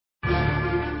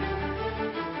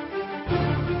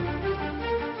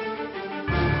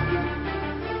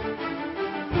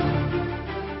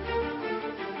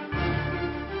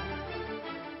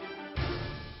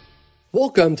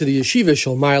Welcome to the Yeshiva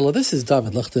Shalmaila. This is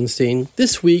David Lichtenstein.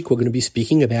 This week we're going to be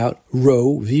speaking about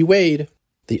Roe v. Wade,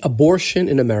 the abortion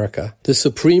in America. The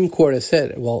Supreme Court has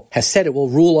said it will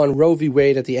rule on Roe v.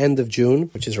 Wade at the end of June,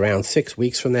 which is around 6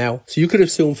 weeks from now. So you could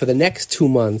assume for the next 2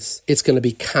 months, it's going to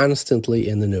be constantly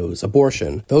in the news.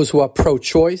 Abortion. Those who are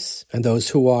pro-choice and those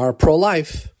who are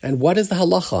pro-life. And what is the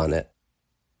halacha on it?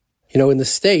 You know, in the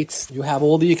States, you have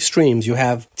all the extremes. You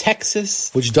have Texas,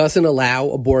 which doesn't allow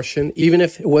abortion, even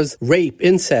if it was rape,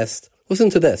 incest. Listen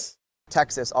to this.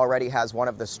 Texas already has one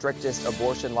of the strictest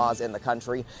abortion laws in the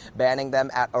country, banning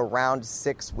them at around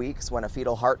 6 weeks when a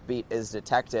fetal heartbeat is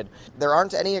detected. There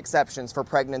aren't any exceptions for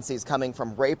pregnancies coming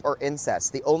from rape or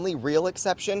incest. The only real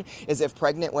exception is if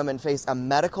pregnant women face a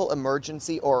medical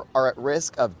emergency or are at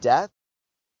risk of death.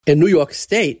 In New York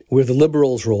State, where the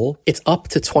liberals rule, it's up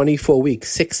to 24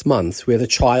 weeks, 6 months, where the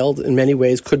child in many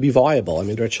ways could be viable. I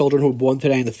mean, there are children who are born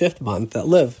today in the 5th month that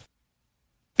live.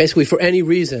 Basically, for any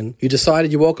reason, you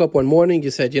decided, you woke up one morning,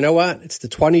 you said, you know what, it's the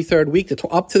 23rd week,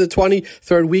 up to the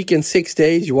 23rd week in 6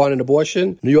 days, you want an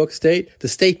abortion. New York State, the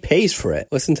state pays for it.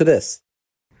 Listen to this.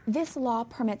 This law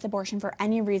permits abortion for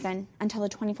any reason until the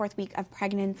 24th week of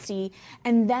pregnancy,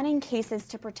 and then in cases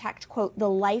to protect, quote, the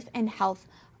life and health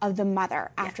of the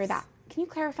mother after that. Can you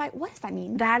clarify, what does that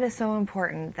mean? That is so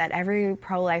important that every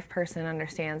pro-life person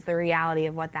understands the reality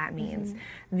of what that means.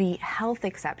 Mm-hmm. The health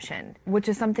exception, which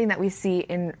is something that we see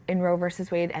in Roe versus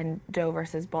Wade and Doe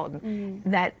versus Bolton,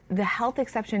 that the health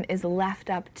exception is left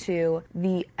up to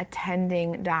the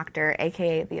attending doctor,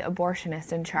 aka the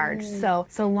abortionist in charge. So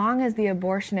long as the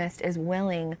abortionist is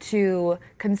willing to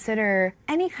consider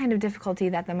any kind of difficulty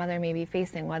that the mother may be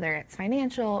facing, whether it's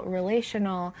financial,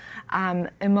 relational,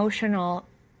 emotional,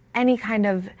 any kind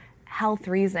of health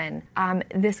reason,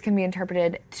 this can be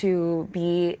interpreted to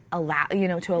be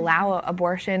allow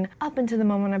abortion up until the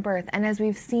moment of birth. And as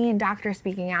we've seen doctors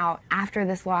speaking out after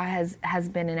this law has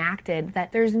been enacted,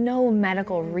 that there's no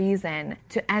medical reason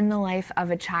to end the life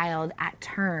of a child at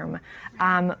term.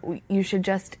 You should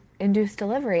just induce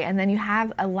delivery, and then you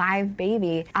have a live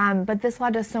baby. But this law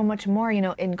does so much more.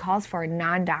 It calls for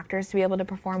non-doctors to be able to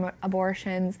perform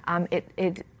abortions.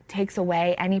 It takes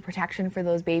away any protection for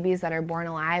those babies that are born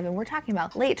alive, and we're talking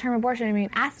about late-term abortion. I mean,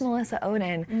 ask Melissa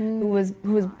Oden, who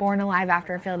was born alive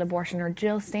after a failed abortion, or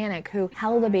Jill Stanek, who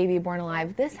held a baby born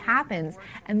alive. This happens,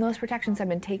 and those protections have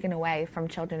been taken away from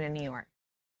children in New York.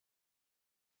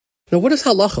 Now, what does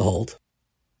halacha hold?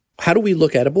 How do we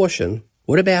look at abortion?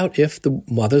 What about if the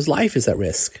mother's life is at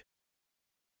risk?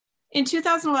 In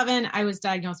 2011, I was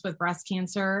diagnosed with breast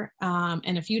cancer,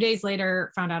 and a few days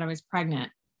later found out I was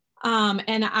pregnant.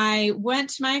 And I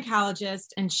went to my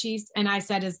oncologist, and I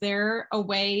said, is there a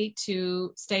way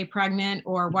to stay pregnant,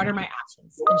 or what are my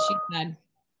options? And she said,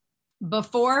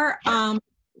 before,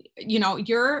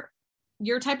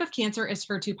 your type of cancer is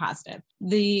HER2 positive.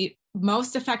 The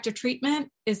most effective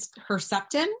treatment is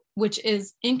Herceptin, which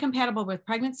is incompatible with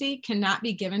pregnancy, cannot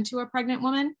be given to a pregnant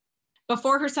woman.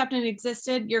 Before Herceptin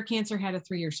existed, your cancer had a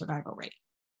 3-year survival rate.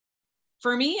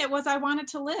 For me, it was I wanted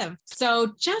to live.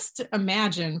 So just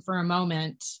imagine for a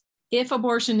moment, if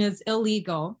abortion is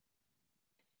illegal,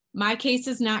 my case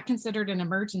is not considered an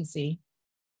emergency.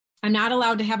 I'm not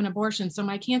allowed to have an abortion. So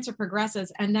my cancer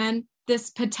progresses. And then this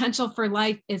potential for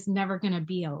life is never going to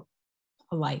be a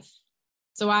life.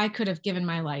 So I could have given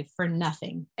my life for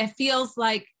nothing. It feels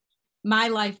like my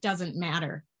life doesn't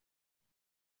matter.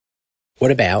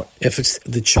 What about if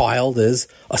the child is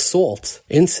assault,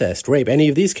 incest, rape, any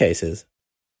of these cases?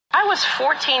 I was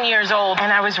 14 years old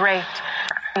and I was raped.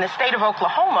 In the state of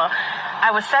Oklahoma, I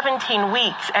was 17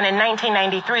 weeks, and in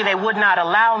 1993, they would not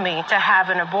allow me to have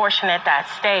an abortion at that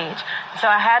stage. So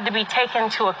I had to be taken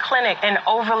to a clinic in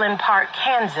Overland Park,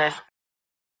 Kansas.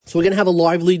 So we're going to have a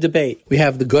lively debate. We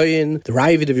have the Goyen, the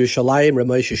Ravid of Yerushalayim,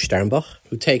 Ramoshe Sternbuch,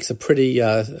 who takes a pretty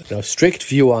strict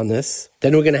view on this.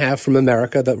 Then we're going to have from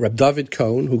America the Reb David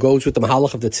Cohen, who goes with the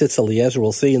Mahalach of the Tzitz Eliezer.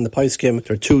 We'll see in the Poskim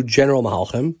there are 2 general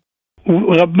Mahalchim.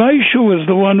 Reb Moshe was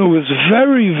the one who was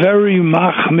very, very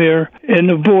machmir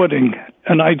in aborting.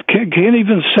 And I can't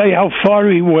even say how far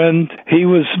he went. He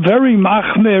was very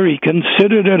machmir. He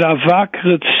considered it avak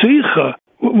retzicha.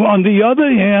 On the other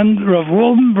hand, Rav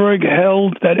Waldenberg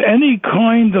held that any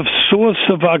kind of source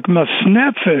of agmas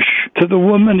nefesh to the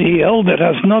woman, he held it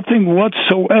has nothing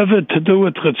whatsoever to do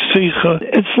with retzicha.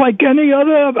 It's like any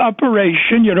other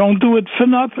operation. You don't do it for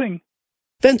nothing.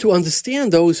 Then to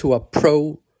understand those who are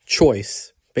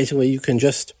pro-choice, basically you can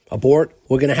just abort.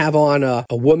 We're going to have on a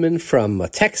woman from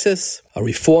Texas, a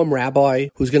reform rabbi,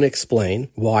 who's going to explain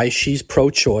why she's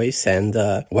pro-choice and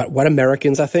what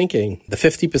Americans are thinking. The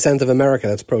 50% of America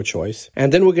that's pro-choice.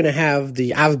 And then we're going to have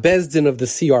the Av Bezdin of the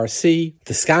CRC,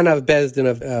 the Sgan Av Bezdin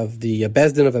of the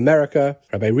Bezdin of America,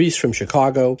 Rabbi Reese from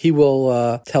Chicago. He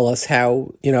will tell us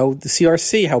how, the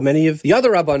CRC, how many of the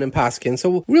other Rabbanim paskin.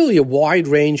 So really a wide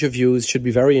range of views, should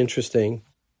be very interesting.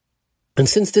 And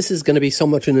since this is going to be so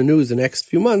much in the news the next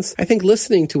few months, I think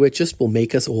listening to it just will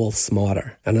make us all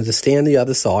smarter and understand the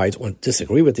other side, or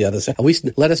disagree with the other side. At least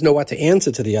let us know what to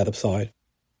answer to the other side.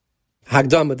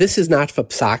 Hagdama, this is not for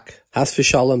psak, has for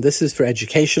shalom. This is for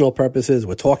educational purposes.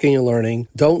 We're talking and learning.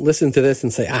 Don't listen to this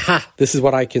and say, aha, this is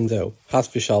what I can do. Has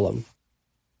for shalom.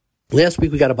 Last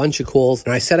week we got a bunch of calls,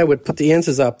 and I said I would put the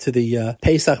answers up to the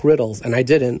Pesach riddles, and I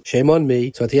didn't. Shame on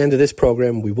me. So at the end of this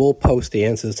program, we will post the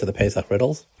answers to the Pesach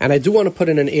riddles. And I do want to put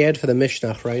in an ad for the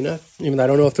Mishnah Achrayna. Even though I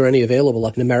don't know if there are any available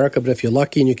in America, but if you're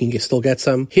lucky and you can still get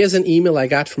some. Here's an email I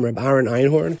got from Reb Aaron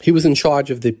Einhorn. He was in charge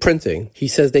of the printing. He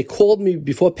says, they called me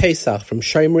before Pesach from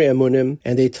Shomrei Emunim,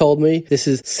 and they told me this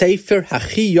is Sefer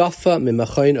Hachi Yafa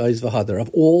Mimachayin Oz V'Hadar. Of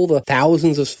all the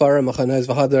thousands of Sfarim Machayin Oz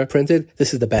V'Hadar printed,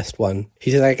 this is the best one.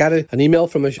 He says, I got an email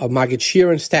from a Maggid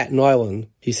Shir in Staten Island.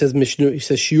 He says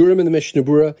Shiurim in the Mishnah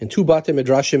Berurah in two Batei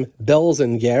Midrashim, Belz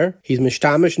and Ger. He's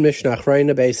Mishtamish in Mishnah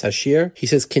Achrayna Beis Hashir. He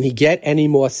says, can he get any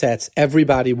more sets?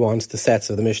 Everybody wants the sets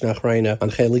of the Mishnah Achrayna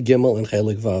on Chelik Gimel and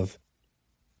Chelik Vav.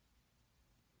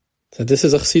 So this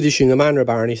is a Chassidish Yingaman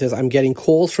Rabbi, and he says, I'm getting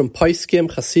calls from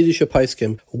Paiskim, Chassidish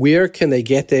Paiskim. Where can they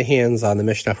get their hands on the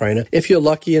Mishnah Achrayna? If you're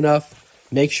lucky enough,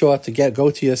 make sure to go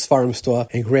to your Sfarim store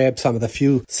and grab some of the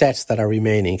few sets that are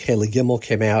remaining. Chelik Gimel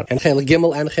came out, and Chelik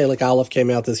Gimel and Chelik Aleph came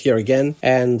out this year again,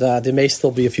 and there may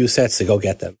still be a few sets to go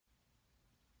get them.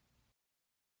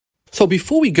 So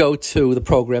before we go to the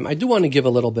program, I do want to give a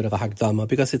little bit of a Hagdama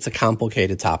because it's a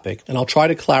complicated topic, and I'll try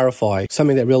to clarify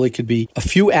something that really could be a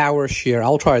few hours here.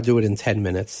 I'll try to do it in 10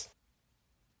 minutes.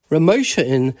 Rav Moshe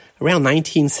in around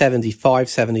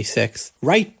 1975-76,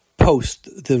 right post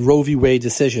the Roe v. Wade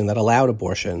decision that allowed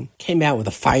abortion, came out with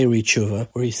a fiery tshuva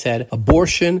where he said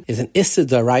abortion is an issa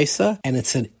daraisa and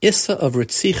it's an issa of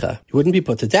ritzicha. You wouldn't be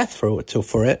put to death for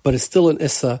it, but it's still an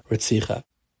issa ritzicha.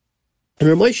 And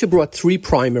Rav Moshe brought three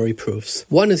primary proofs.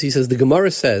 One is, he says, the Gemara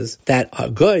says that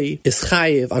a goy is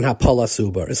chayiv on hapala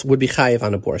subar, would be chayiv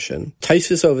on abortion.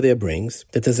 Taisus over there brings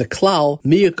that there's a klal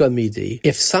miyaka midi.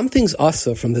 If something's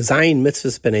asa from the Zayin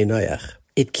mitzvahs b'nei noyach,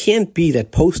 it can't be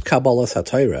that post-Kabbalah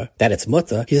Satira, that it's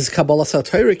mutter. He says Kabbalah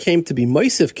Satira came to be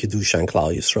Moisef Kedushan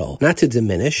Klal Yisrael, not to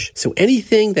diminish. So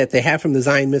anything that they have from the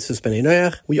Zayin Mitzvahs B'nei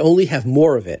Noach, we only have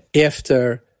more of it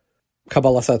after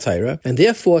Kabbalah Satira. And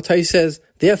therefore, Tai says,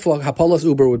 Hapalas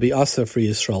Uber would be Asa for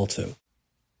Yisrael too.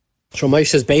 Shomai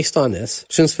says, based on this,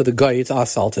 since for the guy it's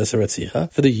Asa al Tisser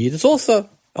Etzicha, for the Yid it's also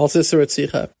al Tisser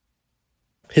Etzicha.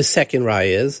 His second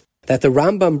raya is that the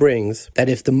Rambam brings that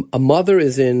if a mother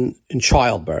is in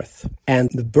childbirth and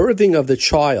the birthing of the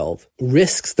child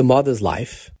risks the mother's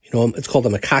life, it's called a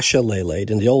makasha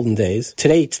leiled in the olden days.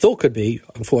 Today it still could be,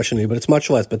 unfortunately, but it's much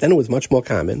less. But then it was much more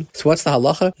common. So what's the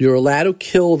halacha? You're allowed to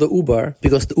kill the uber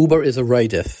because the uber is a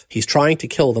raidif. He's trying to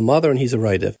kill the mother and he's a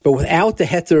raidif. But without the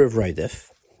heter of raidif,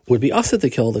 would be usher to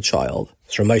kill the child.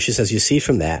 So Moshe says, you see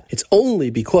from that, it's only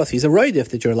because he's a raidif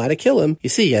that you're allowed to kill him. You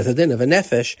see, he has a din of a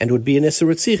nefesh and would be an issa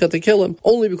ritzicha to kill him.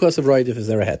 Only because of raidif is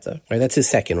there a heter. Right? That's his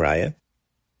second raya.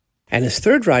 And his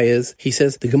third raya is, he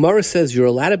says, the Gemara says you're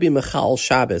allowed to be mechal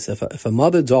Shabbos if a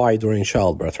mother died during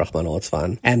childbirth, Rahman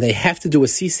al-Tzvan, and they have to do a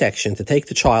C-section to take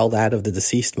the child out of the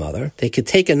deceased mother. They could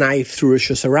take a knife through a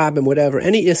shusarabim, whatever,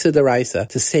 any issa deraisa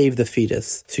to save the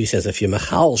fetus. So he says, if you're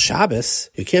mechal Shabbos,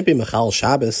 you can't be mechal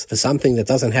Shabbos for something that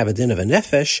doesn't have a din of a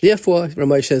nefesh. Therefore,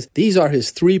 Ramesh says, these are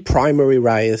his three primary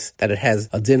rayas, that it has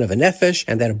a din of a nefesh,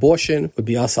 and that abortion would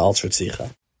be asa al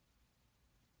tzritzicha.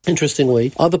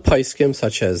 Interestingly, other paiskim,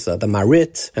 such as the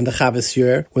Marit and the Chavis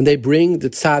Yer, when they bring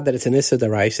the tzad that it's an issa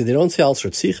deraisa, they don't say al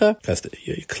tzritzicha, because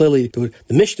clearly the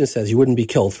Mishnah says you wouldn't be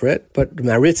killed for it, but the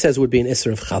Marit says it would be an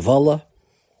issa of chavala.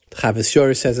 The Chavis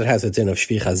Yer says it has a din of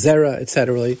shvicha zera,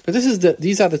 etc. But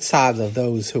these are the tzad of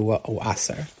those who are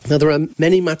aser. Now there are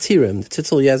many matirim. The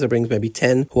Tzitzel Yezer brings maybe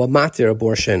 10 who are matir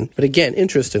abortion. But again,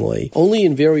 interestingly, only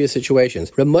in various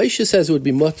situations. Rav Moshe says it would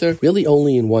be mutter really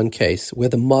only in one case, where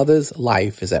the mother's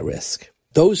life is at risk.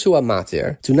 Those who are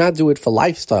matir do not do it for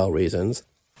lifestyle reasons,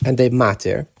 and they're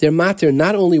matir. They're matir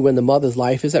not only when the mother's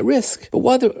life is at risk, but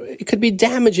whether it could be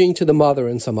damaging to the mother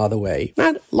in some other way.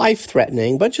 Not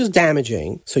life-threatening, but just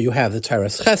damaging. So you have the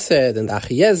Teres Chesed and the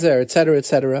Achiezer,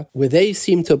 etc., where they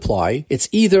seem to apply. It's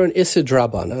either an Issa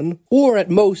Drabanan, or at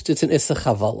most it's an Issa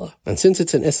Chavala. And since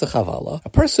it's an Issa Chavala, a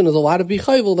person is allowed to be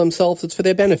chayvel themselves. It's for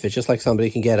their benefit, just like somebody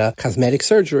can get a cosmetic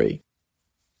surgery.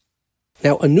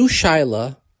 Now, a new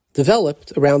shaila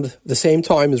developed around the same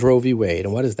time as Roe v. Wade.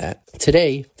 And what is that?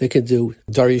 Today, they could do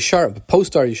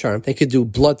post-Darius Sharp, they could do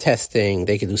blood testing,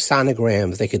 they could do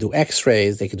sonograms, they could do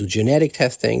x-rays, they could do genetic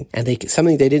testing, and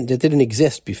something that didn't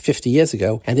exist 50 years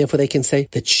ago, and therefore they can say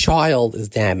the child is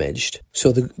damaged.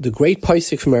 So the great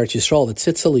Paisik from Eretz Yisrael, the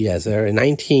Tzitz Eliezer, in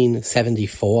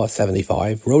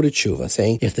 1974-75, wrote a tshuva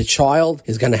saying, if the child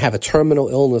is going to have a terminal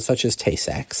illness such as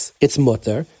Tay-Sachs, it's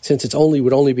mutter, since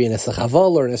would only be an Essa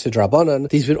Chaval or an Essa Drabanan,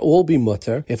 these would all be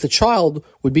mutter if the child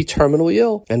would be terminally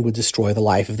ill and would destroy the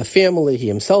life of the family. He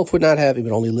himself would not have, he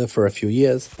would only live for a few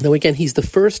years. Now again, he's the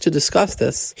first to discuss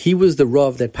this. He was the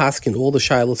Rav that paskined all the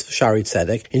shilas for Shari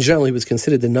Tzedek. In general, he was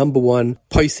considered the number one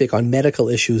Paisik on medical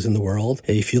issues in the world.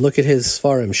 If you look at his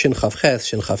Sfarim, Shin Chav Ches,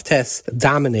 Shin Chav Tes,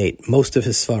 dominate most of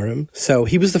his Sfarim. So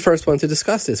he was the first one to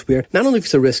discuss this, where not only if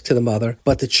it's a risk to the mother,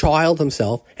 but the child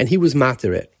himself, and he was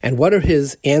matir it. And what are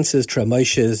his answers to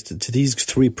to these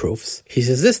three proofs? He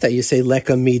says this, that you say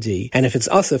leka midi, and if it's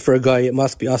asa for a guy, it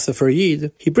must be asa for a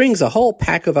yid. He brings a whole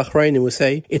pack of achrayim who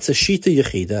say it's a shita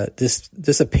yechida,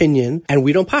 this opinion, and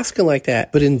we don't paskin like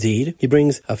that. But indeed, he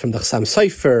brings from the Chassam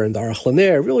Sofer and the Aruch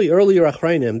LaNer, really earlier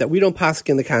achrayim, that we don't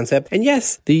paskin the concept. And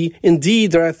yes,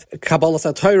 indeed, Kabbalas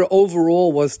HaTorah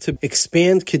overall was to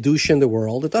expand kedusha in the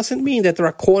world. It doesn't mean that there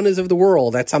are corners of the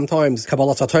world that sometimes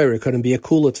Kabbalas HaTorah couldn't be a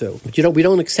kula to. But we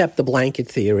don't accept the blanket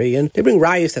theory, and they bring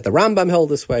rayas that the Rambam held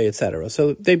this way, etc.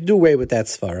 So they do away with that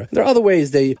svara. There are other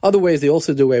ways they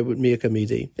also do away with miyaka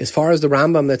midi. As far as the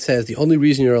Rambam that says the only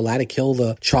reason you're allowed to kill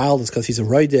the child is because he's a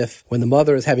roidif, when the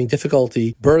mother is having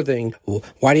difficulty birthing, well,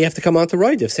 why do you have to come on to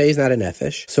roidif? Say he's not a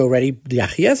nefesh. So already the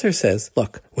Achiezer says,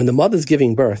 look, when the mother's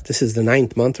giving birth, this is the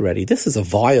 9th month already, this is a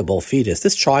viable fetus.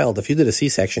 This child, if you did a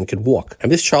C-section, could walk.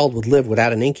 And this child would live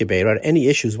without an incubator, without any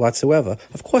issues whatsoever.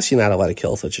 Of course you're not allowed to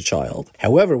kill such a child.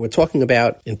 However, we're talking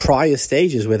about in prior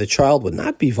stages where the child would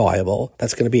not be viable.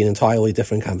 That's going to be an entirely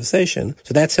different conversation.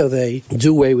 So that's how they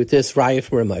do away with this raya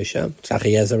from Ramosha.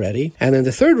 Tzachiyez already. And then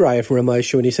the third raya from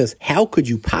Ramosha, when he says, how could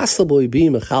you possibly be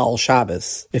Mechal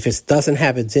Shabbos if it doesn't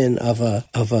have a din of a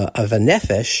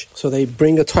nefesh? So they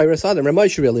bring a Tyrus Adam.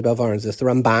 Ramosha really bavarns this. The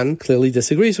Ramban clearly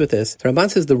disagrees with this. The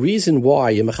Ramban says the reason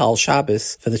why you Mechal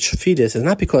Shabbos for the fetus is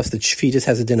not because the fetus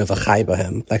has a din of a chai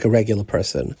b'hem, like a regular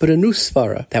person, but a new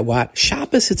svara, that what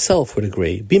Shabbos itself would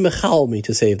agree, be Mechal me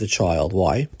to save the child.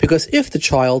 Why? Because if the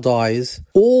child dies,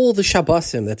 all the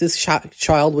Shabbosim that this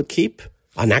child would keep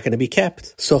are not going to be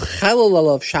kept. So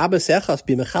Chalal of Shabbos Echas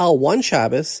be Mechal one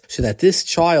Shabbos, so that this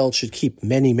child should keep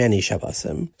many, many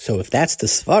Shabbosim. So if that's the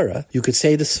svara, you could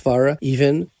say the svara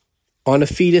even on a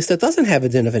fetus that doesn't have a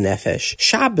din of a nefesh.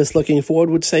 Shabbos looking forward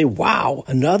would say, wow,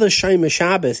 another Shema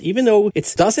Shabbos, even though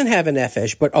it doesn't have a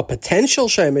nefesh, but a potential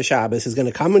Shema Shabbos is going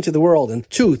to come into the world in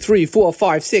 2, 3, 4,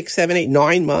 5, 6, 7, 8,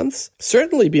 9 months.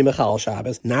 Certainly be Mechal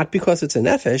Shabbos, not because it's a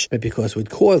nefesh, but because it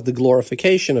would cause the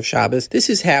glorification of Shabbos. This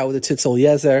is how the Tzitz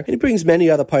Eliezer, and he brings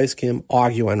many other poskim,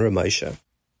 argue on Ramosha.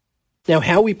 Now,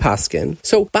 how we paskin.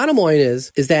 So, bottom line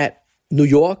is that New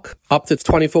York, up to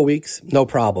 24 weeks, no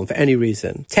problem for any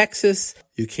reason. Texas,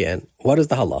 you can. What is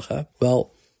the halacha?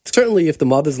 Well, certainly if the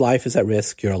mother's life is at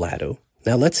risk, you're allowed to.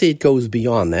 Now, let's say it goes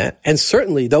beyond that. And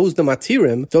certainly those the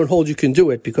matirim don't hold you can do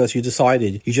it because you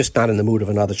decided you're just not in the mood of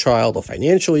another child, or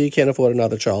financially you can't afford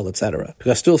another child, etc.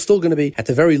 Because still going to be, at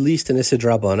the very least, an Issa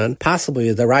Drabanan, possibly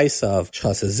a deraisa of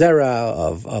Shchas Zera,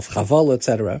 of Chaval,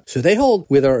 etc. So they hold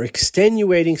where there are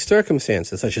extenuating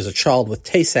circumstances, such as a child with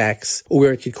Tay-Sachs, or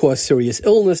where it could cause serious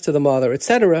illness to the mother,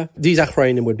 etc. These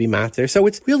achrayim would be matir. So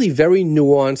it's really very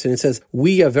nuanced, and it says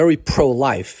we are very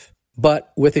pro-life,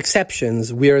 but with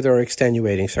exceptions where there are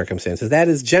extenuating circumstances. That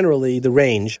is generally the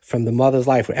range from the mother's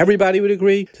life where everybody would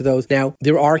agree to those. Now,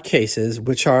 there are cases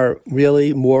which are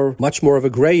really much more of a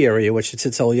gray area, which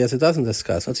Tzitz Eliezer doesn't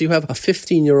discuss. Let's say you have a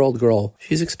 15-year-old girl.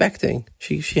 She's expecting.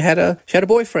 She had a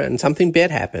boyfriend. Something bad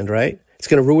happened, right? It's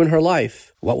going to ruin her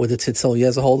life. What would the Tzitz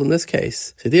Eliezer hold in this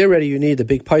case? So there already you need a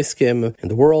big poskim in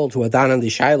the world who are down on the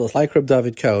shilas, like Reb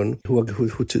David Cohen, who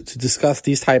to discuss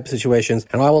these type of situations.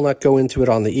 And I will not go into it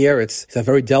on the air. It's a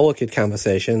very delicate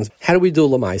conversations. How do we do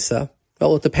Lamaisa?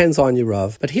 Well, it depends on your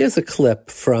Rav. But here's a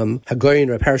clip from Hagoyin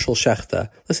Reb Hershel Shechter.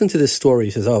 Listen to this story,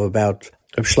 he says, about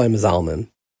Reb Shlomo Zalman.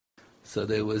 So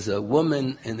there was a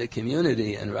woman in the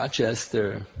community in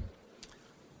Rochester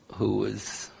who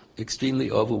was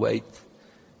extremely overweight,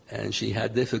 and she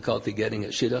had difficulty getting a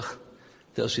shidduch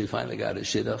till she finally got a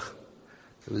shidduch.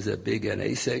 It was a big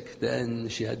anasek. Then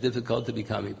she had difficulty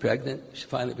becoming pregnant. She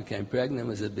finally became pregnant. It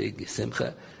was a big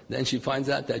simcha. Then she finds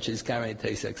out that she's carrying a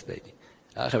Tay-Sex baby.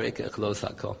 So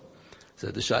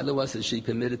the shaila was, is she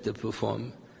permitted to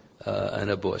perform an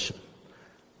abortion?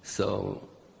 So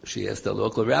she asked the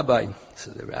local rabbi.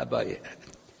 So the rabbi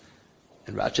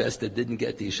in Rochester didn't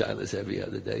get these shailas every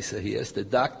other day. So he asked the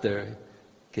doctor,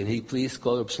 can he please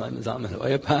call Reb Shlomo Zalman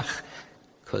Auerbach?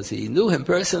 Because he knew him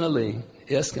personally,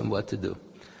 ask him what to do.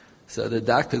 So the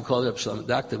doctor called Reb Shlomo, the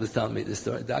doctor was telling me the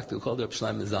story, the doctor called Reb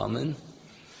Shlomo Zalman, and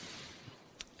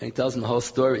he tells him the whole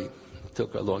story. It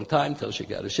took her a long time till she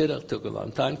got a shidduch, took her a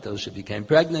long time till she became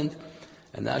pregnant,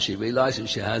 and now she realizes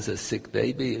she has a sick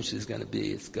baby, and it's going to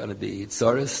be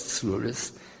tzoros,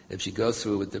 tzruris. If she goes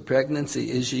through with the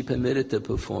pregnancy, is she permitted to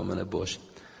perform an abortion?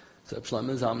 So Reb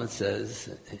Shlomo Zalman says,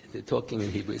 they're talking in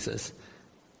Hebrew, he says,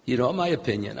 you know my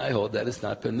opinion, I hold that it's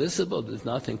not permissible, there's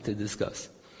nothing to discuss.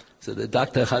 So the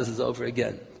doctor chazes over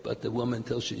again, but the woman,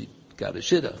 until she got a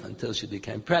shidduch, until she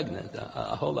became pregnant,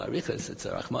 a whole arichas, it's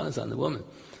a rachmanas on the woman.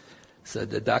 So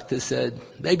the doctor said,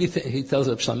 he tells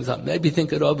Reb Shlomo Zalman, maybe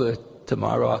think it over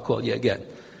tomorrow, I'll call you again.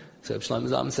 So Reb Shlomo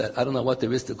Zalman said, I don't know what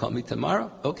there is to call me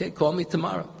tomorrow. Okay, call me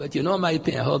tomorrow. But you know my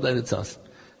opinion, I hold that it's us.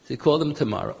 So he called him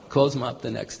tomorrow, calls him up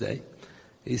the next day.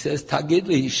 He says, Tagid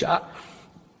li isha.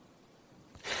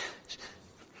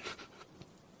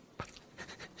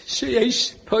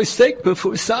 Sheyesh posek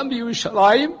b'fusam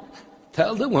b'Yerushalayim.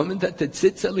 Tell the woman that the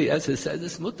Tzitz Eliezer says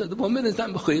it's mutter. The woman is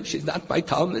not mechuyev. She's not my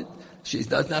Talmud. She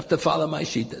doesn't have to follow my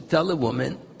shita. Tell the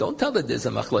woman. Don't tell her there's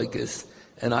a machlokes,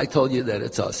 and I told you that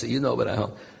it's us. So you know what I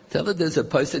hold. Tell her there's a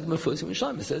posek b'fusam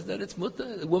b'Yerushalayim. It says that it's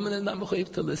mutter. The woman is not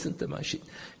mechuyev to listen to my shita.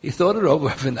 He thought it over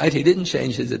overnight. He didn't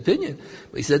change his opinion,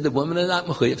 but he said the woman is not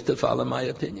mechuyev to follow my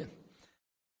opinion.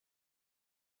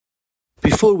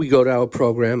 Before we go to our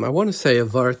program, I want to say a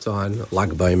vart on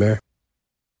Lag Baimer.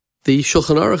 The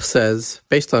Shulchan Aruch says,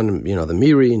 based on, the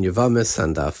Miri and Yevamis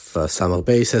and Samach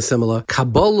Bey says similar,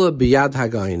 Kabbalah biyad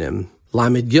hagainim,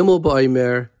 Lamed Gimel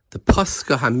Baimer, the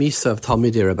Paska Hamisa of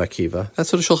Talmidei Rabbi Akiva.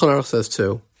 That's what the Shulchan Aruch says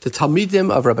too. The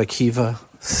Talmidim of Rabbi Akiva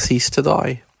ceased to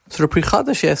die. So the Pri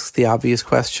Chadash asks the obvious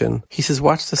question. He says,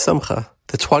 what's the Simcha?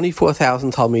 The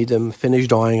 24,000 Talmidim finished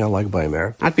dying on Lag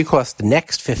Baimer, not because the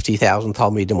next 50,000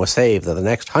 Talmidim were saved, or the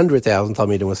next 100,000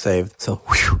 Talmidim were saved. So,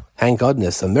 thank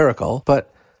goodness, a miracle.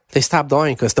 But they stopped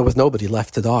dying because there was nobody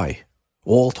left to die.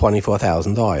 All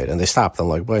 24,000 died, and they stopped on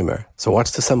Lag Baimer. So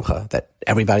what's the Simcha? That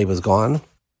everybody was gone?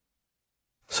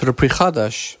 So the Pri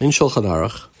Chadash, in Shulchan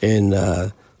Aruch, in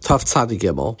Tav Tzadi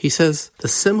Gimel, he says, the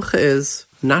Simcha is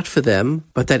not for them,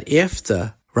 but that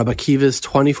after Rabbi Akiva's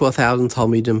 24,000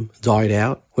 Talmidim died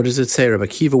out. What does it say? Rabbi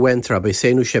Akiva went to Rabbi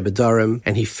Seinu Shebedarim,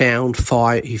 and he found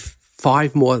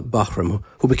five more Bachrim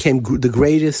who became the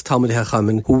greatest Talmidei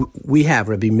Chachamim who we have: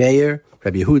 Rabbi Meir,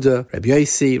 Rabbi Yehuda, Rabbi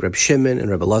Yossi, Rabbi Shimon, and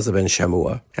Rabbi Elazar ben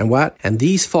Shamua. And what? And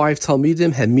these 5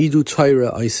 Talmidim had midu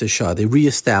Torah Isashah. They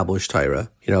reestablished Torah.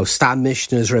 Stam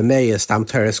Mishnahs, Rameya, Stam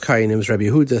Teres Kainim, Rabbi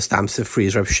Yehuda, Stam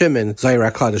Sifris, Rabbi Shimon,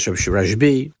 Zaira Kadosh, Rabbi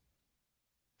Rashbi.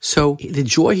 So the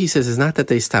joy, he says, is not that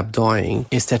they stopped dying,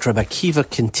 it's that Rabbi Akiva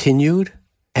continued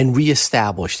and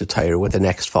reestablished the Torah with the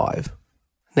next 5.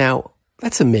 Now,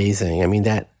 that's amazing. I mean,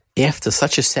 that after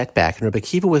such a setback, and Rabbi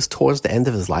Akiva was towards the end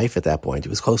of his life at that point. He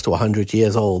was close to 100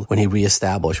 years old when he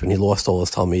reestablished, when he lost all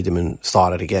his Talmidim and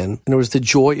started again. And it was the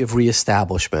joy of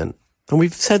reestablishment. And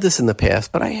we've said this in the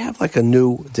past, but I have like a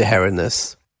new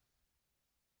deherenness.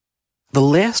 The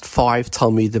last 5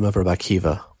 Talmidim of Rabbi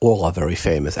Akiva all are very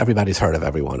famous. Everybody's heard of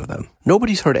every one of them.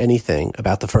 Nobody's heard anything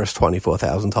about the first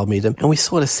 24,000 Talmidim, and we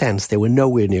sort of sense they were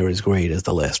nowhere near as great as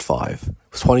the last 5. It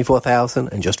was 24,000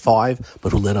 and just 5,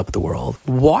 but who lit up the world.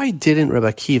 Why didn't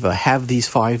Rabbi Akiva have these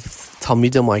 5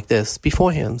 Talmidim like this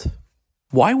beforehand?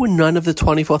 Why were none of the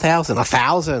 24,000,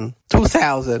 1,000,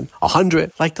 2,000,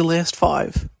 100 like the last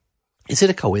 5? Is it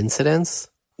a coincidence?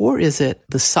 Or is it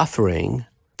the suffering,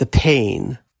 the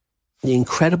pain, the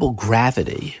incredible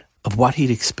gravity of what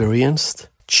he'd experienced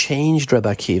changed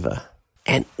Rabbi Akiva,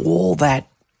 and all that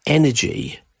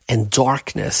energy and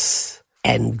darkness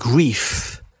and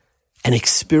grief and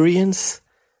experience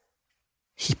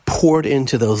he poured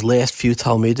into those last few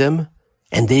Talmidim,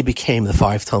 and they became the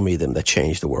 5 Talmidim that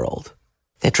changed the world.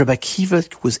 That Rabbi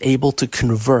Akiva was able to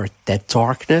convert that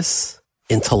darkness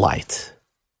into light,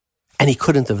 and he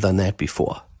couldn't have done that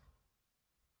before.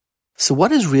 So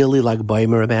what is really Lag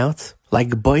Baimer about?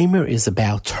 Lag Baimer is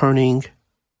about turning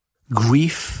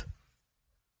grief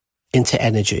into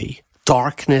energy,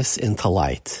 darkness into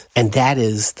light. And that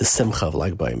is the simcha of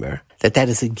Lag Baimer. that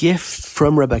is a gift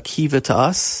from Rabbi Akiva to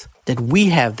us, that we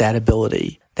have that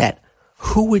ability, that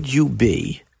who would you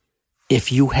be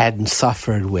if you hadn't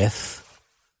suffered with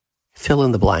fill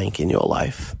in the blank in your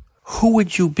life? Who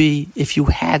would you be if you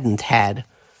hadn't had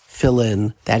fill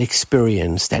in that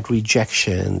experience, that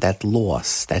rejection, that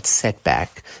loss, that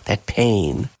setback, that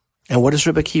pain? And what does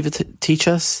Rabbi Akiva teach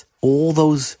us? All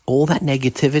that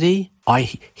negativity,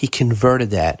 he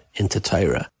converted that into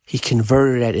Torah. He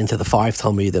converted that into the 5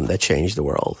 Talmidim that changed the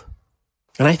world.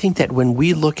 And I think that when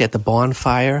we look at the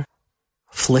bonfire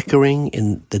flickering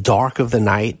in the dark of the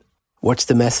night, what's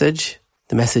the message?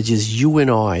 The message is you and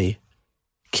I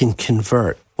can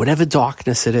convert whatever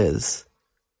darkness it is.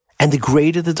 And the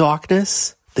greater the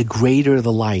darkness, the greater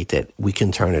the light that we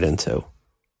can turn it into.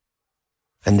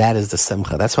 And that is the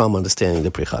Simcha. That's how I'm understanding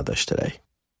the Pri Chadash today.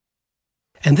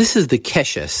 And this is the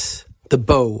Keshes, the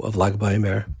bow of Lag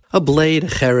Baimer. A blade, a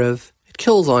cherev, it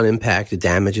kills on impact, it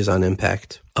damages on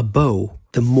impact. A bow,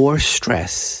 the more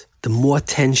stress, the more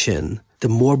tension, the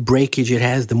more breakage it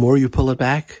has, the more you pull it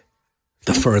back,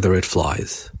 the further it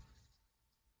flies.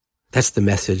 That's the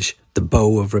message, the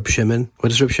bow of Reb Shimon.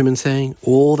 What is Reb Shimon saying?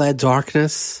 All that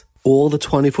darkness, all the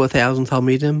 24,000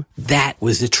 Talmidim, that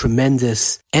was the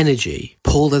tremendous energy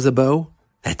pulled as a bow,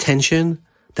 that tension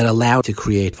that allowed to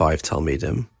create 5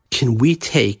 Talmidim. Can we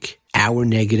take our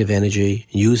negative energy,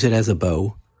 use it as a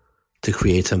bow to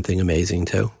create something amazing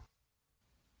too?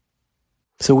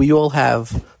 So we all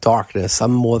have darkness,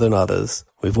 some more than others.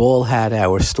 We've all had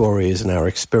our stories and our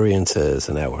experiences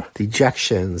and our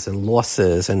dejections and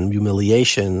losses and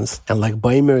humiliations. And like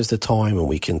Baimer is the time when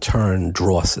we can turn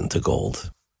dross into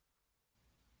gold.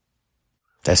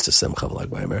 That's the Simcha of Lag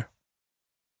Baimer.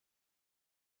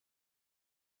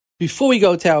 Before we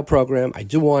go to our program, I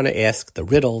do want to ask the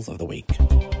riddles of the week.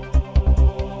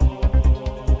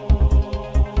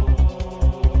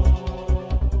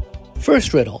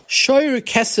 First riddle. Shoyer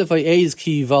kesef vayez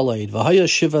ki yivaled v'haya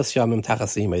shivas yamim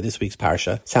tachas imay. This week's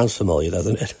parsha sounds familiar,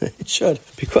 doesn't it? It should,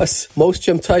 because most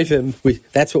Yom Tovim,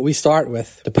 that's what we start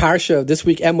with. The parsha this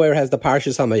week, Emor has the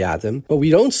parsha Hamayadim, but we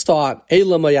don't start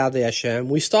Eila Mayadei Hashem.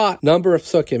 We start number of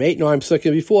psukim, 8, 9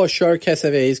 psukim before Shoyer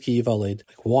kesef vayez ki yivaled.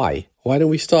 Like, why? Why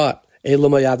don't we start Eila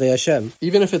Mayadei Hashem?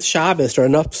 Even if it's Shabbos, there are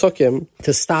enough psukim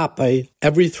to stop by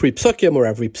every 3 psukim or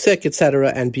every psik,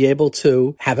 etc., and be able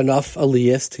to have enough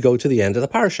aliyahs to go to the end of the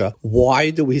parsha.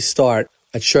 Why do we start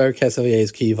at Shoyer kesef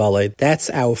vayez ki yivaled? That's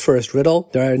our first riddle.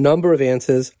 There are a number of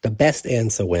answers. The best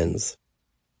answer wins.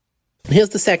 Here's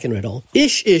the second riddle.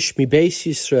 Ish mi beis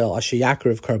Yisrael asher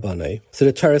yakrav karbanei. So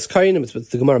the Toras Kohanim, it's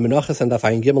the Gemara Menachos and Daf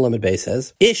Ayin Gimel Amud Beis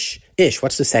says, Ish,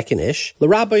 what's the second ish?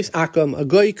 L'rabbis akam, a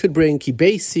guy could bring ki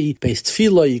beisi, beis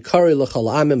tefillah yikari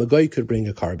l'chol amim, a guy could bring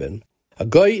a carbon. A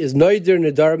guy is noider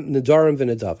nedarim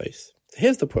v'nedavis.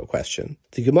 Here's the question.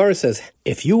 The Gemara says,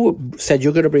 if you said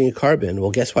you're going to bring a carbon,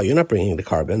 well, guess what? You're not bringing the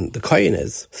carbon. The Kohen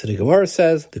is. So the Gemara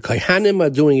says, the Kohanim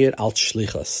are doing it al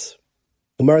shlichus.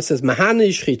 The Gemara says, Mahani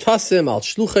shchitasim al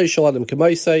shluchei shaladim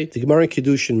kemaisei. The Gemara in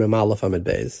Kiddushin memalaf amid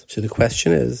beis. So the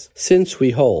question is, since we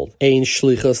hold ein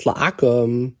shlichus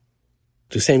la'akum,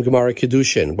 the same Gemara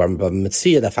Kiddushin, where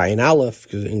Metzia Daf Ayin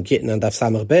Aleph and Gittin and Daf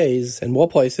Samach Beis and more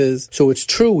places. So it's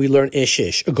true we learn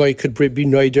ish. A guy could be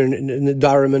noider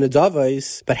nedarim and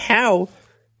nedavais, but how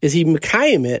is he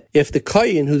mekayim it if the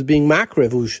kohen who's being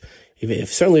makriv,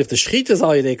 certainly if the shechita is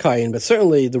alidei kohen, but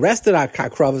certainly the rest of that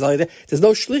krav is alidei, there's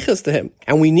no shlichus to him,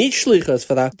 and we need shlichus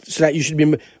for that, so that you should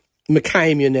be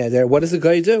mekayim your neder. What does a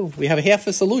guy do? We have half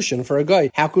a solution for a guy.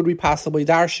 How could we possibly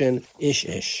darshan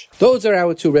ish? Those are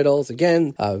our 2 riddles.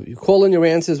 Again, you call in your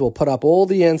answers. We'll put up all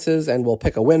the answers and we'll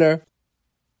pick a winner.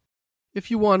 If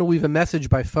you want to leave a message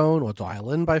by phone or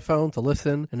dial in by phone to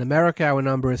listen, in America our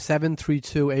number is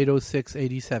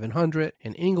 732-806-8700.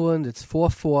 In England it's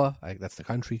 44, that's the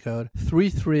country code,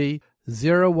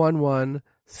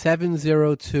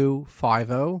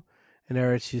 33-011-70250. In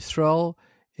Eretz Yisrael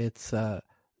it's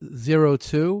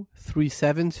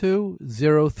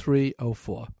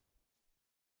 02-372-0304.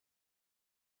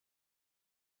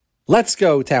 Let's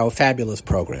go to our fabulous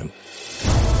program.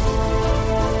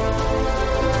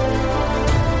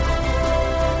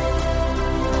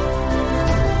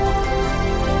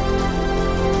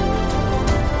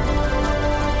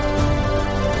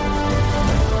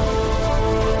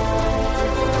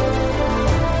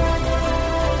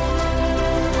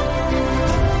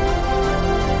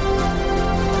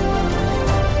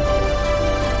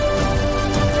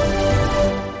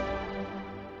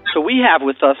 We have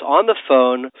with us on the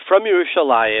phone from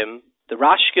Yerushalayim the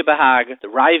Rashke Bahag, the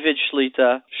Ravid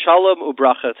Shlita. Shalom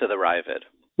ubracha to the Ravid.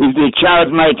 If the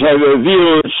child might have a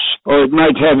virus or it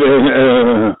might have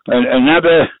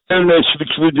another illness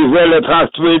which would develop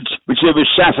afterwards, which they would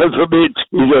suffer from it.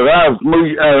 Is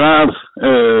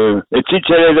a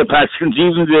teacher of the Pashkins,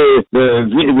 even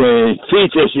the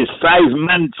fetus is 5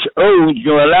 months old,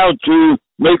 you're allowed to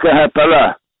make a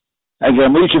hapala. And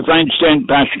Moshe Feinstein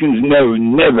Pashkins, no,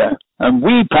 never. And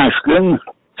we Pashkin,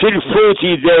 till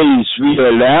 40 days we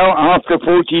allow, after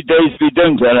 40 days we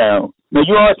don't allow. Now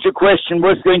you ask the question,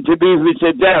 what's going to be if it's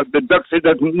a doubt? The doctor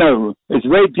doesn't know. It's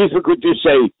very difficult to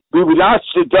say. We would ask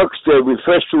the doctor,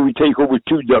 first of all we take over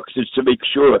 2 doctors to make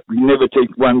sure. We never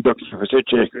take 1 doctor for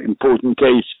such an important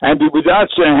case. And we would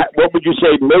ask her, what would you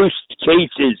say, most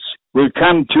cases will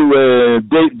come to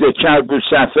the child will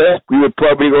suffer, we would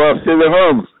probably go after the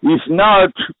home. If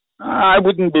not, I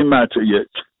wouldn't be matter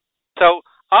yet. So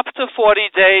up to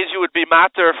 40 days you would be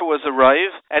matter if it was a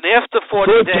rive, and after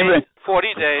 40 days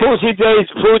 40 days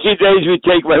we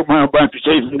take what one about to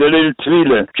say from the little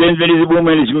tefillah. Generally the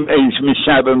woman is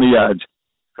mishaba miyad.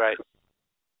 Right.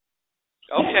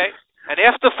 Okay. And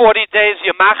after 40 days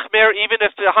you're machmir, even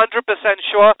if you're 100%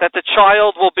 sure that the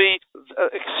child will be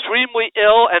extremely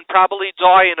ill and probably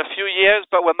die in a few years,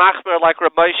 but we're machmir like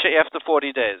Reb Moshe after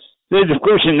 40 days. There's of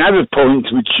course another point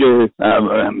which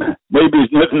maybe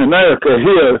is not in America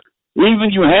here.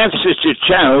 Even you have such a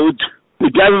child,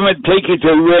 the government take it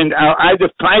away and either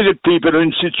private people or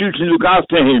institutions look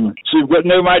after him. So you've got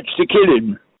no rights to kill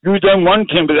him. You don't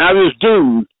want him, but others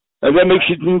do. And that makes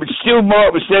it still more,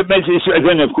 I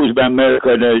don't know, of course, about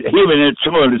America. Here in it's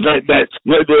small, it's like that.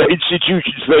 There are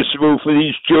institutions, first of all, for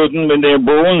these children when they're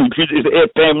born, because their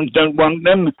parents don't want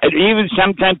them. And even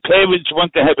sometimes parents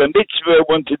want to have a mitzvah,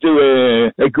 want to do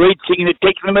a great thing, and they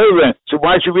take them over. So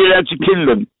why should we allow to kill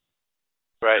them?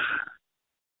 Right.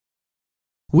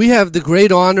 We have the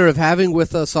great honor of having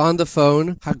with us on the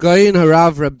phone Hagayin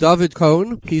Harav Reb David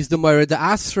Cohen. He's the Mareh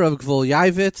Asra of Gvul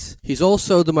Yavitz. He's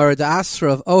also the Mareh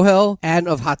Asra of Ohel and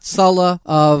of Hatzalah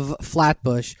of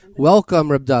Flatbush.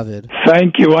 Welcome, Reb David.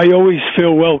 Thank you. I always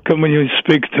feel welcome when you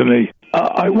speak to me.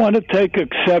 I want to take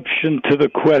exception to the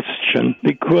question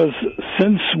because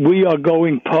since we are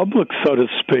going public, so to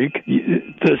speak,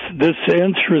 this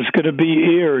answer is going to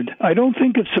be aired. I don't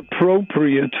think it's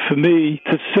appropriate for me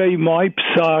to say my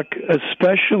psak,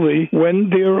 especially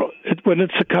when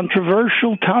it's a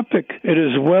controversial topic. It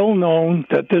is well known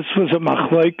that this was a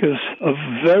machlekes of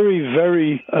very,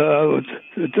 very,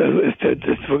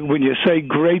 when you say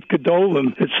great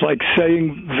gedolim, it's like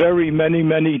saying very many,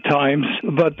 many times,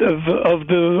 but they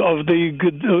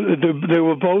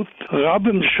were both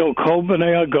Rabbin Shel Kol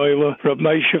Bnei Agoyla, Reb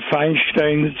Moshe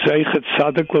Feinstein, Zeichet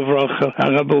Tzadik Levracha,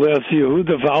 and Reb Eliezer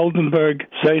Yehuda Waldenberg,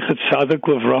 Zeichet Tzadik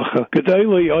Levracha.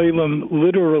 Gedolei Olam,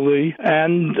 literally,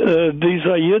 and these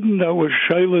are Yidden that were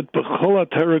Sheilet B'chol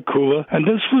HaTorah, and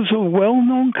this was a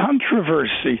well-known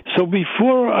controversy. So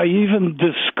before I even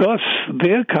discuss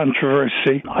their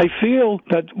controversy, I feel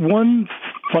that one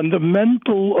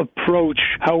fundamental approach,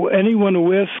 how anyone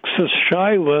who asks a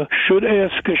shaila should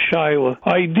ask a shaila.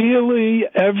 Ideally,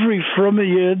 every Fruma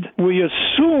Yid, we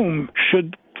assume,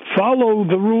 should follow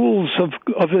the rules of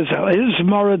his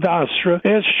Mareh Asra,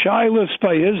 ask shilas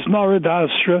by his Mareh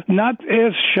Asra, not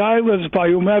ask shilas by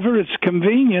whomever it's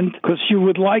convenient, because you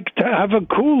would like to have a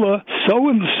kula,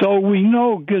 so-and-so we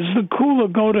know, gives the kula,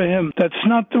 go to him. That's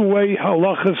not the way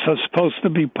halachas are supposed to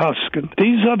be paskin.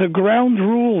 These are the ground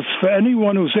rules for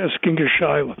anyone who's asking a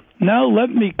shaila. Now let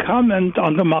me comment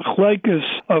on the machlekes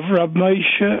of Rav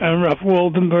Moshe and Rav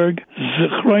Waldenberg,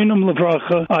 Zichronim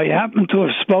Levracha. I happen to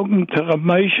have spoken to Rav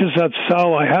Moshe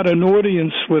Zatzal. I had an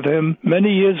audience with him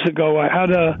many years ago. I had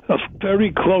a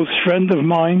very close friend of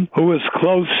mine who was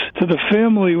close to the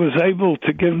family, was able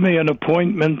to give me an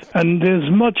appointment. And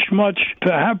there's much,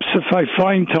 perhaps if I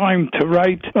find time to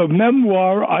write a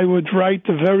memoir, I would write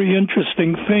the very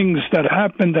interesting things that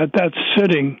happened at that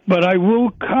sitting. But I will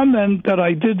comment that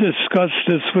I did discuss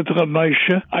this with Rav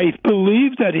Moshe. I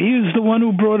believe that he is the one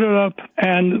who brought it up,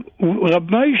 and Rav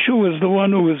Moshe was the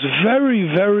one who was very,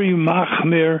 very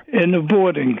machmir in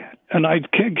aborting. And I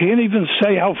can't even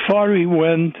say how far he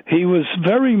went. He was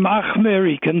very machmir.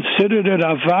 He considered it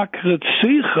avak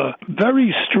retzicha,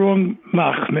 very strong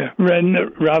machmir.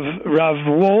 Rav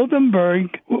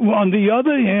Waldenberg, on the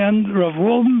other hand, Rav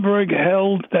Waldenberg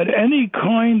held that any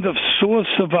kind of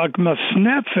source of agmas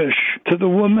nefesh to the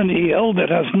woman, he held it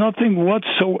has nothing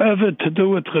whatsoever to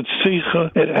do with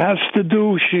retzicha. It has to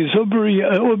do, she's uberi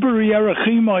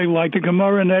erechimai, like the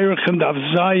Gemara in Erech and Av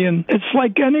Zayin. It's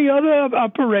like any other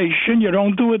operation. situation, you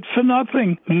don't do it for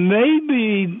nothing.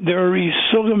 Maybe there are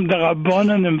Isurim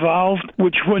D'Rabbanan involved,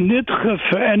 which were nitcha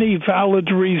for any valid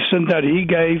reason that he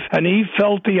gave, and he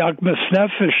felt the Agmas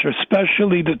Nefesh,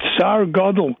 especially the Tsar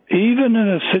Gadol. Even in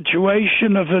a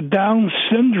situation of a Down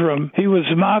syndrome, he was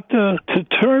mata to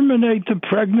terminate the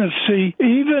pregnancy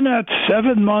even at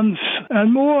 7 months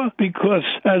and more, because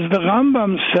as the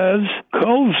Rambam says,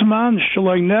 Kol Zman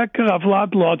Shaloi Neker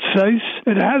Avlat Lotzeis,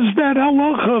 it has that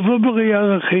halacha of Ubri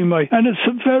Arachimai, and it's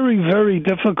a very, very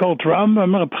difficult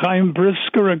Rambam. Reb Chaim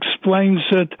Brisker explains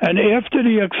it, and after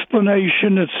the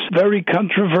explanation, it's very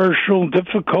controversial,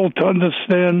 difficult to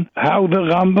understand how the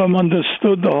Rambam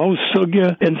understood the whole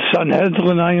sugya in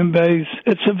Sanhedrin Ayin Beis.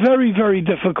 It's a very, very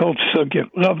difficult sugya.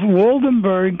 Rav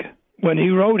Waldenberg, when he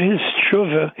wrote his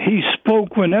tshuva, he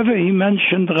spoke whenever he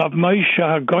mentioned Rav Moshe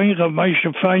HaGoyin, Rav Moshe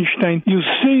Feinstein. You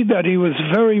see that he was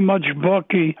very much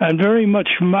baki and very much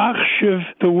machshiv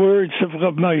the words of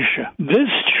Rav Moshe.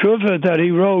 This tshuva that he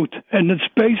wrote, and it's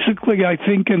basically, I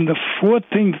think, in the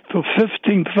 14th or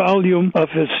 15th volume of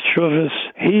his tshuvas,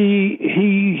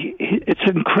 it's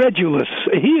incredulous.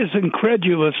 He is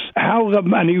incredulous how,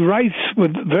 and he writes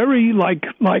with very like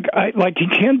he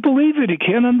can't believe it. He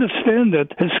can't understand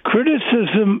it. His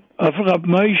criticism of Rav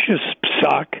Moshe's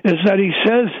psak is that he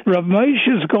says Rav Moshe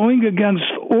is going against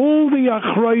all the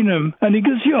achronim, and he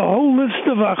gives you a whole list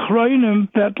of achronim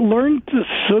that learned the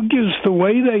sugyas the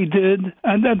way they did,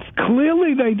 and that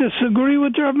clearly they disagree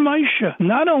with Rav Moshe.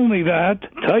 Not only that,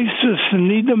 Taisus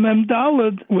Nida Mem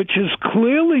Daled, which is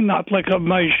clearly not like Rav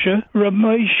Moshe. Rav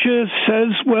Moshe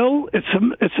says, well,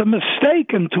 it's a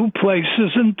mistake in 2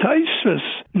 places in Taisus.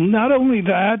 Not only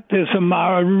that, there's a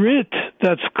Marit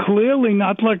that's clearly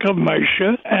not like Rav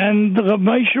Moshe, and Rav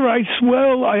Moshe writes,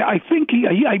 well, I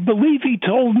believe he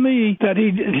told me that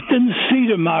he didn't see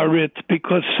the Marit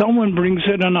because someone brings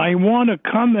it, and I want to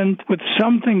comment with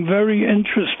something very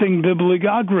interesting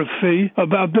bibliography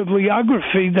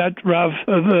that Rav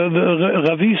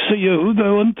Isa Yehuda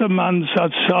Unterman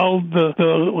Zatzal, the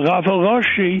Rav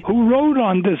Roshi, who wrote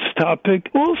on this topic,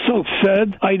 also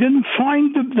said, I didn't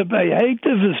find the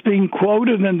Be'etiv as being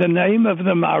quoted in the name of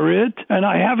the Marit, and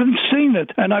I haven't seen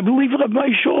it. And I believe Rav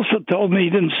Moshe also told me he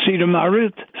didn't see the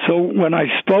Marit. So when I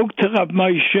spoke to Rav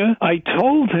Moshe, I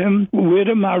told him where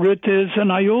the Marit is,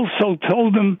 and I also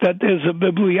told him that there's a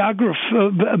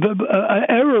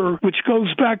error which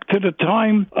goes back to the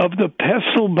time of the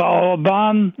Pesel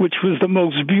Ba'aban, which was the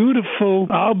most beautiful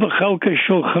Arba Chelke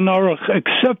Shulchan Aruch,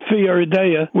 except for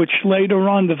Yeridea, which later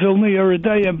on the Vilna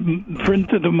Yeridea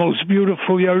printed the most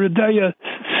beautiful Yeridea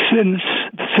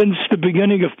since the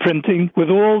beginning of printing, with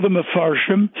all the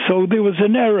Mefarshim. So there was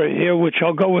an error here, which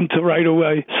I'll go into right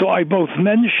away. So I both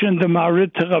mentioned the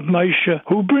Marit to Rav Moshe,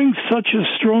 who brings such a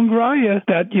strong raya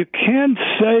that you can't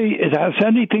say it has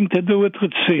anything to do with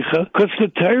Ritzicha, because the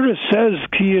Torah says,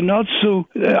 Ki Yinotzu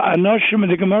Anoshim,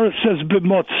 and the Gemara says,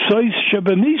 B'motzois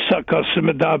Shebemisa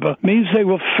Kasimedaba, means they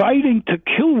were fighting to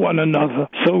kill one another.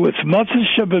 So it's Motzis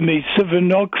Shebemisa,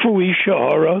 V'nokfu Isha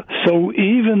Hora. So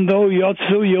even though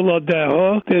Yotzu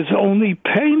Yoladeha, there's only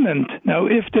payment. Now,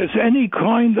 if there's any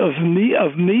kind of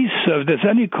misa, if there's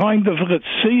any kind of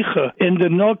Ritzicha in the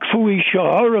Nokfu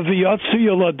Ishahara V'yatzu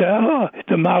Yoladeha,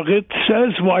 the Marit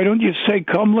says, why don't you say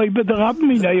Kamlei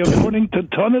B'derabminei according to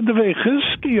Tana Devei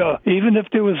Chizkiah, even if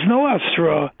there was no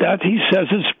Asra? That, he says,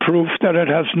 is proof that it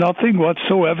has nothing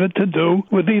whatsoever to do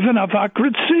with even Avak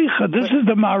Ritzicha. This is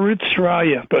the Marit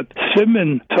Raya. But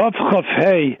Siman Tov Chav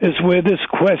Hey is where this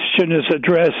question is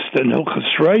addressed in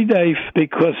Hilchos Roideif,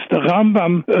 because the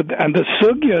Rambam and the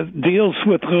Sugya deals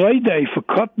with Roideif,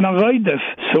 Kotna Roideif.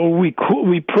 So we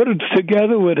put it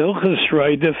together with Hilchos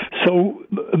Roideif. So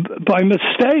by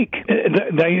mistake,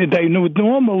 they would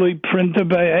normally print a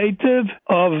Be'etiv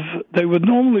of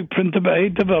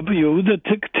Yehuda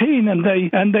Tiktin,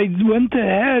 and they went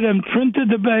ahead and printed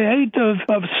the Be'etiv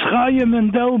of Schaya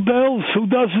Mendel Belz, who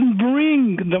doesn't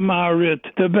bring the Marit.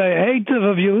 The Be'etiv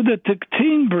of Yehuda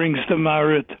Tiktin brings the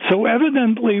Marit. So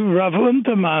evidently Rav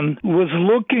Unterman was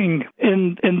looking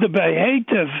in the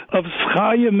Be'etiv of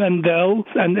Schaya Mendel,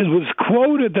 and it was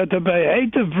quoted that the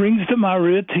Be'etiv brings the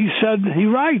Marit. He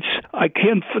writes, I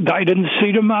didn't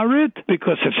see the Marit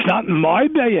because it's not my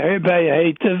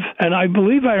Be'etiv, and I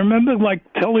believe I remember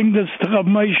telling this to Rav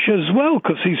Moshe as well,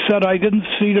 because he said I didn't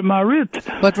see the Marit.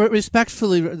 But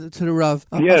respectfully to the Rav,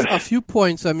 yes. a few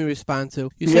points let me respond to.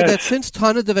 You said that since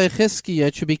Tana Devei Chizkiah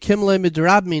it should be Kimlei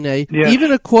Midrabminei,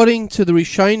 even according to the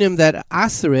Rishonim that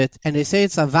aserit, and they say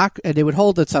it's avak, and they would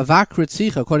hold it's avak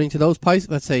ritzicha, according to those,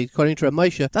 let's say, according to Rav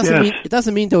Moshe. It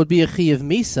doesn't mean there would be a chi of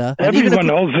misa. Everyone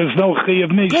holds there's no chi of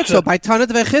misa. Good, so by Tanat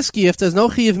Vechizki, if there's no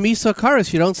chi of misa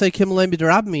karis, you don't say kimlei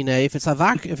midrabmine. If it's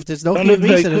avak, if there's no chi of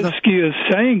misa, Vechizki is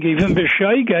saying, even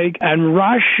B'Sheigeg, and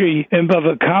Rashi in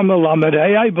Bava Kama Lamed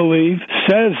Hey, I believe,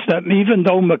 says that even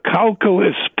though Mekalkel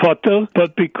is potter,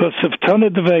 but because of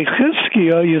Tanat Vechizki,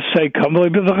 you say kimlei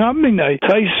midrabmine.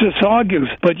 Taisus argues,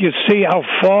 but you see how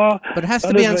far. But it has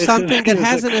to be on something that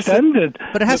hasn't extended.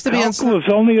 But it has to be on something. It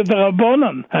was only a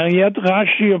Rabbanan, and yet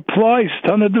Rashi applies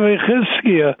Tanat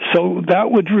Vechizkiya. So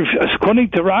that would,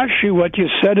 according to Rashi, what you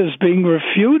said is being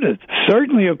refuted.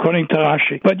 Certainly, according to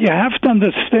Rashi. But you have to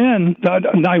understand that,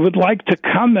 and I would like to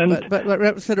comment. But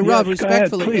Rav,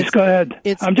 respectfully, please go ahead.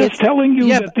 I'm just telling you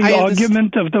that the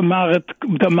argument of the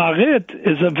Marit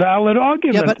is a valid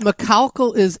argument. Yeah, but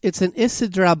Mekalkel it's an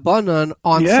Isid Rabbanan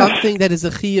on something that is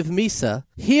a chi of misa.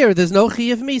 Here, there's no chi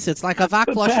of misa. It's like a vak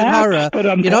lashon hara. But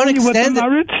I'm you don't telling you what the extend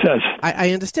Marit says.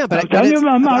 I understand, but I'm telling you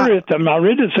about Marit. The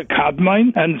Marit is a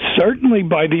kadmine, and certainly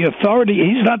by the authority,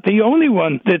 he's not the only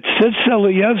one that Tzitz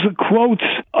Eliezer quotes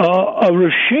a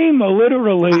Rishima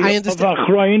literally of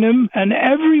Achrayim, and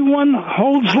everyone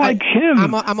holds like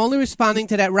him. I'm only responding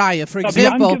to that raya. For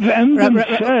example,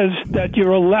 says that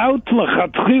you're allowed to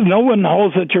lechatchil. No one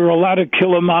holds that you're allowed to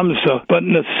kill a mamzer, but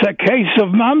in the case of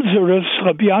mamzerus,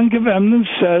 Rabbi Yankiv Emden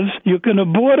says you can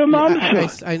abort a mamzer.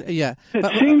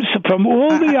 It seems from all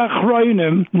the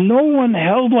Achrayim, no one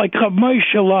held like Rav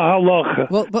Moshe lahalacha.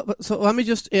 Well, but so let me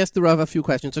just ask the Rav a few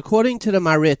questions. According to the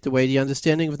Marit, the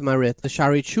understanding of the Marit, the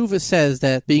Shari Tshuva says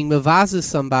that being mevazes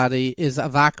somebody is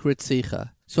avak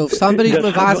ritzicha. So if somebody's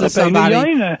mevazes somebody,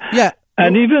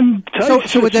 and even so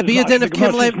would there be a din of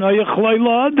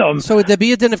kimlei? So would there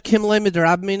be a din of kimlei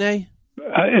midrabmine?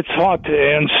 It's hard to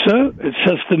answer. It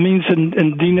says the means in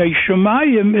Dinei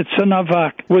Shemayim, it's an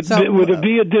avak. Would it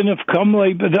be a din of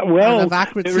kamlei? Well,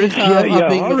 there is there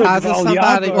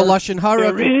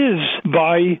is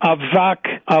by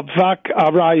avak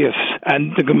arayas,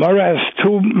 and the Gemara has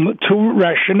two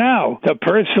rationale. The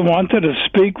person wanted to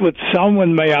speak with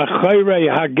someone me'achayre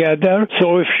hageder.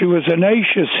 So if she was an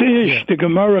Eishes Ish, the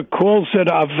Gemara calls it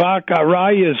avak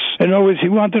arayas. In other words, he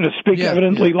wanted to speak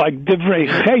evidently like divrei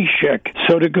cheshek.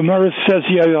 So the Gemara says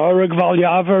Yaharag Val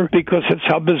Yaver because it's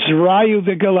Habizrayu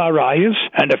the Galarayas,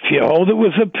 and if you hold it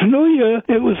was a Pnuya,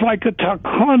 it was like a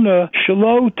Takana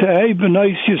Shalo Tehei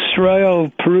B'nais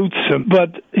Yisrael Perutzim.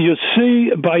 But you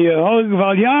see, by Yaharag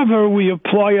Val Yaver we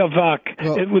apply avak.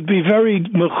 It would be very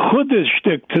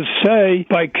mechudishtik to say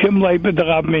by Kimlei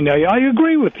B'derabminei. I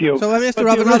agree with you. So let me ask the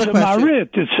Rav another question. Marit.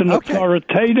 It's an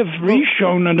authoritative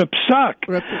Rishon and a Psak.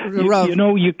 You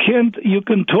know, you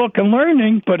can talk and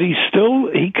learning, but he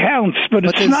counts, but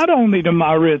it's not only the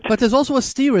Marit. But there's also a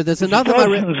stira. There's another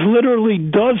Marit. Literally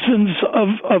dozens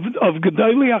of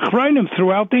Gedolei Achrayim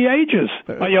throughout the ages.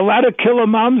 Are you allowed to kill a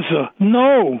mamza?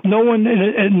 No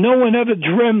one ever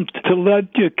dreamt to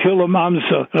let you kill a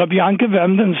mamza. Rabbi Yankiv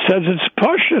Emden says it's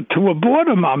pasha to abort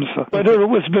a mamza. Whether it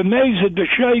was b'mezid,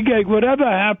 b'sheigeg, whatever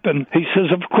happened, he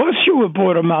says, of course you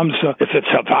abort a mamza. If it's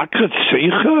a vakrat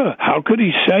sicha, how could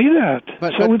he say that?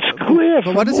 So it's clear.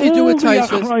 But what does he do with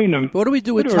Taisvis? What do we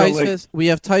do with Taisvis? We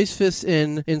have Taisvis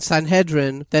in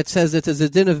Sanhedrin that says that there's a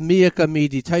din of Miyak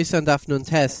Amidi, Taisan Daf Nun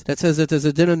Tes, that says that there's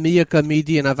a din of Miyak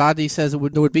Amidi, and Avadi says there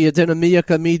would be a din of Miyak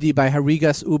Amidi by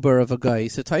Harigas Uber of a guy.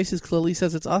 So Taisis clearly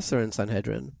says it's Aser in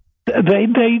Sanhedrin. They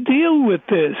deal with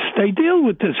this. They deal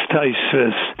with this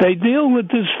Taisvis. They deal with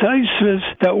this Taisvis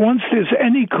that once there's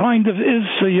any kind of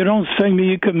Issa, you don't say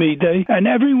Miyikamide, and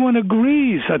everyone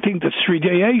agrees. I think the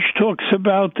Sridei Eish talks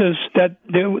about this, that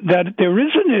there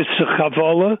is an Issa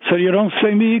Chavala, so you don't say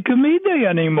Miyikamide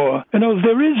anymore. You know,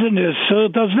 there is an Issa,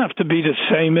 it doesn't have to be the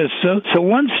same Issa. So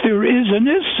once there is an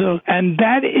Issa, and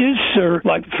that Issa,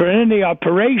 like for any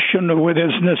operation where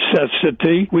there's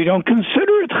necessity, we don't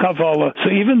consider it Chavala.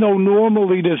 So even though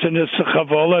normally there's an Issa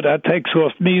Chavala, that takes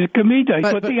off Miyikamide.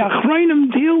 But the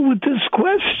Achrayim deal with this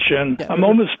question. I'm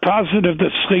almost positive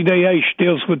the Sridei Eish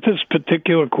deals with this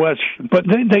particular question. But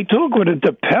they talk with it.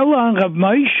 The Pella on Rav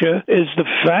Moshe is the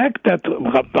fact that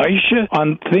Rav Moshe,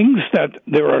 on things that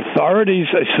there are authorities,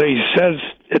 he says,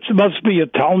 it must be a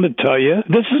Talmud Torah.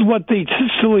 This is what the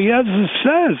Tzitz Eliezer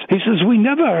says. He says, we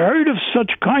never heard of such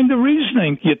kind of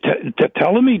reasoning. You're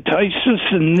telling me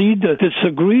Taisus and Nida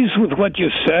disagrees with what you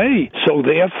say, so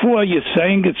therefore you're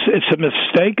saying it's a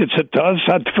mistake, it's a Taz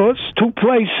Hatfus? Two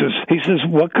places. He says,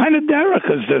 what kind of derech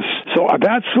is this? So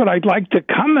that's what I'd like to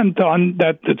comment on,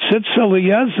 that the Tzitz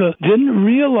Eliezer didn't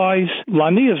realize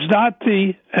Lani is not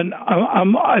the, and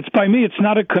it's by me, it's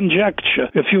not a conjecture.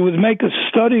 If you would make a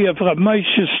study of Rav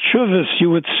Moshe Parshas Chuvas, you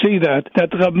would see that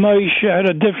Rab Moshe had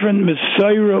a different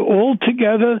Messiah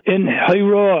altogether in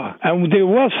Hira, and there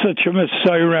was such a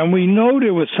Messiah, and we know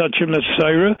there was such a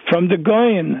Messiah from the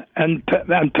Goyen, and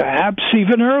perhaps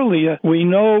even earlier, we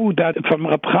know that from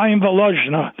Rab Chaim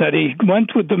Volozhiner, that he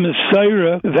went with the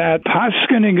Messiah, that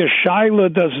paskening a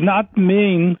Shaila does not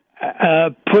mean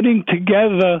putting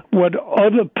together what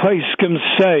other poskim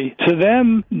say. To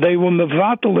them, they were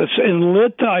mevatelis. In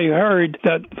Lit, I heard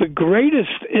that the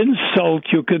greatest insult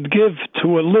you could give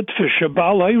to a Litvish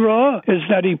Baal Hira is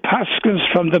that he paskins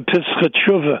from the Pischei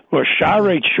Tshuva or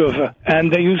Sharei Tshuva.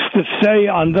 And they used to say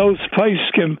on those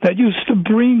poskim that used to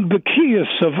bring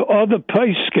bekiyas of other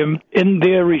poskim in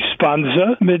their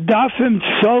responsa. Medafim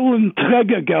Tzolim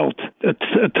Trägergeld. A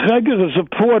Träger is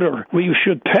a porter. We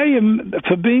should pay him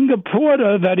for being a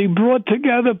porter, that he brought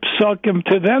together psukim.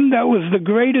 To them, that was the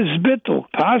greatest bittul.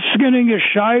 Paskening a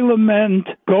shaila meant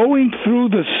going through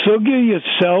the sugya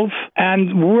itself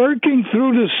and working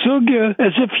through the sugya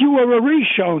as if you were a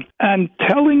rishon and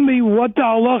telling me what the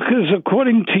halach is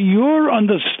according to your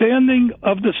understanding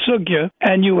of the sugya,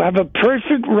 and you have a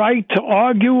perfect right to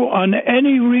argue on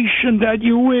any rishon that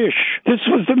you wish. This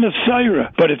was the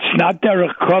Messiah, but it's not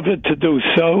derech kavod to do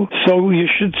so. So you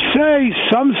should say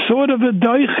some sort of a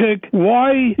doichik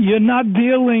why you're not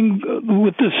dealing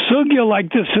with the sugya like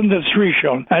this in this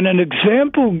rishon. And an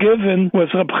example given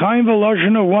was Rab Chaim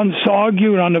Volozhiner once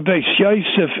argued on the Beis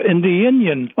Yosef in the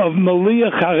Inyan of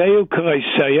Maliach Hareu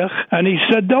K'Reiseach, and he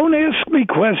said, don't ask me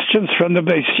questions from the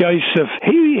Beis Yosef.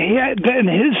 He had, in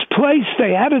his place,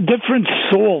 they had a different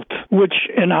salt, which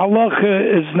in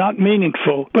halacha is not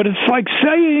meaningful. But it's like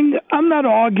saying, I'm not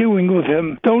arguing with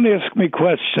him. Don't ask me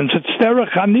questions. It's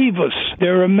derech hanivus.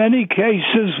 There are many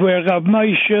cases where Rav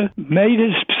Moshe made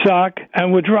his psak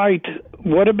and would write,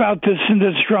 what about this and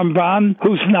this Ramban,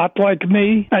 who's not like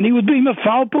me? And he would be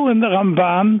mefalpel in the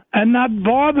Ramban and not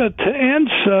bother to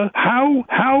answer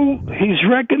how he's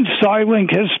reconciling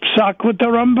his psak with the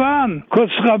Ramban. Because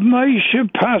Rav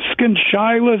Moshe paskin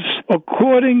shailas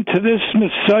according to this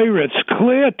Messiah, it's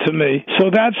clear to me. So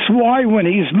that's why when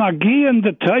he's magi in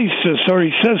the Taisus, or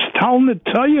he says Talmud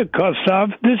Taya Kosav,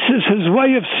 this is his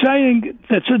way of saying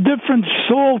it's a different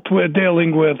salt we're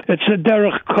dealing with. It's a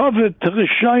derech kavod to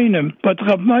Rishonim. But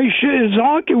Rav Moshe is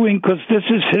arguing because this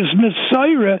is his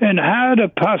Messiah and had a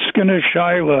paskin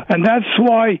shaila. And that's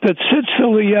why the Tzitz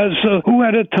Eliezer, who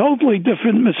had a totally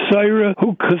different Messiah,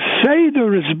 who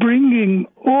Keseder is bringing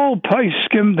all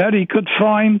poskim that he could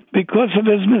find because of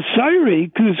his Messiah.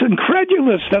 He was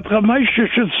incredulous that Rav Moshe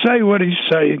should say what he's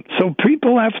saying. So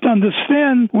people have to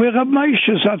understand where Rav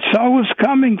Moshe's Atzal is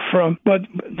coming from. But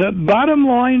the bottom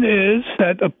line is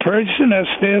that a person has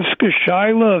to ask a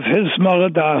shaila of his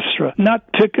Morad Asra,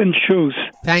 not pick and choose.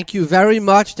 Thank you very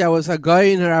much. That was a guy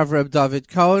in of Reb David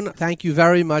Cohen. Thank you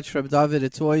very much, Reb David.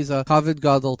 It's always a kavod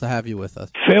gadol to have you with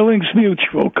us. Feelings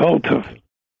mutual, Koltov.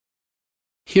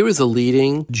 Here is a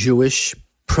leading Jewish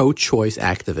pro-choice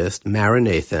activist, Mara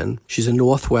Nathan. She's a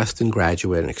Northwestern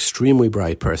graduate, an extremely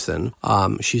bright person.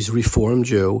 She's a Reform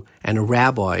Jew and a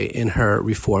rabbi in her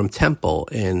Reform temple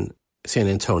in San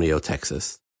Antonio,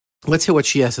 Texas. Let's hear what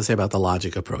she has to say about the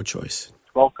logic of pro-choice.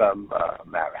 Welcome,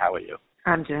 Mara. How are you?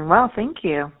 I'm doing well, thank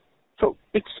you. So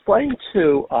explain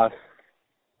to us,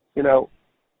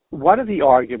 what are the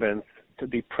arguments to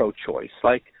be pro-choice?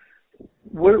 Like,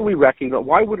 wouldn't we recognize,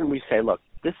 why wouldn't we say, look,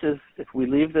 this is, if we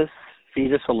leave this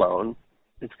fetus alone,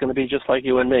 it's going to be just like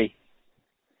you and me.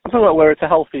 I'm talking about where it's a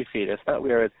healthy fetus, not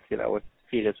where it's, a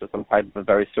fetus with some type of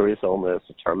very serious illness,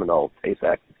 a terminal,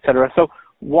 Tay-Sachs, etc. So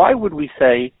why would we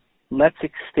say, let's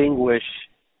extinguish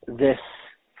this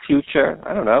future,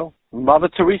 I don't know, Mother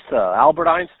Teresa, Albert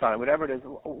Einstein, whatever it is?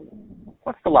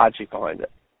 What's the logic behind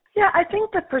it? Yeah, I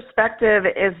think the perspective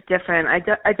is different.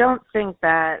 I don't think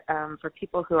that for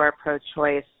people who are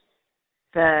pro-choice,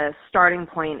 the starting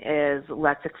point is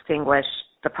let's extinguish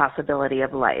the possibility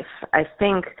of life. I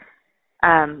think,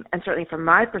 and certainly from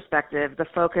my perspective, the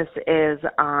focus is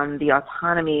on the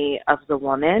autonomy of the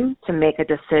woman to make a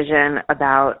decision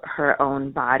about her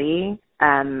own body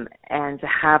and to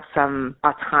have some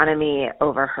autonomy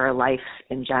over her life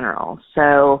in general.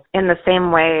 So in the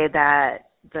same way that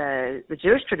the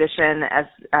Jewish tradition, as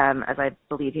I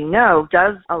believe you know,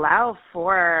 does allow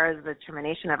for the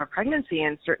termination of a pregnancy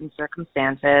in certain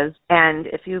circumstances. And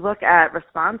if you look at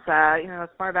responsa, as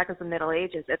far back as the Middle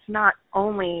Ages, it's not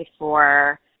only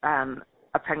for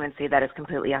a pregnancy that is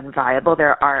completely unviable.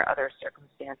 There are other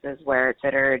circumstances where it's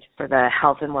considered for the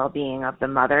health and well-being of the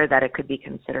mother that it could be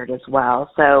considered as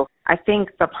well. So I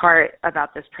think the part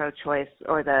about this pro-choice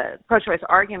or the pro-choice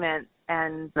argument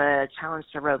and the challenge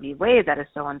to Roe v. Wade that is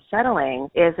so unsettling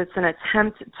is it's an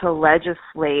attempt to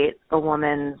legislate a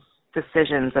woman's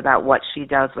decisions about what she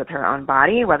does with her own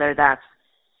body, whether that's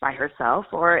by herself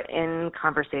or in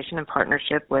conversation and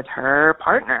partnership with her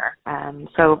partner.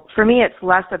 So for me, it's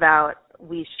less about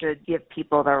we should give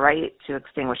people the right to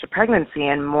extinguish a pregnancy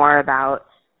and more about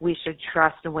we should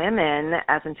trust women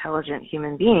as intelligent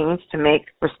human beings to make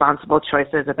responsible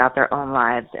choices about their own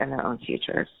lives and their own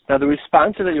futures. Now, the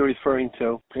response that you're referring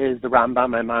to is the Rambam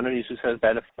Maimonides, who says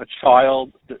that if a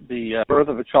child, the birth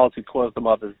of a child could cause the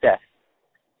mother's death.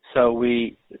 So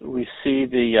we see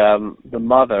the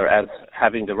mother as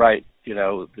having the right,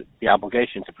 the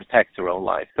obligation to protect her own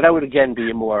life. But that would again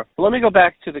be more. Let me go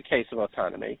back to the case of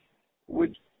autonomy.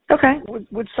 Would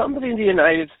somebody in the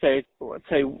United States, let's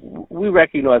say, we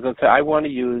recognize, let's say, I want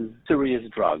to use serious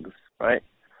drugs, right?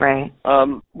 Right.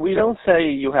 We don't say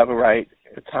you have a right,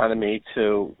 autonomy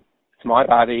to, it's my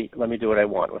body, let me do what I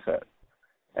want with it.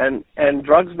 And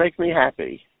drugs make me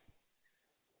happy.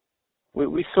 We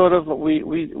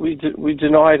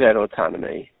deny that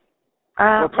autonomy.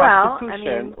 Or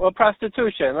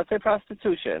prostitution. Let's say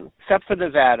prostitution. Except for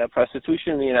Nevada,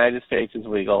 prostitution in the United States is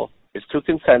legal. It's two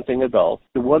consenting adults.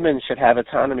 The woman should have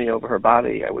autonomy over her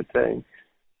body, I would think.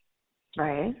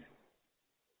 Right.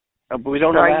 But we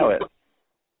don't allow it.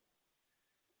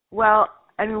 Well,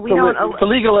 I mean, we don't. It's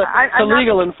illegal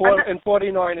in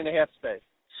 49 and a half states.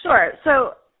 Sure.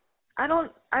 So I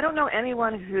don't know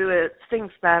anyone who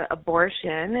thinks that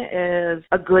abortion is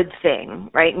a good thing,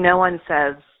 right? No one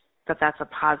says that that's a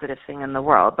positive thing in the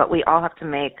world, but we all have to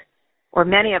make, or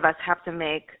many of us have to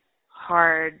make,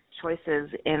 hard choices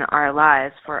in our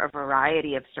lives for a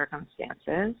variety of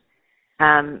circumstances.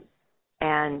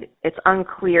 And it's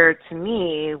unclear to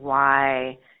me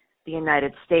why the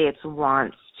United States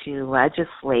wants to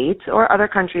legislate, or other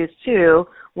countries too,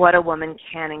 what a woman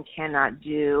can and cannot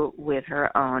do with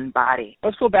her own body.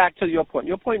 Let's go back to your point.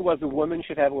 Your point was a woman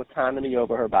should have autonomy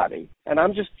over her body. And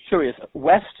I'm just curious,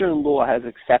 Western law has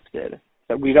accepted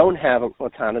that we don't have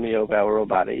autonomy over our own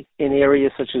body in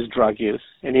areas such as drug use,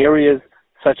 in areas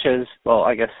such as,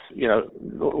 I guess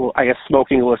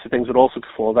smoking and illicit things would also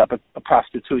fall that, but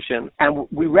prostitution. And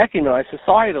we recognize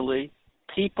societally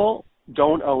people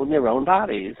don't own their own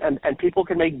bodies, and people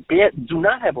do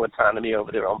not have autonomy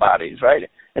over their own bodies, right?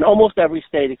 In almost every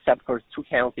state except for 2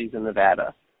 counties in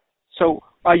Nevada. So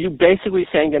are you basically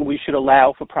saying then we should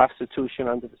allow for prostitution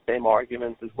under the same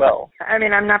arguments as well? I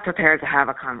mean, I'm not prepared to have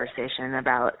a conversation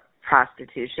about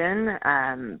prostitution.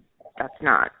 That's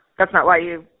not why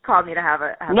you called me to have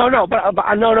a.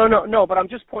 But I'm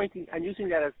just pointing and using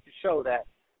that as to show that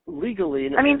legally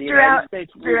in the United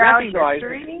States we recognize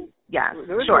history. Yes,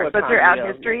 sure. But throughout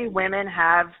history, women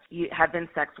have been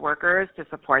sex workers to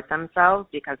support themselves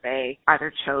because they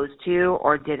either chose to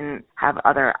or didn't have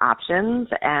other options.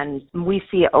 And we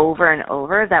see over and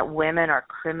over that women are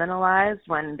criminalized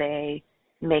when they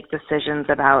make decisions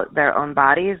about their own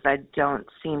bodies that don't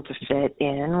seem to fit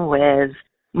in with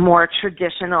more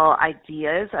traditional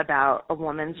ideas about a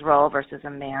woman's role versus a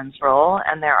man's role.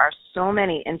 And there are so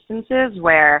many instances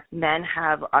where men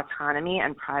have autonomy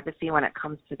and privacy when it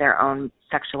comes to their own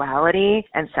sexuality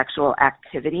and sexual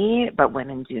activity, but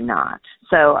women do not.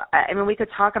 So, I mean, we could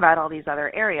talk about all these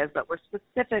other areas, but we're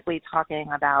specifically talking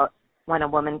about when a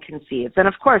woman conceives. And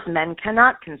of course, men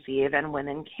cannot conceive and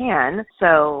women can.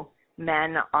 So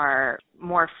men are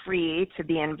more free to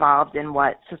be involved in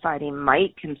what society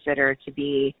might consider to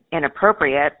be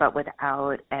inappropriate, but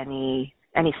without any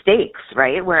stakes,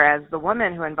 right? Whereas the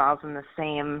woman who involves in the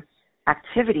same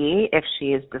activity, if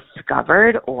she is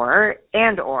discovered or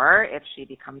if she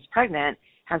becomes pregnant,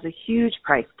 has a huge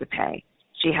price to pay.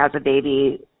 She has a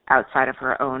baby outside of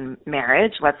her own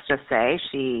marriage. Let's just say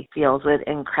she feels with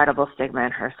incredible stigma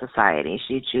in her society.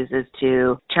 She chooses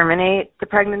to terminate the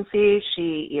pregnancy.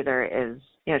 She either is,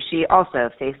 she also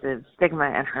faces stigma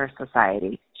in her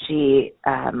society.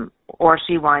 Or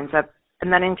she winds up,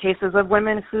 and then in cases of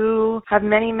women who have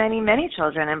many, many, many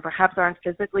children and perhaps aren't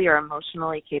physically or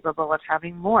emotionally capable of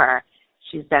having more,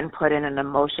 she's then put in an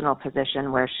emotional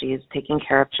position where she's taking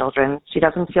care of children she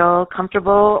doesn't feel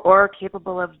comfortable or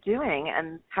capable of doing.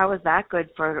 And how is that good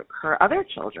for her other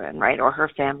children, right, or her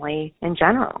family in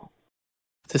general?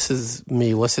 This is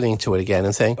me listening to it again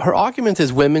and saying her argument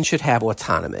is women should have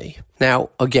autonomy. Now,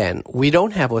 again, we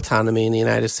don't have autonomy in the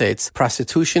United States.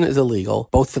 Prostitution is illegal,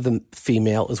 both for the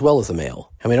female as well as the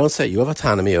male. And we don't say you have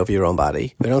autonomy over your own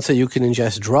body. We don't say you can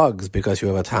ingest drugs because you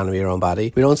have autonomy of your own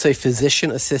body. We don't say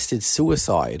physician-assisted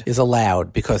suicide is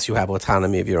allowed because you have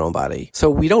autonomy of your own body. So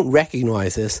we don't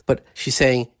recognize this, but she's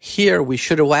saying here we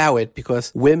should allow it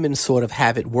because women sort of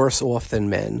have it worse off than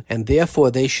men, and therefore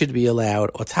they should be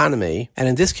allowed autonomy. And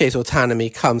in this case, autonomy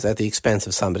comes at the expense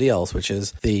of somebody else, which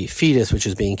is the fetus which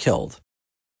is being killed.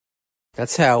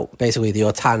 That's how basically the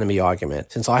autonomy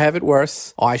argument. Since I have it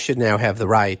worse, I should now have the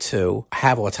right to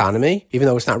have autonomy, even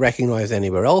though it's not recognized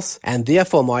anywhere else. And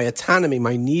therefore my autonomy,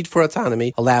 my need for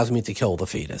autonomy, allows me to kill the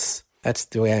fetus. That's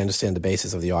the way I understand the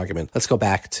basis of the argument. Let's go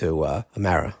back to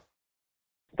Amara.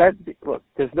 Look,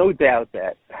 there's no doubt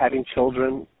that having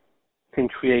children can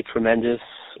create tremendous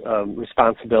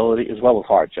responsibility as well as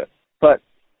hardship. But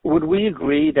would we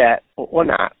agree that, or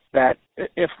not, that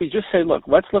if we just say, look,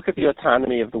 let's look at the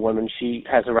autonomy of the woman. She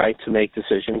has a right to make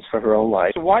decisions for her own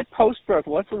life. So why post-birth,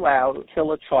 what's allowed to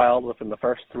kill a child within the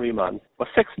first 3 months or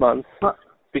 6 months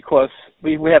because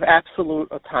we have absolute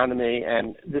autonomy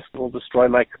and this will destroy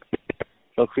my career.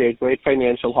 It'll create great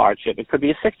financial hardship. It could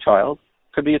be a sick child.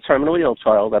 It could be a terminally ill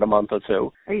child at a month or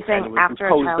two. Are you saying after a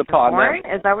child is born?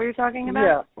 Is that what you're talking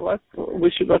about? Yeah.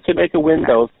 Let's say make a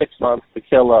window of 6 months to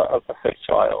kill a sick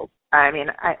child. I mean,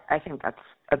 I think that's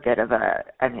a bit of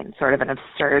sort of an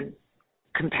absurd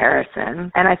comparison.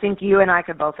 And I think you and I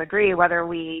could both agree, whether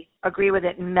we agree with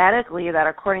it medically, that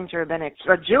according to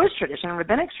Jewish tradition,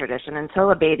 rabbinic tradition,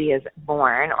 until a baby is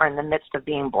born or in the midst of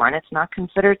being born, it's not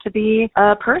considered to be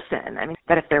a person. I mean,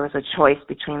 that if there was a choice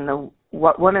between the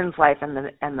woman's life and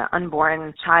the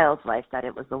unborn child's life, that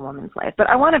it was the woman's life. But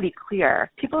I want to be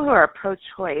clear, people who are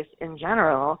pro-choice in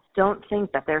general don't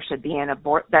think that there should be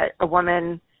that a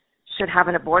woman should have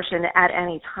an abortion at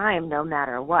any time, no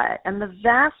matter what. And the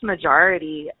vast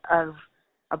majority of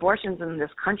abortions in this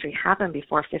country happen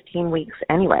before 15 weeks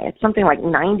anyway. It's something like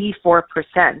 94%.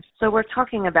 So we're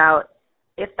talking about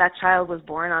if that child was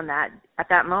born at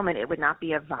that moment, it would not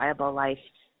be a viable life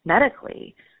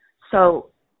medically. So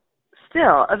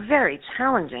still a very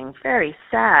challenging, very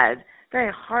sad,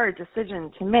 very hard decision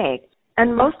to make.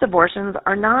 And most abortions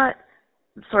are not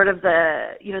sort of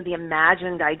the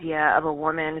imagined idea of a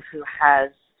woman who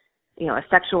has, a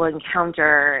sexual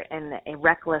encounter in a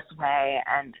reckless way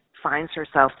and finds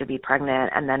herself to be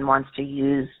pregnant and then wants to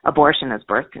use abortion as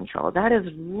birth control. That is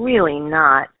really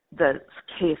not the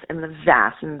case in the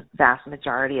vast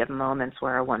majority of moments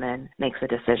where a woman makes a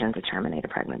decision to terminate a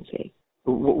pregnancy.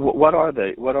 What are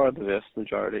they? What are the vast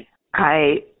majority?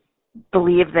 I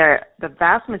believe the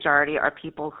vast majority are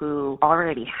people who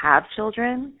already have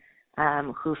children,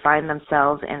 who find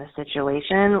themselves in a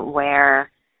situation where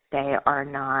they are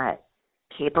not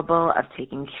capable of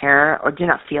taking care or do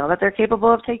not feel that they're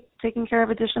capable of taking care of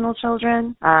additional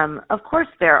children. Of course,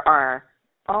 there are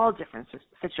all different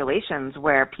situations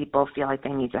where people feel like they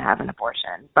need to have an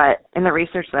abortion. But in the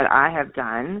research that I have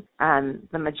done,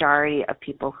 the majority of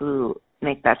people who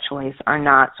make that choice are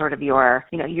not sort of you're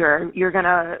going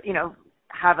to,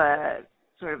 have a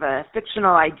sort of a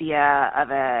fictional idea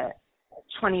of a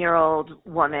 20-year-old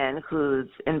woman who's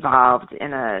involved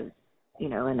in a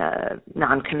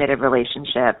non-committed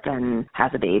relationship and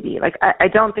has a baby. Like, I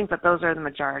don't think that those are the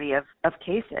majority of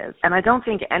cases. And I don't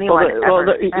think anyone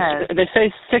they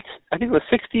say I think it was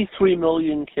 63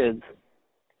 million kids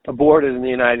aborted in the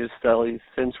United States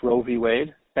since Roe v.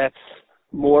 Wade. That's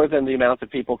more than the amount of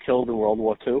people killed in World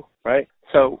War II, right?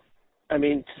 So, I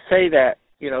mean, to say that,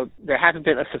 there haven't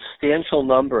been a substantial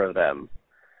number of them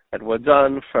that were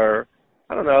done for,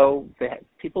 I don't know,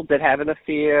 people did have an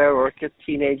affair or a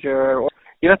teenager. Or,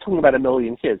 you're not talking about a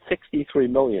million kids, 63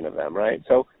 million of them, right?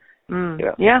 So,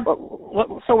 yeah.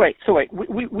 So wait.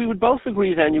 We would both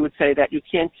agree then, you would say that you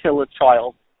can't kill a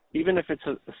child, even if it's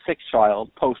a sick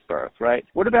child, post-birth, right?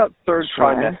 What about third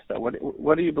trimester?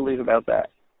 What do you believe about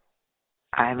that?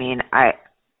 I mean,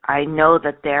 I know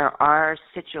that there are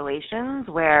situations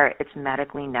where it's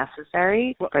medically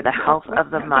necessary for the health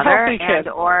of the mother,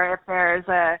 or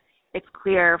if it's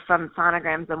clear from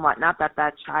sonograms and whatnot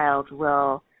that child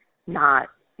will not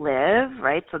live,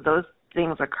 right? So those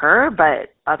things occur,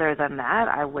 but other than that,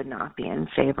 I would not be in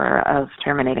favor of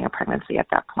terminating a pregnancy at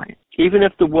that point. Even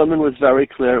if the woman was very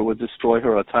clear it would destroy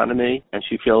her autonomy, and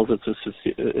she feels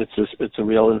it's a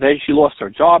real invasion. She lost her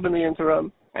job in the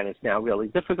interim, and it's now really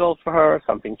difficult for her.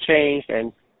 Something changed,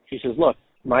 and she says, look,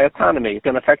 my autonomy is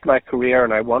going to affect my career,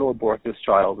 and I want to abort this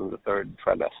child in the third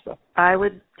trimester. I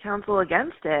would counsel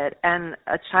against it. And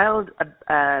a child,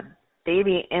 a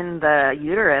baby in the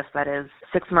uterus that is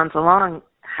 6 months along,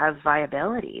 has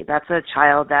viability. That's a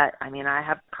child that, I mean, I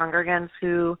have congregants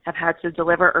who have had to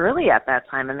deliver early at that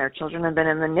time, and their children have been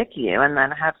in the NICU and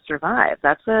then have survived.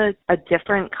 That's a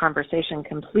different conversation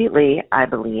completely, I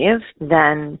believe,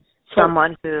 than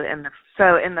someone who in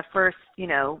the first,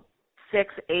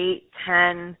 6, 8,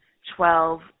 10,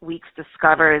 12 weeks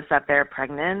discovers that they're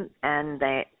pregnant, and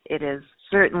it is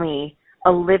certainly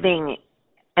a living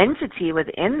entity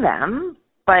within them,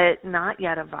 but not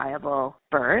yet a viable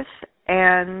birth,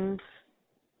 and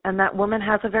that woman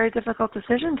has a very difficult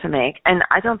decision to make. And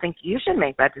I don't think you should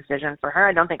make that decision for her.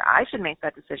 I don't think I should make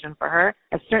that decision for her.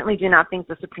 I certainly do not think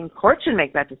the Supreme Court should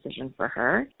make that decision for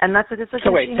her. And that's a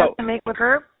decision she has to make with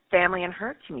her family and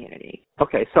her community.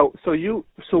 Okay, so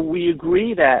we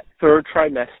agree that third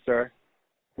trimester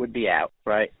would be out,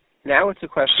 right? Now it's a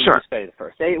question of, say, the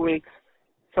first 8 weeks.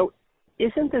 So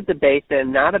isn't the debate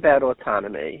then not about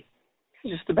autonomy?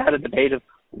 It's just about a debate of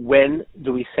when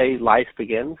do we say life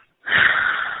begins?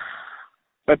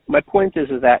 But my point is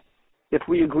that if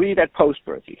we agree that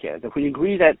post-birth you can't, if we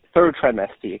agree that third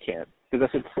trimester you can't, because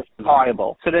it's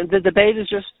viable, so then the debate is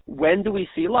just when do we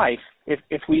see life?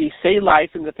 If we say life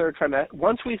in the third trimester,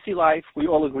 once we see life, we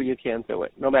all agree you can't do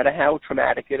it, no matter how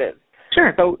traumatic it is.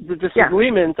 Sure. So the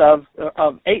disagreement of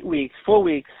 8 weeks, 4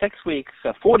 weeks, 6 weeks,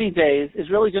 40 days is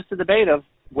really just a debate of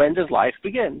when does life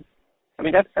begin? I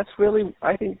mean, that's really,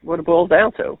 I think, what it boils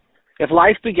down to. If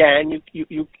life began,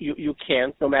 you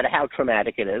can't, no matter how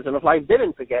traumatic it is. And if life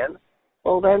didn't begin,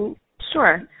 well, then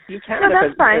sure, you can. No,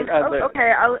 that's fine.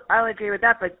 Okay, I'll agree with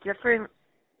that. But different.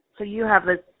 So you have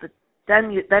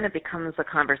then it becomes a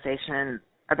conversation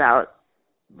about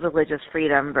religious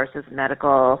freedom versus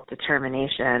medical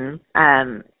determination.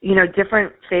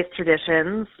 Different faith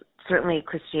traditions. Certainly,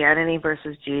 Christianity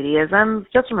versus Judaism.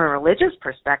 Just from a religious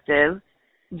perspective,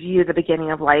 view the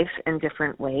beginning of life in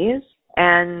different ways,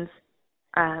 and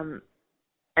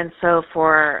so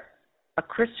for a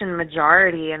Christian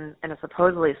majority in a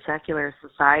supposedly secular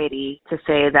society to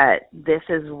say that this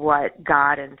is what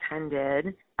God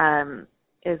intended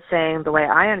is saying the way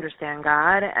I understand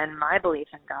God and my belief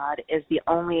in God is the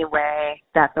only way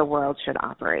that the world should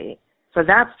operate. So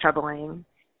that's troubling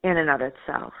in and of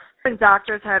itself. And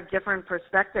doctors have different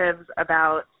perspectives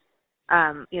about,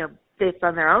 based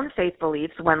on their own faith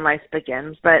beliefs when life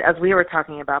begins. But as we were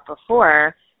talking about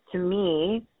before, to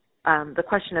me, the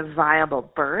question of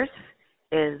viable birth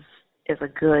is a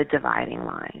good dividing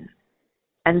line.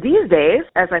 And these days,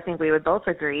 as I think we would both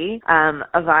agree,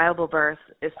 a viable birth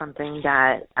is something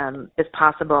that is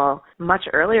possible much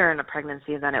earlier in a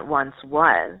pregnancy than it once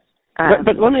was.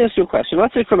 But let me ask you a question.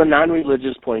 Let's say from a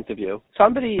non-religious point of view,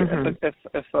 somebody,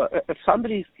 if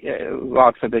somebody's,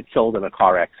 God forbid, killed in a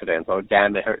car accident or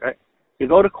damaged, you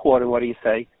go to court and what do you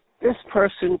say? This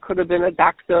person could have been a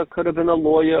doctor, could have been a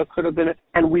lawyer,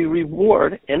 and we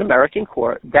reward in American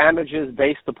court damages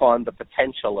based upon the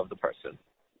potential of the person.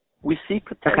 We see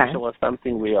potential as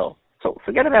something real. So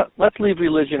forget about, let's leave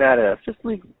religion out of this. Just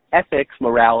leave ethics,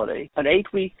 morality. An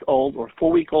 8-week-old or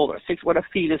 4-week-old or 6, what a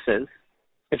fetus is,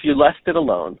 if you left it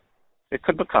alone, it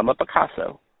could become a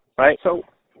Picasso, right? So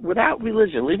without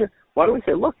religion, why don't we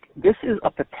say, look, this is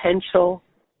a potential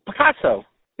Picasso.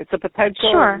 It's a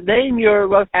potential name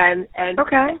your and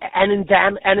in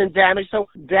damage. So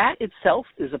that itself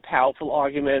is a powerful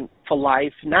argument for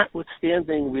life,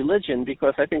 notwithstanding religion,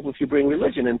 because I think if you bring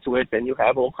religion into it, then you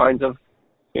have all kinds of,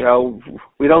 we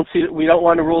don't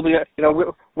want to rule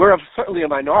we're certainly a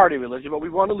minority religion, but we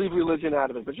want to leave religion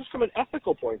out of it. But just from an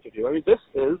ethical point of view, I mean,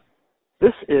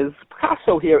 this is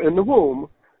Picasso here in the womb.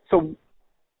 So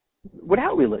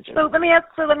without religion. So let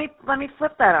me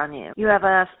flip that on you. You have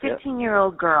a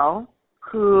 15-year-old girl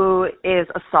who is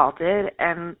assaulted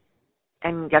and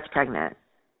gets pregnant,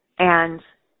 and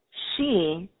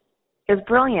she is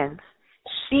brilliant.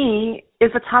 She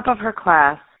is the top of her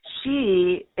class.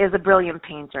 She is a brilliant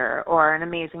painter or an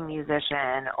amazing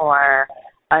musician or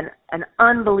an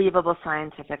unbelievable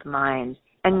scientific mind,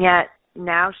 and yet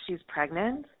now she's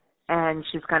pregnant. And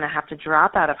she's going to have to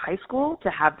drop out of high school to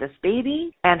have this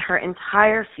baby, and her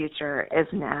entire future is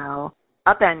now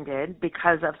upended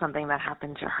because of something that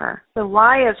happened to her. So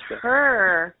why is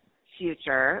her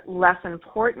future less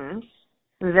important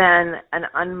than an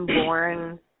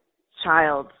unborn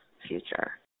child's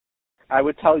future? I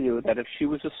would tell you that if she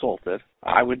was assaulted,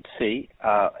 I would see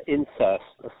incest,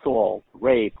 assault,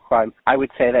 rape, crime. I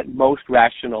would say that most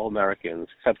rational Americans,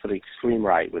 except for the extreme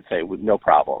right, would say with no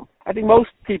problem. I think most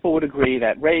people would agree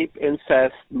that rape,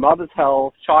 incest, mother's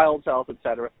health, child's health,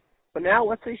 etc. But now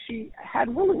let's say she had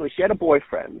a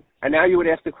boyfriend. And now you would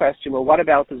ask the question, well, what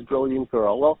about this brilliant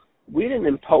girl? Well, we didn't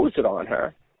impose it on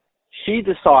her. she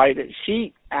decided,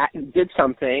 she did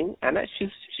something, and she's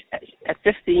at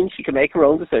 15, she can make her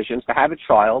own decisions to have a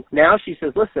child. Now she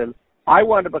says, listen, I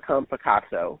want to become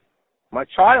Picasso. My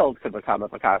child could become a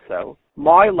Picasso.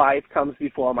 My life comes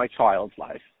before my child's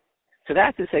life. So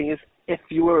that's the thing is, if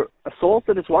you were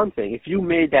assaulted, is one thing. If you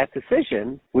made that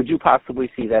decision, would you possibly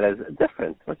see that as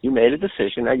different? Like, you made a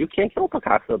decision, and you can't kill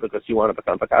Picasso because you want to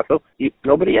become Picasso.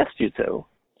 Nobody asked you to.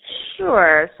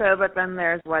 Sure. So, but then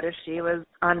there's what if she was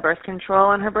on birth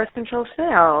control and her birth control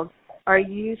failed? Are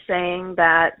you saying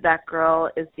that that girl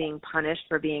is being punished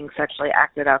for being sexually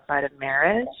active outside of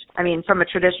marriage? I mean,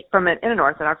 in an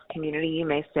Orthodox community, you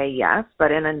may say yes,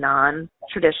 but in a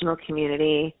non-traditional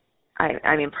community,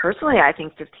 I mean, personally, I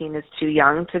think 15 is too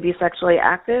young to be sexually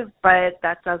active, but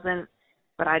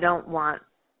I don't want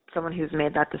someone who's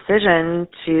made that decision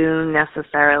to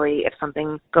necessarily, if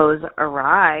something goes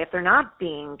awry, if they're not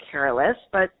being careless,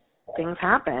 but things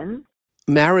happen.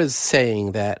 Mara's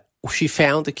saying that she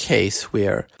found a case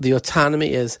where the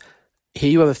autonomy is,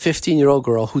 here you have a 15-year-old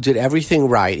girl who did everything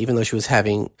right, even though she was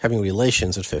having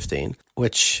relations at 15,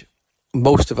 which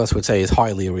most of us would say is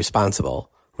highly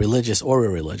irresponsible, religious or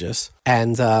irreligious.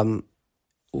 And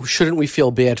shouldn't we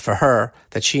feel bad for her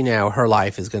that her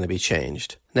life is going to be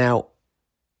changed? Now,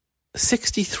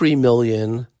 63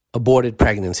 million aborted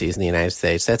pregnancies in the United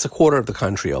States. That's a quarter of the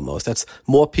country almost. That's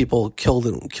more people killed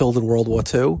in World War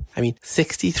II. I mean,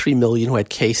 63 million who had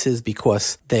cases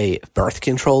because birth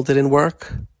control didn't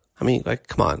work. I mean, like,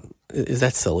 come on. Is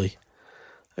that silly?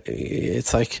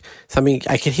 It's like something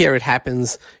I could hear it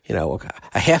happens, a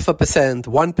 0.5%,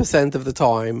 1% of the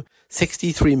time,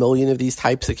 63 million of these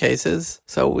types of cases.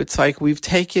 So it's like we've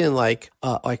taken like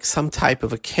some type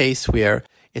of a case where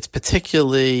it's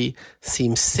particularly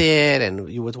seems sad and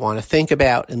you would want to think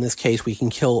about, in this case, we can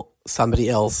kill somebody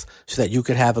else so that you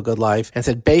could have a good life, and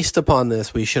said, based upon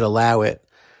this, we should allow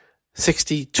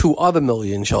 62 other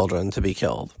million children to be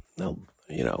killed. Now,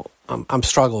 I'm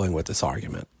struggling with this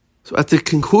argument. So at the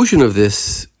conclusion of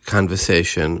this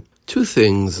conversation, two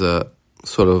things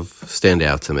sort of stand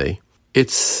out to me.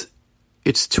 It's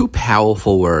two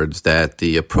powerful words that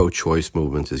the pro-choice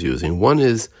movement is using. One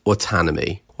is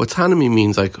autonomy. Autonomy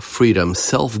means like freedom,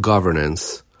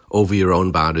 self-governance over your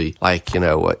own body. Like,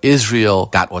 Israel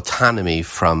got autonomy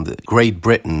from Great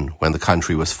Britain when the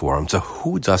country was formed. So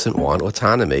who doesn't want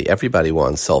autonomy? Everybody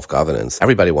wants self-governance.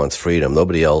 Everybody wants freedom.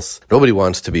 Nobody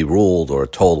wants to be ruled or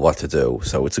told what to do.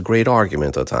 So it's a great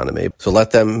argument, autonomy. So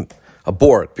let them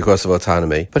abort because of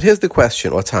autonomy. But here's the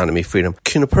question, autonomy, freedom.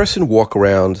 Can a person walk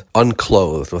around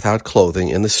unclothed, without clothing,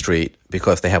 in the street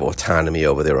because they have autonomy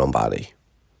over their own body?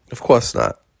 Of course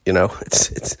not.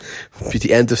 It's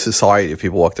the end of society if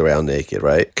people walked around naked,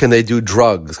 right? Can they do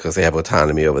drugs because they have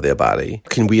autonomy over their body?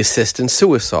 Can we assist in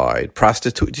suicide,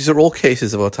 prostitution? These are all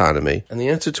cases of autonomy. And the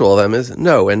answer to all of them is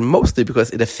no, and mostly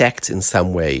because it affects in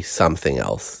some way something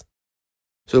else.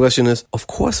 So the question is, of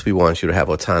course we want you to have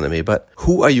autonomy, but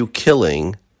who are you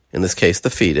killing, in this case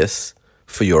the fetus,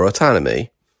 for your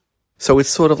autonomy? So it's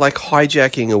sort of like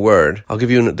hijacking a word. I'll give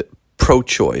you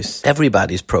pro-choice.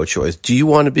 Everybody's pro-choice. Do you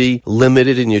want to be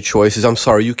limited in your choices? I'm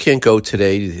sorry, you can't go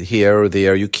today here or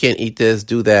there. You can't eat this,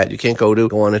 do that. You can't go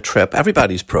on a trip.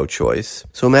 Everybody's pro-choice.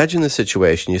 So imagine the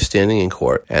situation. You're standing in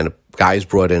court and a guy's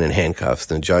brought in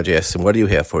handcuffs, and the judge asks him, what are you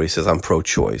here for? He says, I'm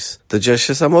pro-choice. The judge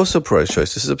says, I'm also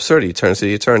pro-choice. This is absurd. He turns to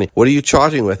the attorney. What are you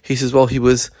charging with? He says, well, he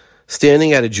was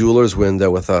standing at a jeweler's window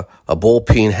with a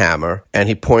ball-peen hammer, and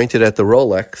he pointed at the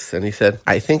Rolex, and he said,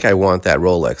 I think I want that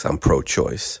Rolex. I'm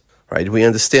pro-choice. Right? We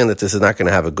understand that this is not going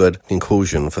to have a good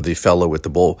conclusion for the fellow with the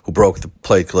ball who broke the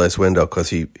plate glass window because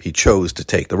he chose to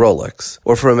take the Rolex.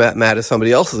 Or for a matter,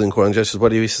 somebody else is in court and the judge says,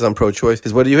 what do you? He says, I'm pro-choice. He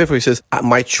says, what are you here for? He says,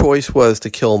 my choice was to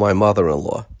kill my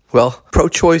mother-in-law. Well,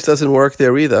 pro-choice doesn't work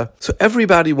there either. So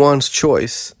everybody wants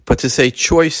choice, but to say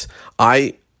choice,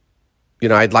 I'd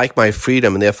like my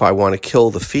freedom and therefore I want to kill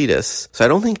the fetus. So I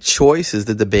don't think choice is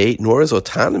the debate, nor is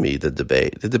autonomy the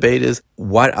debate. The debate is,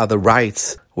 what are the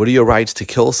rights? What are your rights to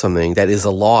kill something that is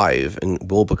alive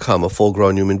and will become a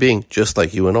full-grown human being, just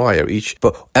like you and I are each?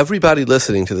 But everybody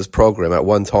listening to this program at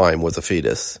one time was a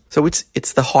fetus. So it's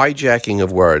the hijacking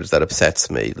of words that upsets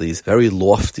me. These very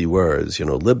lofty words,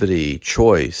 liberty,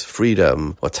 choice,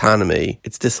 freedom, autonomy.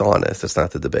 It's dishonest. It's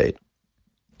not the debate.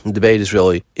 The debate is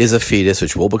really, is a fetus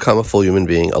which will become a full human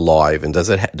being alive, and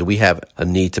do we have a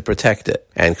need to protect it?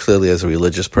 And clearly as a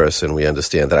religious person, we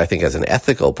understand that. I think as an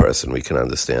ethical person, we can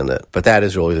understand it. But that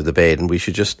is really the debate, and we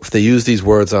should just, if they use these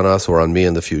words on us or on me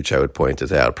in the future, I would point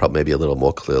it out, probably maybe a little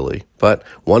more clearly. But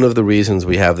one of the reasons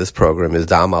we have this program is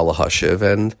Dam al Hashiv,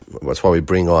 and that's why we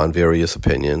bring on various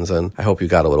opinions, and I hope you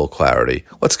got a little clarity.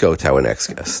 Let's go to our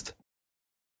next guest.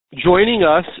 Joining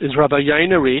us is Rabbi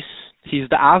Yaina Rees. He's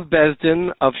the Av Bezdin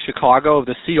of Chicago, of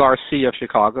the CRC of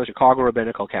Chicago, Chicago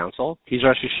Rabbinical Council. He's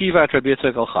Rosh Yeshiva at Rabbi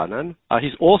Yitzchak Elchanan.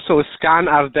 He's also a Sgan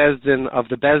Av Bezdin of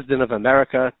the Bezdin of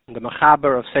America, the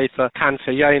Mechaber of Sefer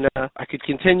Kanfei Yaina. I could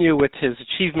continue with his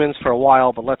achievements for a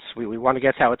while, but we want to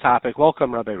get to our topic.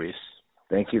 Welcome, Rabbi Rees.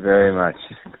 Thank you very much.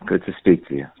 Good to speak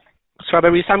to you. So, Rabbi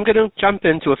Rees, I'm going to jump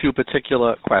into a few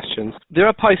particular questions. There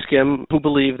are poskim who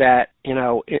believe that,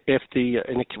 if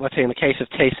let's say in the case of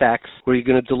Tay-Sex, where you're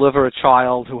going to deliver a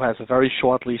child who has a very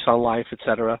short lease on life,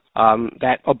 etc.,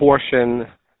 that abortion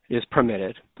is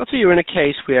permitted. Let's say you're in a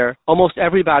case where almost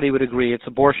everybody would agree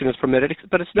abortion is permitted,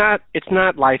 but it's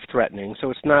not life-threatening,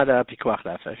 so it's not a pikuach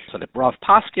nefesh. So the Rav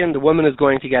Paskin, the woman is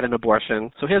going to get an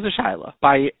abortion. So here's a shaila.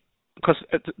 Because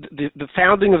the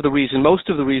founding of the reason, most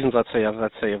of the reasons, let's say of the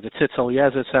Tzitz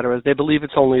Eliezer, etc., they believe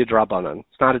it's only a drabanan.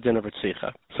 It's not a din of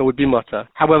ritzicha. So it would be muta.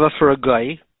 However, for a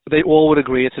guy, they all would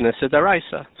agree it's an issa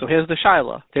daraisa. So here's the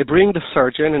shaila. They bring the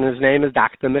surgeon, and his name is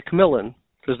Dr. McMillan.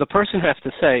 Does the person have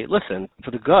to say, listen,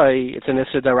 for the guy, it's an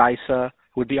issa daraisa,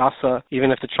 would be asa,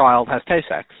 even if the child has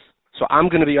Tay-Sex. So I'm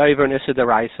going to be over an issa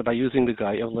deraisa by using the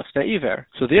guy of lifnei iver.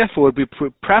 So therefore, it would be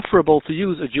preferable to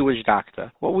use a Jewish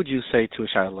doctor. What would you say to a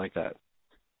child like that?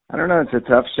 I don't know. It's a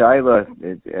tough shaila.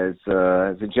 As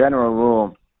a general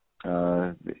rule,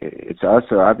 it's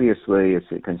also obviously it's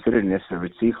considered an issa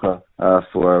ritzicha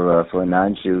for a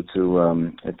non-Jew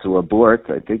to abort.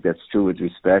 I think that's true with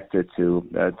respect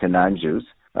to non-Jews.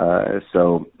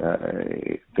 So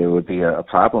there would be a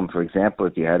problem, for example,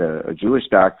 if you had a Jewish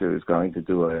doctor who's going to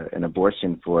do an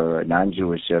abortion for a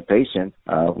non-Jewish patient,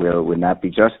 where it would not be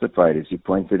justified, as you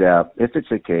pointed out, if it's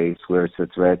a case where it's a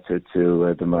threat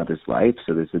to the mother's life.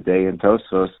 So there's a day in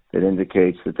Tosfos that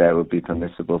indicates that would be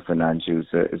permissible for non-Jews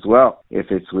as well.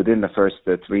 If it's within the first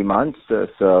 3 months,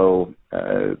 so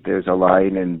there's a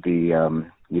line in the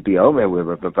Yibi Omer, where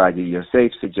Rabbi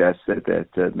Yosef suggests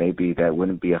that maybe that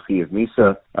wouldn't be a chiyuv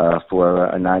misa for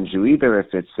a non-Jew either if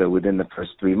it's within the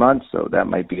first 3 months. So that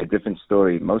might be a different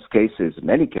story. In most cases,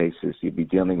 many cases, you'd be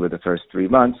dealing with the first 3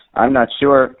 months. I'm not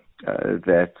sure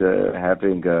that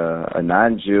having a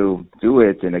non-Jew do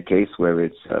it in a case where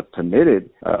it's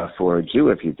permitted for a Jew,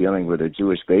 if you're dealing with a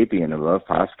Jewish baby and a Rav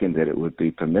Paskin, that it would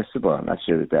be permissible. I'm not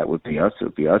sure that would be us. It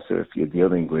would be us if you're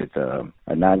dealing with a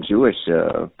non-Jewish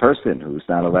person who's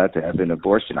not allowed to have an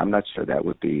abortion. I'm not sure that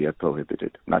would be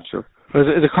prohibited. I'm not sure.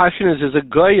 The question is a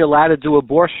guy allowed to do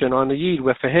abortion on the Yid,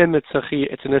 where for him it's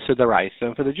an issa deraisa,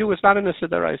 and for the Jew it's not an issa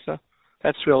deraisa?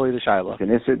 That's really the shaila. It's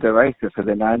an issa deraisa for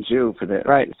the non-Jew.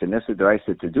 Right. It's an issa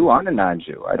deraisa to do on a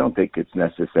non-Jew. I don't think it's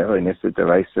necessarily an issa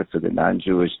deraisa for the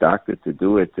non-Jewish doctor to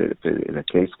do it in a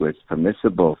case where it's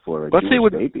permissible for a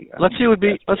Jewish baby. Let's say it would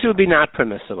be not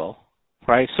permissible,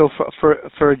 right? So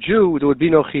for a Jew there would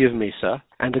be no chiyuv misa,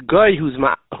 and the guy who's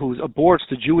aborts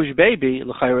the Jewish baby,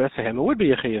 l'chayra for him it would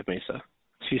be a chiyuv misa.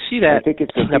 So you see that I think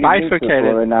it's a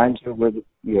bifurcated for a non-Jew with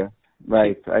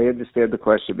Right, I understand the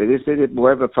question, but is it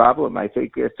more of a problem? I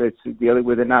think if it's dealing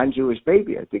with a non-Jewish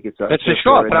baby, I think it's that's for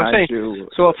sure. But I'm saying,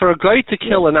 so for a guy to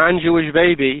kill a non-Jewish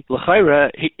baby,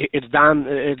 l'chayra, it's dam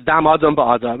adam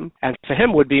ba'adam, and for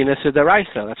him would be an issa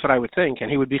deraisa. That's what I would think, and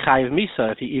he would be chayiv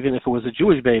misa even if it was a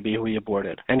Jewish baby who he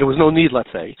aborted, and there was no need,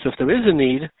 let's say. So if there is a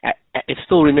need, it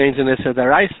still remains an issa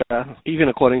deraisa, even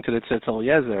according to the Tzitz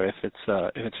Eliezer, if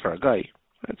it's for a guy.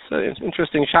 It's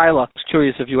interesting, Shaila. I was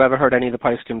curious if you ever heard any of the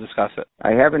poskim discuss it.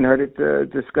 I haven't heard it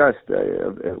discussed.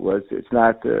 It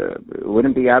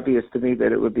wouldn't be obvious to me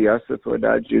that it would be usher for a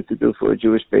non-Jew to do for a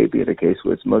Jewish baby in a case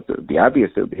where it's mutter. It would be obvious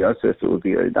it would be usher if it would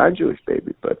be a non-Jewish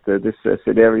baby. But this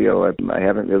scenario I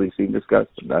haven't really seen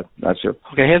discussed. I'm not sure.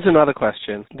 Okay, here's another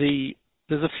question.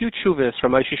 There's a few tshuvas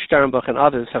from Moshe Sternbuch and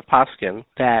others have paskin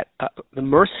that the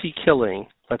mercy killing,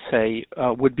 let's say,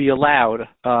 would be allowed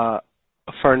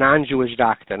for a non-Jewish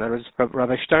doctor. In other words,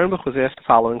 Rabbi Sternbuch was asked the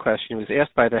following question. He was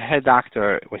asked by the head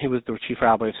doctor when he was the chief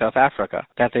rabbi of South Africa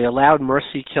that they allowed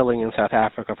mercy killing in South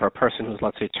Africa for a person who's,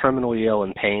 let's say, terminally ill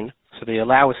and pain. So they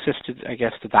allow assisted,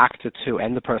 the doctor to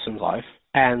end the person's life.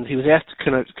 And he was asked,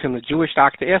 can a Jewish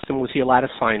doctor ask him, was he allowed to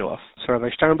sign off? So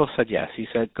Rabbi Sternbuch said yes. He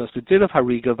said, because the din of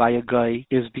Hariga by a guy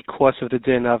is because of the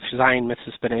din of Zayin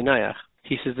Mitzvahs B'nai Noach.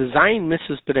 He says the Zayin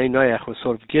Mitzvahs B'nai Noach was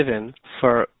sort of given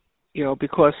for,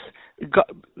 because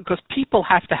people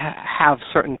have to have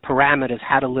certain parameters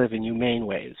how to live in humane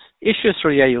ways.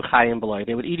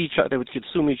 They would eat each other, they would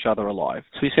consume each other alive.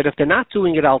 So he said, if they're not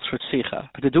doing it al tzricha,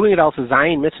 but they're doing it al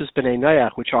zayin mitzvahs b'nei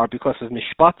noach, which are because of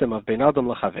mishpatim of ben adam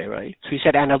l'chaverei. So he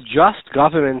said, and a just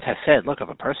government has said, look, if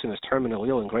a person is terminally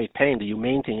ill in great pain, the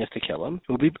humane thing is to kill him.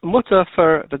 It would be mutter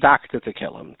for the doctor to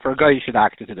kill him, for a Goyish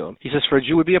doctor to do him. He says, for a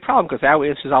Jew it would be a problem, because our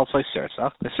answer is also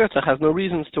Sirtzach. The Sirtzach has no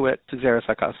reasons to it, to Xeris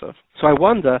HaKasav. So I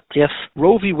wonder if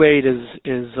Roe v. Wade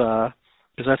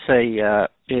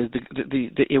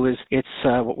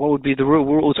what would be the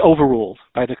rule? It's overruled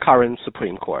by the current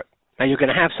Supreme Court. Now you're going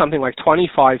to have something like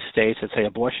 25 states that say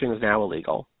abortion is now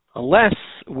illegal, unless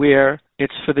where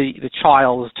it's for the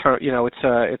child's it's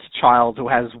a child who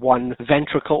has one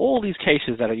ventricle, all these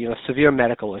cases that are severe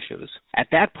medical issues. At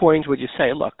that point, would you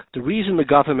say, look, the reason the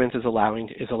government is allowing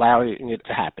it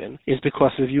to happen is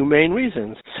because of humane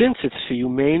reasons. Since it's for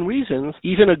humane reasons,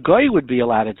 even a guy would be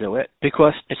allowed to do it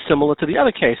because it's similar to the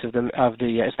other cases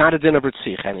it's not a din of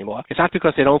Ritzich anymore. It's not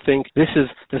because they don't think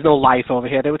there's no life over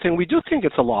here. They would think we do think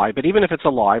it's alive, but even if it's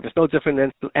alive, it's no different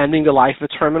than ending the life of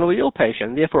a terminally ill patient.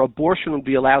 And therefore, abortion would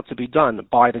be allowed to be done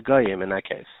by the Goyim in that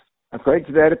case. According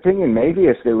to that opinion, maybe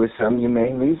if there was some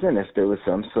humane reason, if there was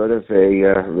some sort of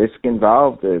a risk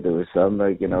involved, there was some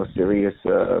serious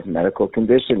medical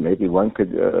condition, maybe one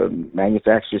could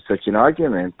manufacture such an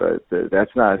argument, but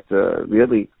that's not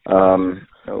really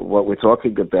what we're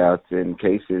talking about in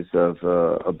cases of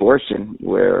abortion,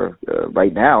 where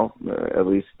right now, at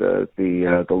least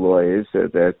the law is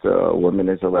that a woman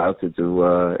is allowed to do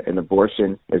an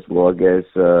abortion as long as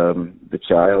the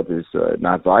child is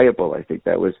not viable. I think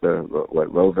that was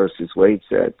what Roe versus Wade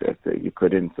said, that you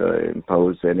couldn't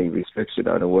impose any restriction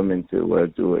on a woman to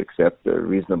do except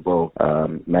reasonable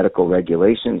medical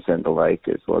regulations and the like,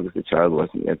 as long as the child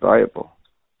wasn't yet viable.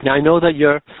 Now, I know that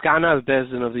you're Skana of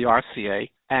Bezdin of the RCA,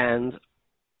 and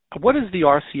what is the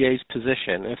RCA's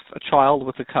position if a child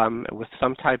were to come with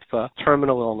some type of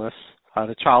terminal illness,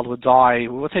 the child would die,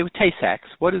 let's say with Tay-Sachs?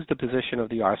 What is the position of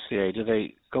the RCA? Do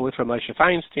they go with Moshe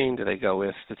Feinstein? Do they go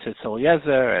with the Tzitzel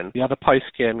Yezer and the other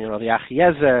Poskim, the Achi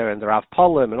Yezer and the Rav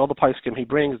Polim and all the Poskim he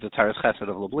brings, the Taras Chesed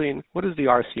of Lublin? What is the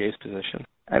RCA's position?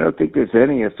 I don't think there's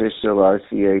any official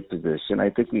RCA position. I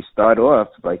think we start off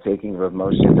by taking Rav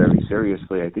Moshe very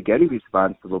seriously. I think any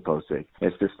responsible posek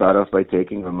has to start off by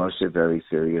taking Rav Moshe very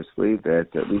seriously, that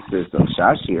at least there's no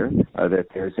shash here, that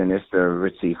there's an Ister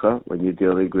Ritzicha when you're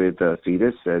dealing with a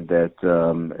fetus, that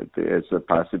there's a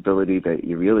possibility that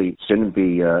you really shouldn't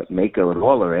be Mako at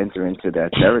all or enter into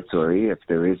that territory if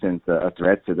there isn't a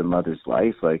threat to the mother's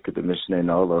life, like the Mishnah in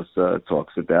Olos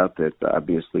talks about, that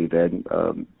obviously then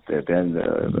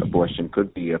abortion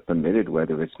could be permitted,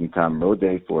 whether it's mitam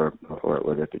rodef or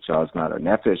that the child's not a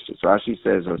nefesh, as Rashi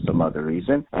says, or some other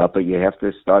reason. But you have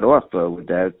to start off with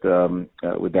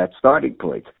that starting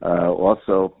point.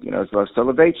 Also, as Rav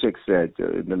Soloveitchik said,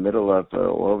 in the middle of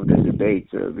all of the debate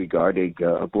regarding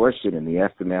abortion in the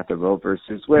aftermath of Roe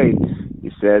versus Wade, he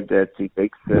said that he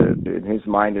thinks in his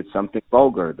mind it's something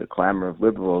vulgar, the clamor of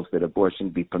liberals that abortion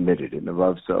be permitted in the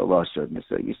Rav Lashon.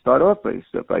 So you start off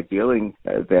by feeling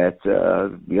that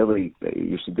really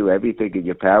you should do everything in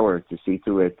your power to see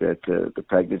to it that the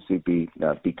pregnancy be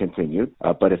continued.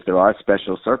 But if there are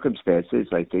special circumstances,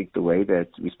 I think the way that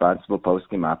responsible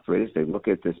poskim operate is they look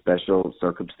at the special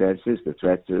circumstances, the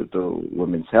threat to the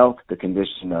woman's health, the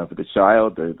condition of the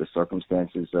child, the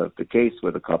circumstances of the case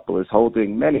where the couple is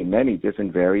holding, many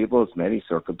different variables, many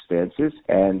circumstances.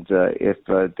 And if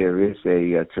there is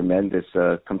a tremendous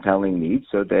compelling need,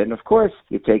 so then of course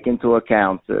you take into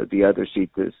account the other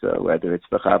shittas, whether it's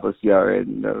the Chavos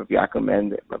Yared, Rav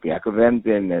Yaakov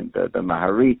Emden, and the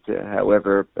Maharit,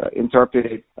 however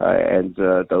interpreted, and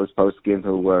those poskim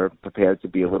who were prepared to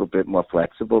be a little bit more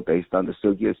flexible based on the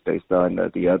sugyas, based on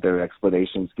the other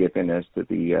explanations given as to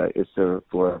the issur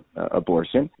for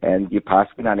abortion, and you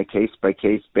poskin on a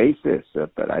case-by-case basis.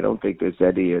 But I don't think there's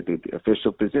any the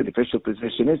official position. The official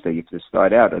position is that you have to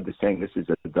start out understanding this is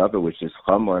a davar which is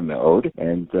chum or me'od,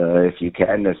 and if you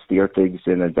can steer things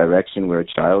in a direction where a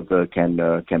child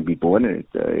can be born and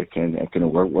it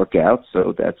can work out.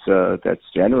 So that's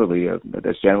generally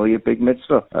a big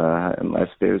mitzvah, unless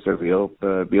there's a real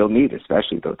need,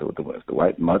 especially though the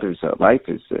white mother's life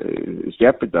is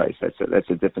jeopardized. That's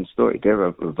a different story. There,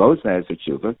 Rav Vosna has a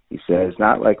tshuva. He says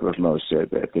not like Rav Moshe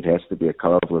that it has to be a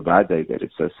karav levade, that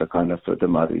it's a sakana for the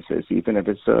mother. He says even if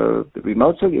it's a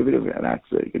remote, even if not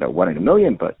 1 in a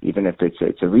million, but even if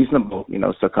it's a reasonable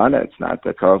sakana, it's not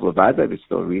a karav levade, it's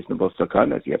still a reasonable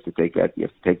sakana. You have to take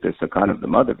the sakana of the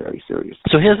mother very seriously.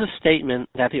 So here's a statement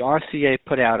that the RCA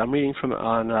put out. I'm reading from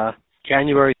on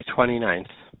January 29th.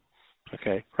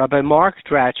 Okay. Rabbi Mark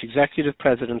Dratch, Executive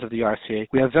President of the RCA,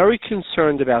 we are very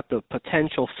concerned about the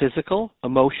potential physical,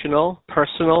 emotional,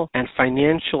 personal, and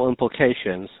financial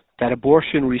implications that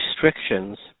abortion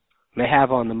restrictions may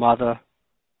have on the mother,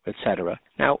 etc.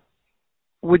 Now,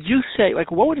 would you say,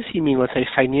 what does he mean? Let's say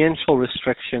financial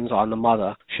restrictions on the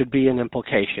mother should be an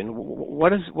implication.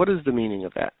 What is the meaning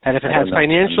of that? And if it has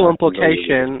financial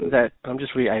implication, that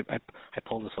I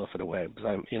pulled this off of the web.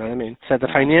 You know what I mean? Said the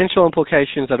financial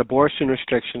implications that abortion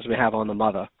restrictions may have on the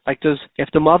mother. If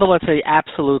the mother, let's say,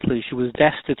 absolutely she was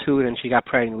destitute and she got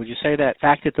pregnant, would you say that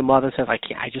fact that the mother says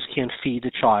I just can't feed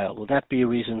the child, would that be a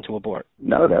reason to abort?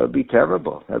 No, that would be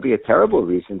terrible. That would be a terrible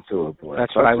reason to abort.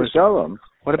 That's what I was. Show them.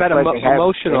 What about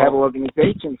emotional? They have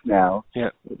organizations now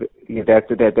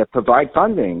that provide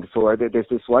funding for. There's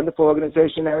this wonderful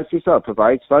organization, RCA,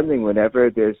 provides funding whenever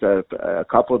there's a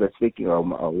couple that's thinking, or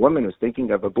a woman who's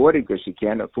thinking of aborting because she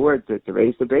can't afford to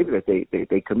raise the baby. That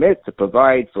they commit to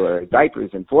provide for diapers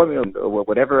and formula or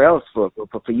whatever else for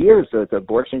years. So the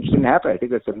abortion shouldn't happen. I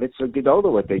think that's a mitzvah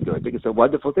gedola what they do. I think it's a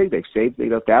wonderful thing. They've saved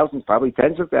thousands, probably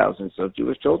tens of thousands of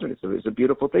Jewish children. It's a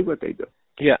beautiful thing what they do.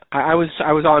 Yeah, I was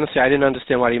honestly I didn't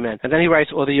understand what he meant. And then he writes,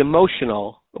 or the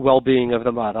emotional well-being of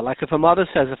the mother. Like if a mother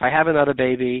says, if I have another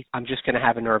baby, I'm just going to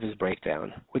have a nervous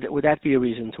breakdown. Would that be a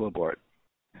reason to abort?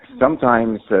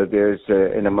 Sometimes there's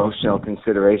an emotional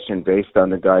consideration based on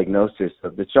the diagnosis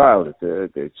of the child.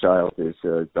 If the child is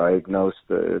diagnosed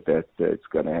that it's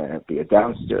going to be a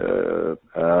Down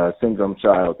syndrome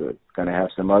child, or it's going to have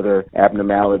some other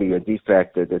abnormality or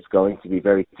defect that's going to be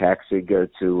very taxing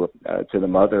to the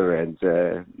mother, and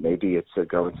maybe it's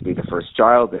going to be the first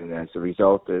child, and as a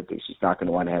result, she's not going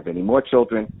to want to have any more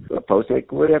children. So a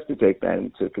posek would have to take that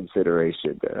into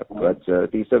consideration. But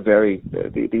these are very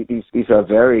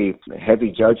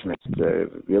heavy judgments.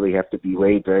 Really have to be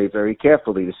weighed very, very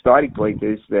carefully. The starting point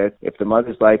is that if the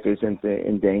mother's life isn't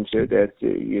in danger, that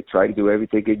you try to do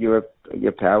everything in your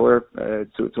power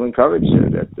to encourage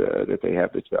that they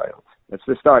have the child. That's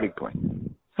the starting point.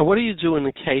 And what do you do in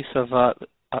the case of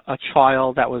a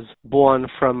child that was born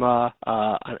from an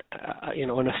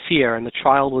affair, and the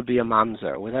child would be a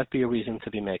mamzer? Would that be a reason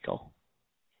to be mekel?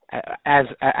 As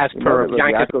per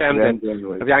Yankov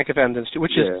Emden,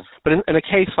 which is, but in a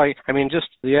case like, just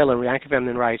the Ellen, Yankov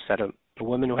Emden writes that a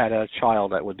woman who had a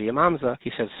child that would be a mamza,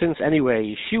 he says, since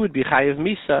anyway she would be chayiv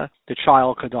misa, the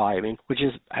child could die. Which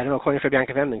is, I don't know, according to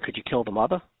Yankov Emden, could you kill the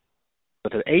mother?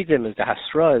 But the Eidim is the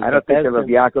Hasra. I don't think Rabbi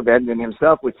Yaakov Emden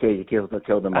himself would say you kill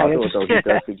the mother, although he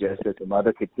does suggest that the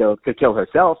mother could kill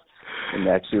herself in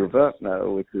that tshuva,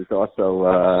 which is also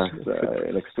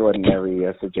an extraordinary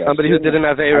suggestion. Somebody who did an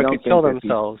Aveira could kill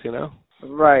themselves, you know?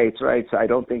 Right. So I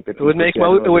don't think that... It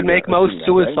would make most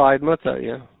suicide mutter,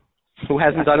 yeah. Who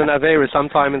hasn't done an Aveira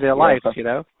sometime in their life, you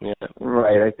know? Yeah.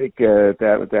 Right. I think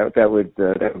that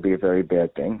would be a very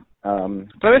bad thing. But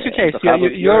that's your case.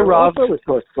 You're Rav.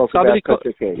 Somebody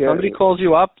calls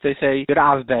you up. They say you're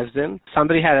Rav Bezdin.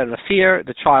 Somebody had an affair.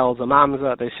 The child's a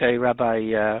mamza. They say,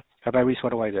 Rabbi Reese, what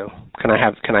do I do?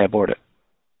 Can I abort it?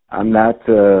 I'm not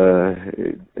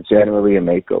generally a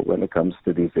mako when it comes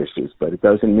to these issues, but it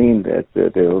doesn't mean that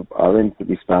there aren't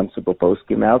responsible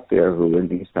poskim out there who, in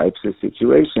these types of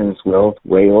situations, will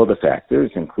weigh all the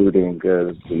factors, including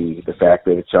the fact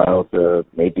that a child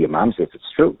may be a mamzer if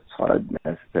it's true. It's hard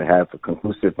to have a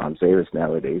conclusive mamzeris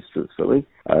nowadays, truthfully.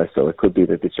 So it could be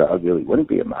that the child really wouldn't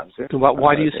be a mamzer.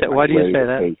 Why do you say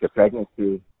that? The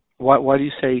pregnancy. Why do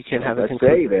you say you can't have a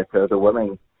conclusive?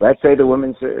 Let's say the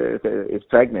woman is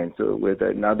pregnant with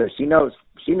another. She knows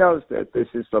that this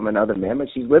is from another man, but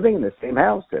she's living in the same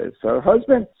house as her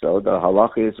husband. So the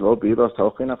halacha is robilos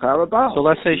tochin acharabal. So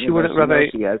let's say she wouldn't, Rabbi.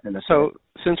 So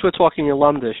since we're talking in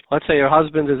Lumdish, let's say her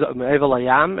husband is Evel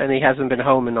Ayam and he hasn't been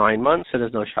home in 9 months, so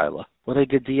there's no shaila. Well, they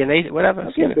did DNA, whatever.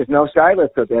 Okay, there's no shaila,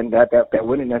 so then that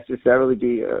wouldn't necessarily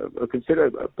be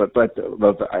considered. But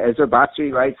Ezra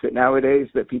Batri writes that nowadays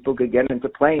that people could get into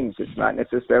planes. It's not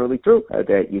necessarily true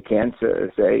that you can't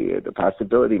say the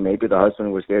possibility maybe the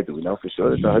husband was there. Do we know for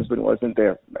sure that the husband wasn't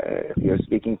there? If you're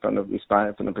speaking from the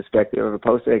perspective of a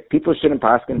posek, people shouldn't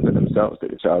paskin for themselves that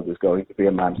the child is going to be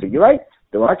a mom. So you're right.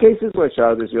 There are cases where a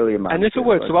child is really a mom. And if it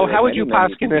were, so how would you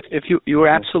paskin if you were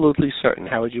absolutely certain?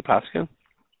 How would you paskin?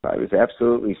 I was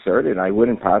absolutely certain. I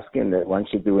wouldn't paskin that one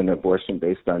should do an abortion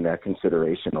based on that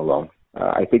consideration alone.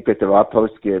 I think that there are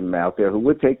poskim out there who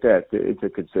would take that into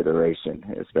consideration,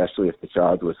 especially if the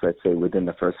child was, let's say, within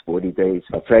the first 40 days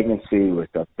of pregnancy, with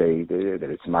updated that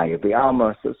it's Maya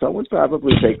B'Alma. So someone would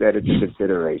probably take that into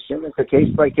consideration. It's a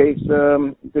case-by-case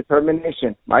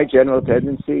determination. My general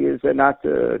tendency is not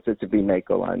to be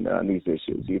makel on these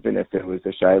issues, even if it was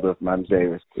a shiloh of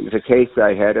mamzeres. It was a case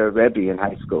I had a Rebbe in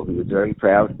high school who was very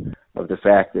proud of the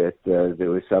fact that there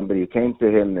was somebody who came to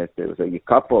him, that there was a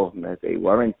couple that they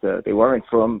weren't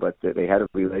from, but they had a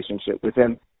relationship with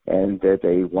him, and that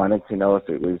they wanted to know if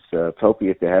it was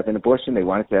appropriate to have an abortion. They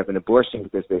wanted to have an abortion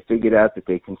because they figured out that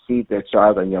they conceived their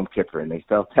child on Yom Kippur, and they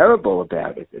felt terrible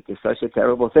about it. It is such a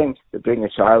terrible thing to bring a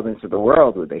child into the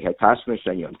world where they had Tashmish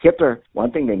on Yom Kippur.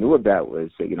 One thing they knew about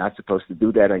was that you're not supposed to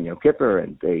do that on Yom Kippur,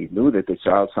 and they knew that the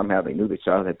child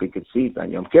had been conceived on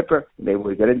Yom Kippur. They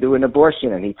were going to do an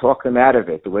abortion, and he talked them out of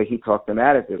it. The way he talked them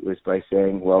out of it was by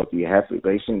saying, well, do you have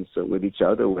relations with each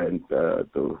other when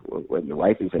your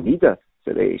wife is a nida?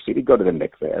 So she didn't go to the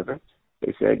mikveh ever.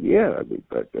 They said, yeah,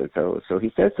 but so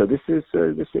he said, so this is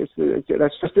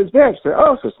that's just as bad.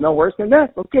 So it's no worse than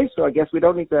that. Okay, so I guess we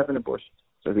don't need to have an abortion.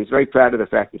 So he's very proud of the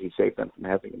fact that he saved them from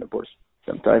having an abortion.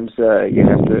 Sometimes you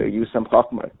have to use some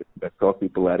chachma that talk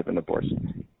people out of an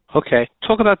abortion. Okay,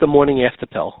 talk about the morning after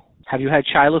pill. Have you had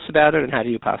shilos about it, and how do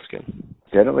you paskin?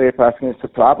 Generally, a paskin is a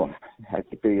problem.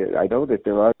 I know that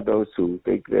there are those who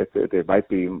think that there might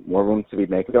be more room to be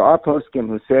made. There are poskim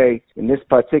who say, in this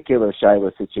particular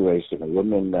shiloh situation, a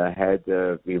woman had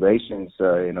relations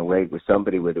in a way with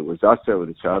somebody, whether it was usher or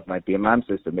the child might be a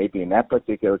mamzer. So maybe in that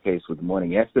particular case, with the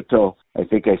morning after pill, I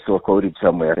think I saw quoted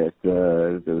somewhere that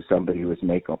there was somebody who was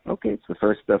making. Okay, it's the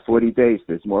first 40 days.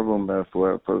 There's more room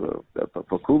for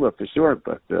kula for sure.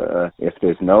 But if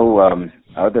there's no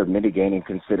other mitigating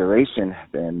consideration,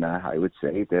 then I would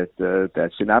say that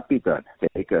that should not be done.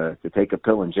 To take a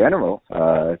pill in general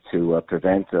to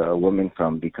prevent a woman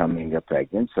from becoming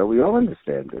pregnant. So we all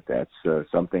understand that that's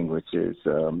something which is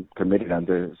permitted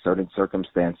under certain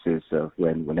circumstances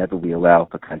whenever we allow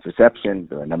for contraception.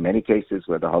 There are many cases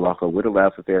where the halacha would allow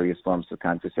for various forms of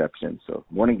contraception. So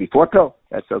morning before pill,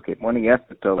 that's okay. Morning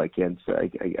after pill, I can't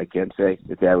say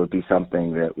that would be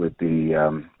something that would be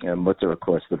mutter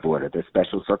across the board. Are there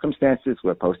special circumstances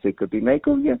where posting could be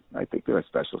makel? Yeah, I think there are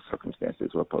special circumstances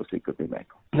where posting could be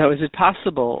makel. Now, is it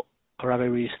possible, Rabbi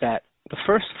Rees, that the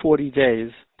first 40 days,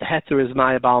 the heter is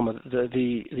Maya Balma,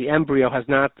 the embryo has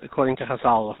not, according to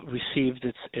Chazal, received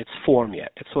its form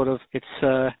yet.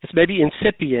 It's maybe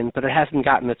incipient, but it hasn't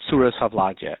gotten its Suras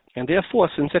Havlad yet. And therefore,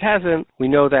 since it hasn't, we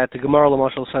know that the Gemara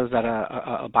Lamashal says that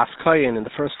a Bas Kohen in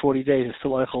the first 40 days is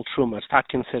still Eichel Truma. It's not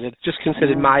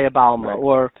considered Maya Balma. Right.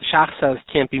 Or the Shach says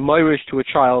can't be Moirish to a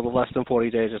child of less than 40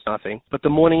 days, it's nothing. But the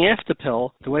morning after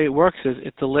pill, the way it works is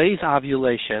it delays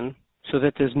ovulation, so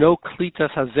that there's no klitas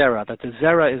hazera, that the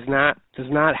zera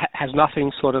has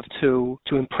nothing sort of to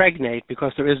impregnate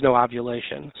because there is no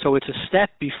ovulation. So it's a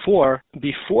step before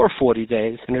 40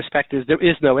 days, and respect is there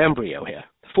is no embryo here.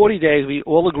 40 days, we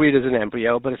all agreed is an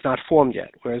embryo, but it's not formed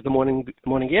yet, whereas the morning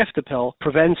after pill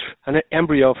prevents an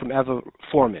embryo from ever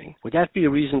forming. Would that be a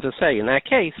reason to say, in that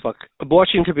case, look,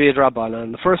 abortion could be a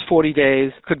drabanan, the first 40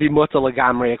 days could be mutter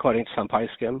legamri according to some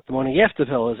paiskim. The morning after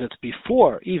pill is it's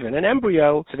before even an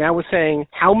embryo. So now we're saying,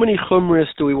 how many chumras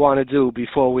do we want to do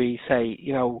before we say,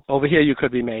 over here you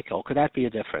could be makel? Could that be a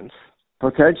difference?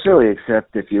 Potentially,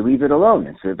 except if you leave it alone,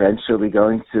 it's eventually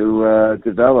going to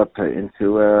develop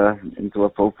into a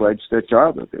full-fledged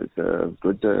child.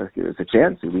 There's a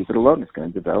chance you leave it alone, it's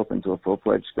going to develop into a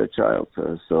full-fledged child.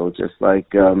 So just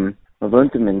like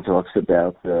Lunterman talks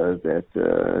about that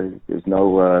there's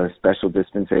no special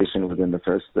dispensation within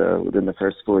the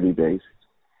first 40 days.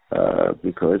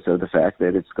 Because of the fact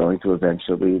that it's going to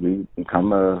eventually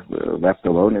become left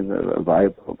alone in a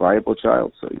viable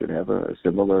child. So you could have a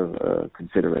similar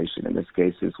consideration in this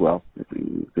case as well.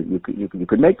 You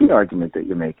could make the argument that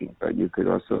you're making, but you could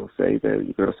also say that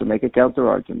you could also make a counter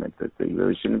argument that you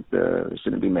really shouldn't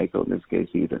be makel in this case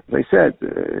either. As I said,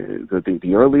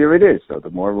 the earlier it is, so the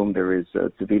more room there is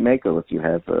to be makel if you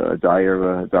have a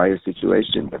dire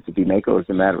situation. But to be makel is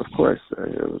a matter of course.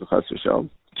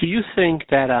 Do you think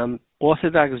that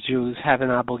Orthodox Jews have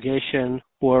an obligation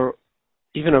or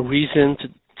even a reason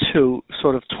to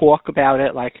sort of talk about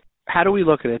it? Like, how do we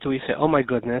look at it? Do we say, oh my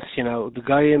goodness, the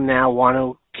Goyim now want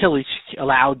to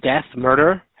allow death,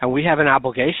 murder, and we have an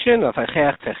obligation of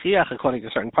according to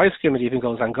certain poskim, it even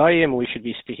goes on Goyim, and we should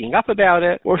be speaking up about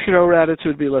it? Or should our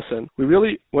attitude be, listen,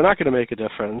 we're not going to make a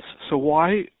difference, so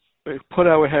why put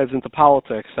our heads into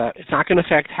politics that it's not going to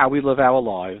affect how we live our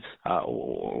lives.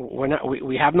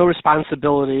 We have no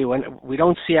responsibility. We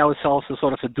don't see ourselves as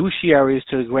sort of fiduciaries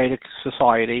to the greater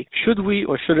society. Should we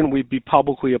or shouldn't we be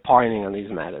publicly opining on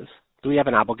these matters? Do we have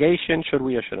an obligation? Should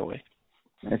we or shouldn't we?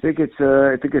 I think it's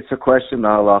a question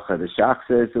of halacha. The Shach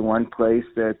says in one place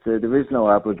that there is no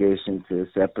obligation to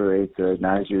separate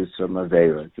non-Jews from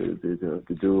Aveira, to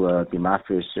do the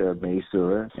mafresh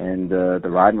meisura, and the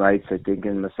Ran writes, I think,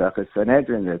 in Masechah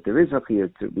Sanhedrin that there is a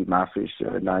chiyuv to be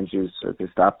mafresh non-Jews to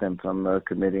stop them from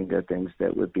committing things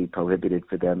that would be prohibited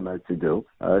for them to do.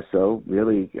 So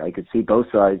really, I could see both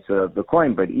sides of the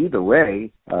coin, but either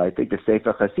way, I think the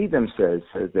Sefer Hasidim says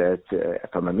that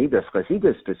from a Midas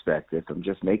Chasidus perspective, from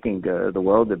just making the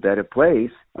world a better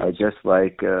place, just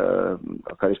like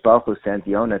Kadosh Baruch Hu sent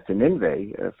Yonah to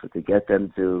Nineveh to get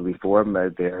them to reform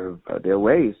their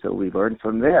ways. So we learned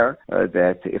from there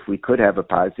that if we could have a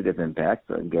positive impact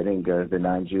on getting the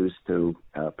non-Jews to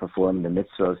perform the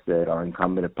mitzvahs that are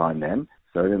incumbent upon them,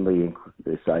 certainly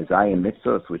the Isaiah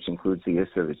mitzvahs, which includes the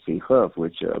Yisur V'tzicha, of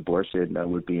which abortion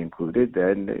would be included,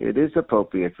 then it is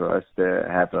appropriate for us to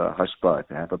have a hashpah,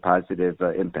 to have a positive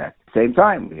impact. At the same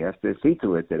time, we have to see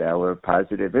to it that our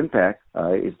positive impact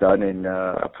is done in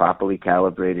a properly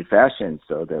calibrated fashion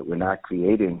so that we're not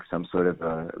creating some sort of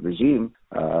regime,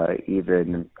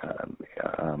 even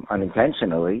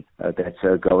unintentionally, that's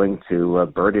going to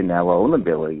burden our own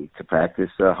ability to practice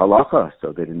halacha,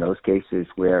 so that in those cases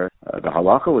where the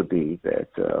halacha would be that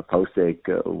a posek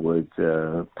would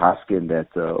paskin that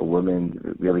a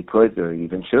woman really could or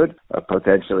even should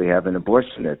potentially have an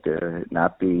abortion, that there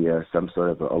not be some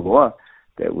sort of a law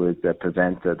that would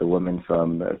prevent the woman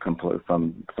from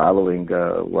following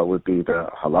what would be the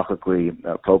halachically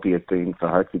appropriate thing for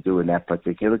her to do in that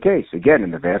particular case. Again,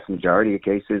 in the vast majority of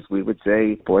cases, we would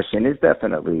say abortion is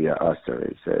definitely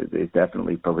usher, is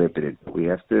definitely prohibited. We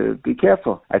have to be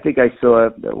careful. I think I saw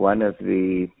one of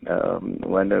the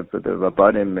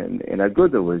Rabbanim in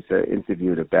Aguda was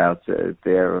interviewed about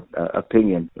their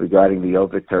opinion regarding the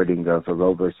overturning of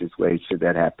Roe versus Wade, should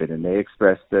that happen, and they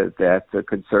expressed that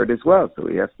concern as well. So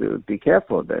we have to be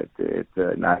careful that it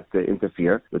not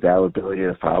interfere with our ability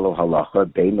to follow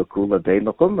halacha, bein l'kula, bein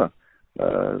l'chumra.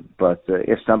 But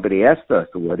if somebody asked us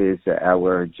what is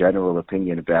our general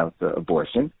opinion about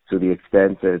abortion, to the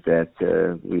extent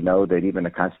that we know that even a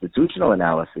constitutional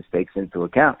analysis takes into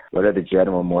account what are the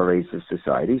general mores of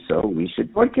society, so we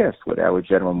should broadcast what our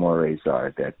general mores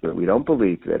are, that we don't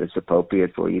believe that it's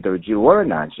appropriate for either a Jew or a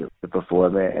non-Jew to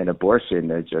perform an abortion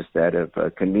just out of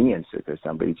convenience, because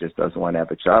somebody just doesn't want to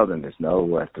have a child and there's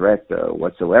no threat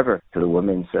whatsoever to the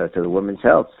woman's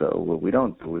health. So we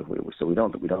don't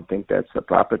think that's a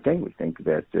proper thing. We think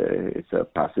that it's a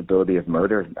possibility of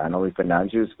murder not only for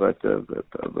non-Jews but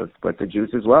for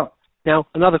Jews as well. Now,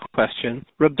 another question.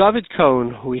 Reb David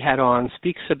Cohn, who we had on,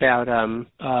 speaks about,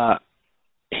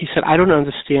 he said, I don't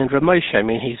understand Reb Moshe. I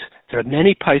mean, there are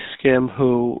many Paiskim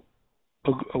who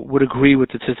would agree with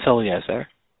the Tzitz Eliezer,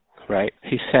 right?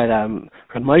 He said,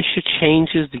 Reb Moshe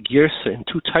changes the Girsa in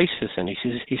two Taisus, and he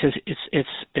says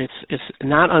it's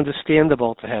not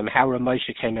understandable to him how Reb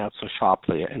Moshe came out so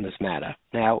sharply in this matter.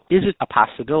 Now, is it a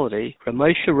possibility? Reb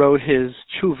Moshe wrote his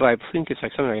tshuva, I think it's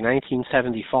like something like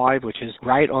 1975, which is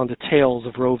right on the tails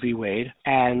of Roe v. Wade,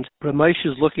 and Reb Moshe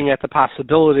is looking at the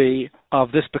possibility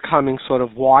of this becoming sort of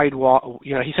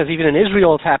he says even in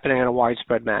Israel it's happening in a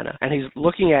widespread manner. And he's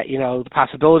looking at, the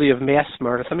possibility of mass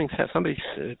murder. Somebody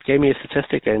gave me a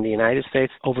statistic that in the United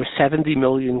States, over 70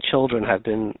 million children have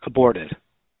been aborted.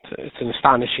 It's an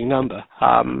astonishing number.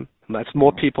 That's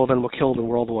more people than were killed in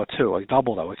World War II, like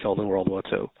double that were killed in World War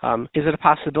II. Is it a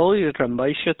possibility that Reb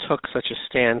Moshe took such a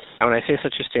stance? And when I say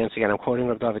such a stance, again, I'm quoting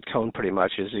Reb David Cohn pretty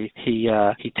much, is he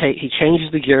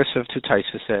changes the gears of two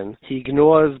Taisus. He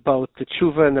ignores both the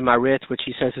tshuva and the marit, which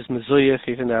he says is mezuyif,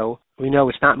 even though we know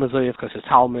it's not mezuyif because his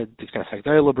Talmud, the Knesset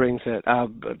Gdolah brings it. The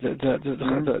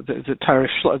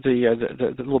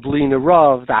Lublina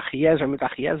Rav, the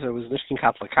Achiezer was Nishkin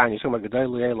Kaplakan. You're talking about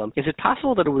Gdolah Elam. Is it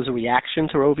possible that it was a reaction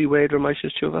to Roe v. Wade or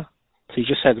Moshe's tshuva? So he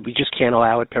just said we just can't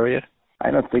allow it, period? I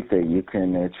don't think that you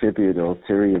can attribute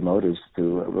ulterior motives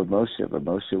to Rav Moshe. Rav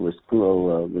Moshe was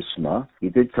Kulo Lishma. He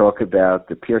did talk about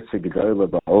the Pirtzei Gedolah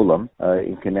Ba'olam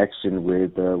in connection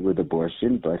with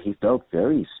abortion, but he felt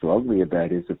very strongly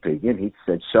about his opinion. He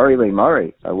said Shari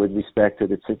Le'Mari with respect to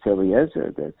the Tzitz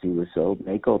Eliezer, that he was so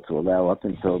makel to allow up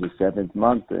until the 7th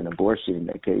month an abortion in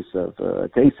the case of a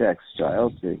Tay-Sachs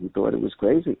child. He thought it was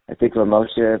crazy. I think Rav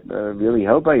Moshe really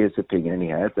held by his opinion. He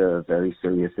had a very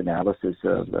serious analysis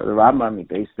of the Rambam Rambam. He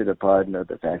based it upon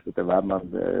the fact that the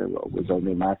Rambam was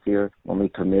only matir, only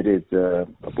permitted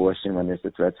abortion when there's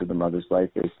a threat to the mother's life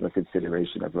based on the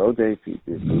consideration of Rodef. He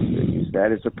used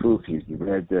that as a proof. He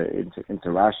read into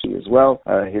Rashi as well.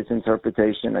 His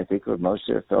interpretation, I think, Rav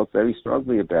Moshe felt very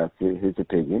strongly about his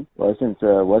opinion. Wasn't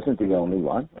the only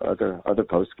one. Other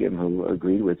poskim who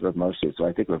agreed with Rav Moshe. So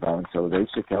I think Rav Alan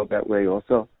Soloveitchik held that way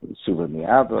also. Shuvah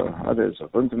Mi'ava, others,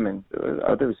 Rav Unterman,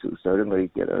 others who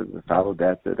certainly followed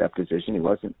that position. He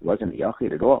wasn't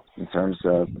yachid at all in terms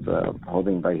of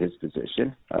holding by his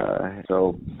position.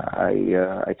 So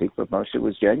I think Rav Moshe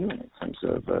was genuine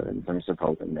in terms of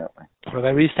holding that way. Rabbi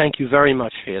Rees, thank you very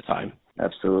much for your time.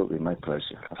 Absolutely, my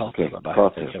pleasure. Okay,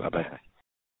 bye-bye.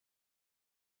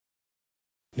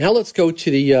 Now let's go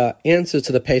to the answers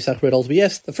to the Pesach riddles.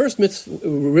 The first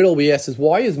riddle we asked is,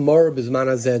 why is Mor B'zman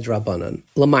Hazeh Drabanan?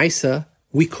 L'maisa,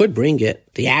 we could bring it.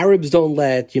 The Arabs don't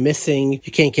let, you're missing,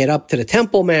 you can't get up to the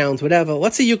Temple Mount, whatever.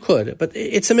 Let's say you could, but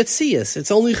it's a Metzias.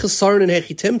 It's only Chesarn and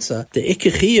Hechitimtza. The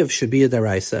Ikkechiv should be a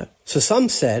Daraisa. So some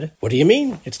said, what do you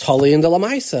mean? It's totally in the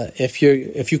Lamaisa. If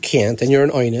you can't and you're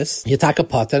an Oinus, you take a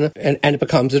patan and it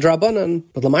becomes a Drabanan.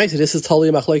 But Lamaisa, this is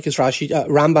totally Machlokes Rashi,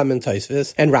 Rambam and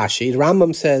Tosfos and Rashi. The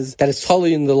Rambam says that it's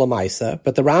totally in the Lamaisa,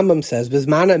 but the Rambam says,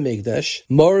 Bizmana Migdash,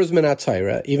 Morz Minat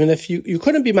Torah, even if you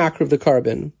couldn't be makar of the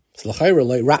carbon. So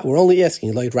we're only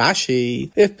asking, like Rashi,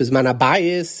 if Bizman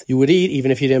Abayis, you would eat even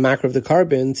if you didn't makar of the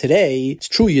carbon. Today, it's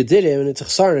true you did it, and it's a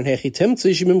chsar and hechitimtza,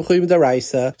 you should be mechuyev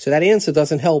daraisa. So that answer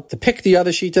doesn't help to pick the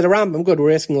other sheet of the Rambam. Good,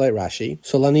 we're asking like Rashi.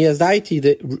 So Lanias Daiti,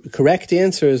 the correct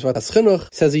answer is what Aschinuch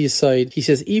says Yisoid. He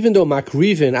says, even though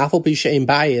makrivin afal pi she'ein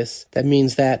bayis, that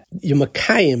means that you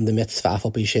makayim the mitzvah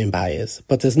afal pi she'ein bayis,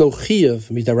 but there's no chiyuv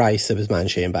midaraisa bizman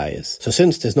she'ein bayis. So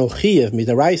since there's no chiyuv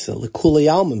midaraisa,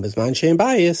 l'kulei alman bizman she'ein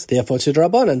bayis, therefore it's a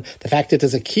drabanan. The fact that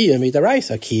there's a kiyum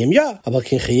midaraisa, kiyum ya, aber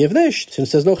kin chiyuv nisht.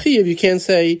 Since there's no chiyuv, you can't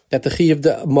say that the chiyuv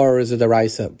the mor is a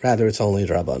daraisa. Rather, it's only a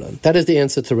drabanan. That is the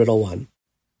answer to riddle 1.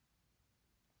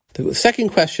 The second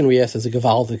question we asked is a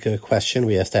Gewaldige question.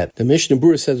 We asked that the Mishnah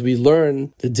Berurah says we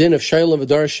learn the din of Shalom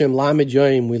V'Darshim Lamed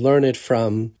Yoim. We learn it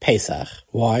from Pesach.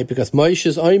 Why? Because Moshe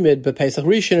is Oimid by Pesach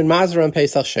Rishon and Mazar on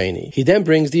Pesach Sheni. He then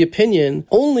brings the opinion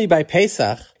only by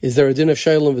Pesach is there a din of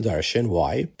Shalom V'Darshin.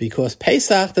 Why? Because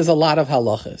Pesach there's a lot of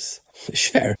halachas.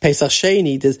 Sure. Pesach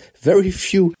Sheni, there's very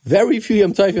few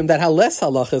Yom Tovim that have less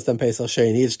halachas than Pesach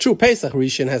Sheni. It's true, Pesach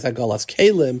Rishon has Hagalas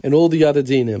Kalim and all the other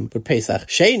dinim, but Pesach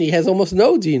Sheni has almost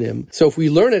no dinim. So if we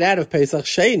learn it out of Pesach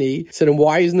Sheni, so then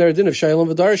why isn't there a din of Shalom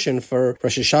V'Darshin for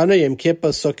Rosh Hashanah, Yom Kippur,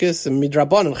 Sukkot, and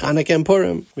Midrabban, and Chanukah and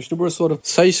Purim? Mishnah Berurah sort of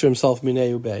says for himself,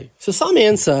 Minei Ubei. So some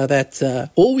answer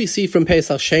that all we see from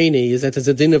Pesach Sheni is that there's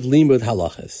a din of Limud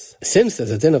halachas. Since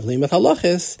there's a din of Limud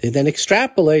halachas, they then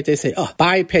extrapolate, they say,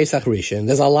 by Pesach Rishon,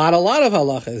 there's a lot of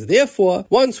halachas. Therefore,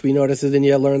 once we notice that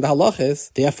you learn the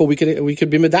halachas, therefore we could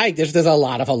be medayik. There's a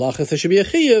lot of halachas. There should be a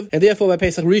chiyuv, and therefore by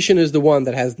Pesach Rishon is the one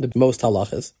that has the most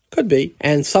halachas. Could be.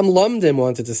 And some lumdim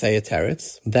wanted to say a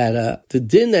teretz that the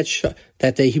din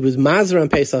that he was mazer on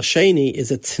Pesach Sheni is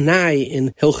a t'nai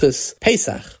in Hilchus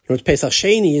Pesach. Pesach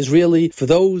Sheni is really for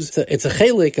those. It's a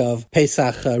chelik of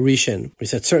Pesach Rishon. We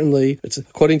said certainly it's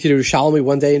according to the Yerushalmi.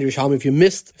 One day in the Yerushalmi, if you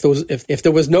missed, if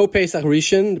there was no Pesach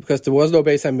Rishon because there was no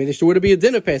Beis HaMikdash, there would be a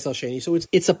din of Pesach Sheni. So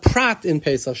it's a prat in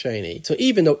Pesach Sheni. So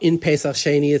even though in Pesach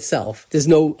Sheni itself there's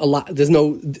not a lot of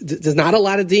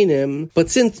dinim, but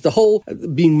since the whole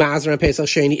being mazer on Pesach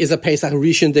Sheni is a Pesach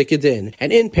Rishon dekadin,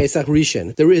 and in Pesach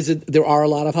Rishon there are a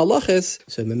lot of halachas.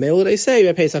 So in the Memela they say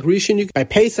by Pesach Rishon, by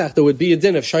Pesach there would be a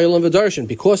din of Shalom V'Darshin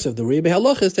because of the Rebbe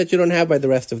halachas that you don't have by the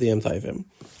rest of the Yom Tovim.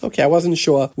 Okay, I wasn't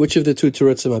sure which of the two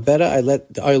terutzim are better. I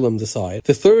let the Olam decide.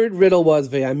 The third riddle was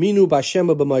Ve'aminu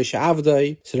b'Hashem b'Moshe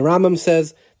Avdai. So the Rambam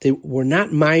says they were not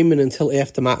maimin until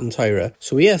after Matan Torah.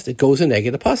 So we asked, it goes in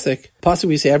negative pasuk. Pasuk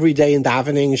we say every day in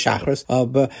davening shachris.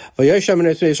 Ve'aminu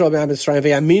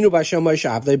b'Hashem Moshe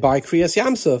Avdai by Kriyas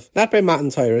Yamsuf, not by Matan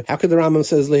Torah. How could the Rambam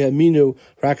says le'aminu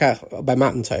rakach by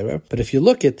Matan Torah? But if you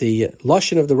look at the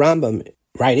lashon of the Rambam,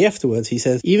 right afterwards, he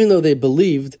says, even though they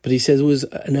believed, but he says it was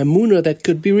an emunah that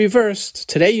could be reversed.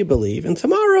 Today you believe, and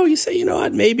tomorrow you say, you know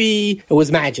what, maybe it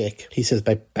was magic. He says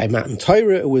by Matan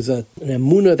Torah, it was an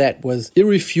emunah that was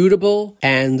irrefutable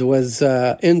and was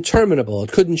interminable.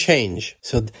 It couldn't change.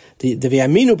 So the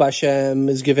V'yaminu b'Hashem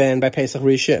is given by Pesach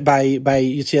Rishon, by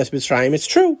Yitzias Mitzrayim. It's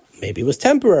true. Maybe it was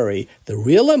temporary. The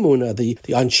real emunah,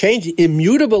 the unchanged,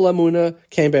 immutable emunah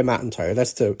came by Matan Torah.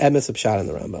 That's the emes of Pshat in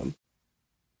the Rambam.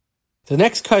 The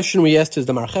next question we asked is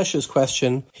the Marchesh's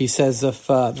question. He says, if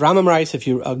the Rambam writes, if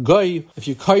you're a goy, if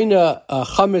you koina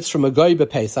chametz from a goy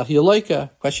b'Pesach, you like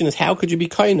a. Question is, how could you be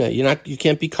koina? You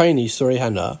can't be koina, sorry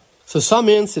hana. So some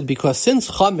answered because since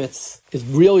chametz is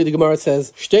really, the Gemara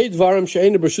says, Shtei dvarim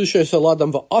she'einu b'reshusay shel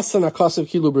adam v'asan hakasav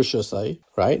kilu b'reshusay,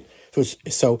 right?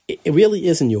 So it really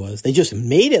isn't yours. They just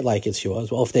made it like it's yours.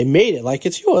 Well, if they made it like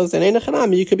it's yours, then ain't a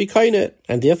chanami, you could be kain it.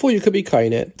 And therefore you could be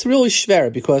kain it. It's really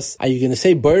shver, because are you going to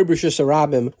say bar b'reshusay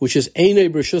rabim, which is einei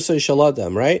b'reshusay shel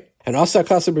adam, right? And asa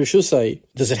hakasav b'reshusay,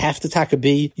 does it have to taka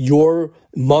be your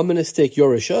monistic,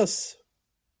 your reshus?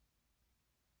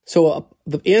 So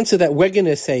the answer that we're going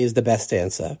to say is the best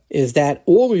answer, is that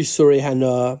all Yisuri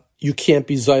Hana, you can't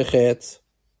be Zoichet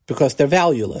because they're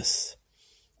valueless.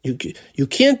 You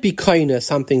can't be kaina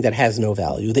something that has no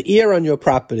value. The ear on your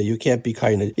property, you can't be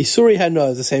kaina. Yisuri Hana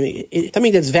is the same.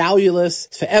 Something that's valueless,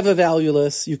 it's forever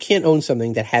valueless. You can't own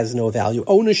something that has no value.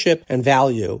 Ownership and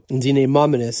value in Dinei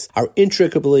Mamanis are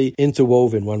intricately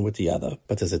interwoven one with the other.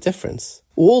 But there's a difference.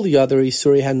 All the other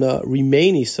Yisuri Hana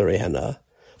remain Yisuri Hana.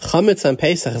 Chametz on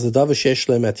Pesach as a davar sheyesh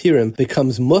lo matirim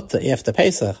becomes mutter after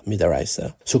Pesach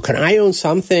midaraisa. So can I own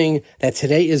something that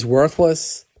today is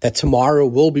worthless, that tomorrow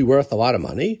will be worth a lot of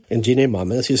money? In Dinei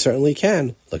Mamanis, you certainly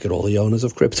can. Look at all the owners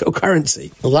of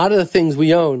cryptocurrency. A lot of the things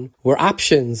we own were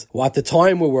options. Well, at the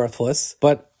time were worthless,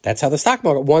 but that's how the stock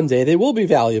market, one day they will be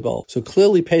valuable. So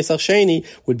clearly Pesach Sheni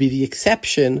would be the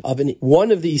exception of one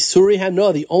of the Isuri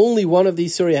Hana, the only one of the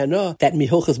Isuri Hana that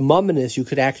Mihilchas Mamanis you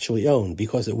could actually own,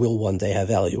 because it will one day have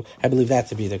value. I believe that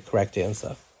to be the correct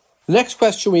answer. The next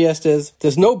question we asked is,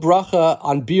 there's no bracha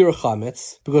on Bir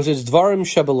Chametz because it's Dvarim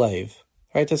Shebelev.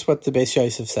 Right? That's what the Beis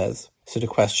Yosef says. So the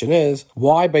question is,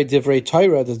 why by Divrei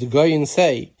Torah does the Goyin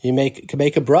say you can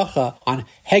make a bracha on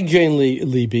Hegyon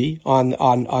Libi,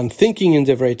 on thinking in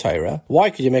Divrei Torah?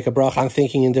 Why could you make a bracha on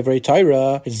thinking in Divrei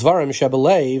Torah? It's Dvarim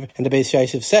Shebelev, and the Beis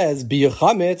Yosef says Biyur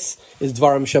Chametz is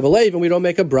Dvarim Shebelev, and we don't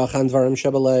make a bracha on Dvarim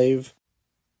Shebelev.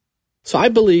 So I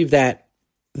believe that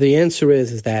the answer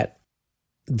is that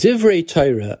Divrei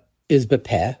Torah is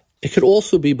Bepeh. It could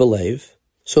also be Belev.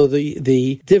 So the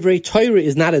Divrei Torah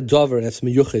is not a dover that's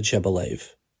miyuchid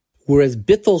shebelev. Whereas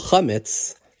bittul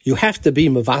chametz, you have to be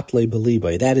mevatle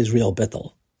belibay. That is real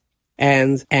bittul.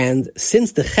 And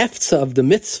since the cheftza of the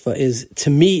mitzvah is, to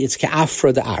me, it's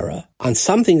ke'afra da'ara. On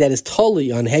something that is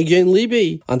totally on hegyon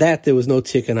libi, on that there was no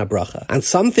tikkun abracha. On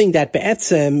something that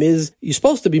be'etzem is, you're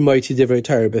supposed to be moiti divrei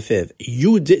Torah befiv.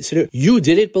 You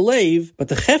did it believe, but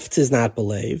the cheftza is not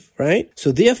believe, right?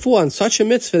 So therefore, on such a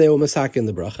mitzvah, they were masakin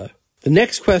the bracha. The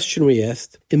next question we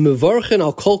asked, in mevorchen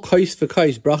al kol kois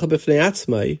v'kois bracha b'fnei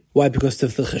atzmai. Why? Because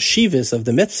of the chashivas of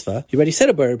the mitzvah. You already said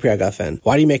a bar priagafen.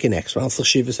 Why do you make an extra? Al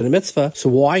chashivas in the mitzvah. So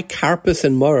why karpas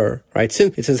and murr? Right?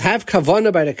 Since it says have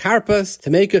kavana by the karpas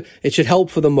to make it should help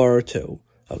for the murr too.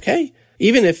 Okay.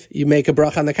 Even if you make a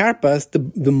bracha on the karpas,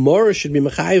 the mor should be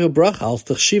mechayiv a bracha al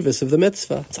t'chshivas of the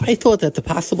mitzvah. So I thought that the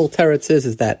possible teretz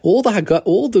is that all the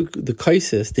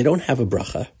kaisis, they don't have a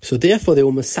bracha. So therefore they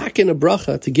will masakin a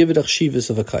bracha to give it a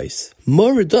chshivas of a kais.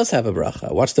 Mor does have a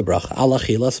bracha. What's the bracha? Al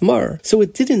achilas mor. So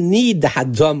it didn't need the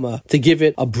hadama to give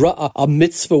it a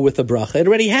mitzvah with a bracha. It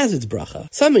already has its bracha.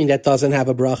 Something that doesn't have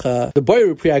a bracha, the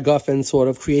boyer priagafen sort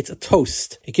of creates a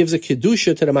toast. It gives a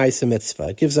kedusha to the ma'aseh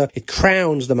mitzvah. It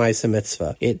crowns the ma'aseh mitzvah.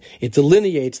 It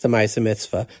delineates the ma'aseh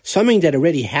mitzvah. Something that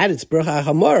already had its bracha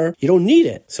hamar, you don't need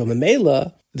it. So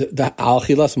memela, the al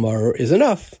chilas mar is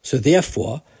enough. So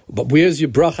therefore, but where's your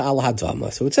bracha al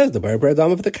hadama? So it says the bar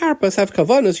priadama for the karpas have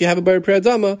kavanas. You have a bar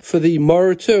priadama for the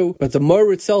mar too, but the mar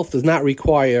itself does not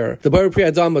require. The bar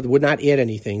priadama would not add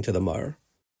anything to the mar.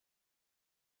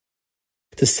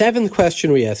 The seventh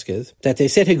question we ask is that they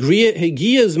said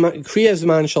kriyas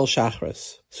man shel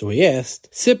shachris. So we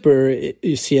asked, Sipper,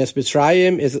 Yisias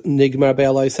Mitzrayim is Nigmar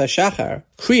Be'alois HaShachar.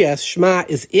 Kriyas Shema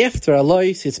is after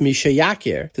Alois, it's Misha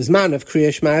Yakir. The man of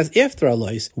Kriyas Shema is after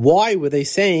Alois. Why were they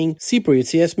saying Sipper,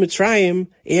 Yisias Mitzrayim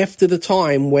after the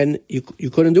time when you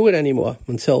couldn't do it anymore?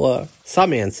 Until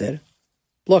some answered,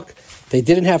 look, they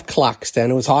didn't have clocks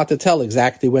then. It was hard to tell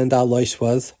exactly when the Alois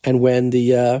was and when the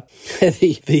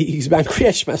Yizman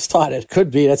Kriyas Shema started. Could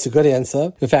be, that's a good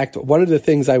answer. In fact, one of the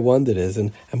things I wondered is,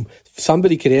 and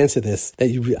somebody could answer this,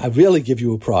 I really give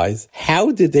you a prize.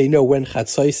 How did they know when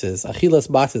Chatzos is, Achilas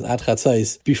Matzos at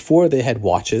Chatzos, before they had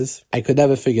watches? I could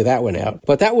never figure that one out.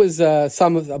 But that was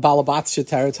some of the Balabat's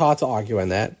Shatar. It's hard to argue on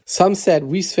that. Some said,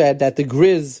 we said that the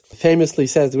Griz famously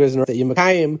says, the Griz that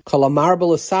Yimakayim Kalamar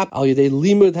B'Lasap Al Yedei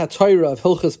Limud HaTorah of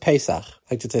Hilchas Pesach.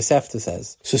 like the Tosefta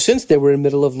says. So since they were in the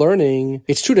middle of learning,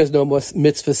 it's true there's no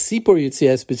mitzvah sipur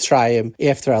yitzias b'tzrayim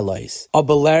after Alois.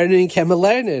 Aber learning can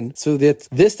learning. So that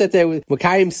they were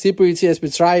Makayim sipur yitzias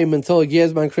b'tzrayim until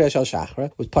Yezman Kriya Shal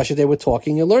Shachra was pasha they were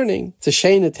talking and learning. It's a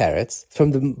Sheina Teretz.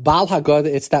 From the Baal Haggadah,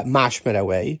 it's that mashmer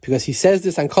away, because he says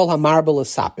this on Kol HaMarbel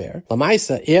L'Saper.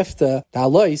 Lamaisa, after the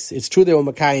Alois, it's true they were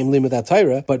Makayim Limud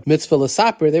Torah, but mitzvah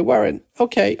L'Saper, they weren't.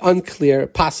 Okay, unclear,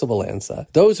 possible answer.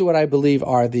 Those are what I believe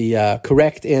are the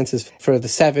correct answers for the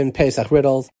 7 Pesach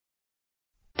riddles.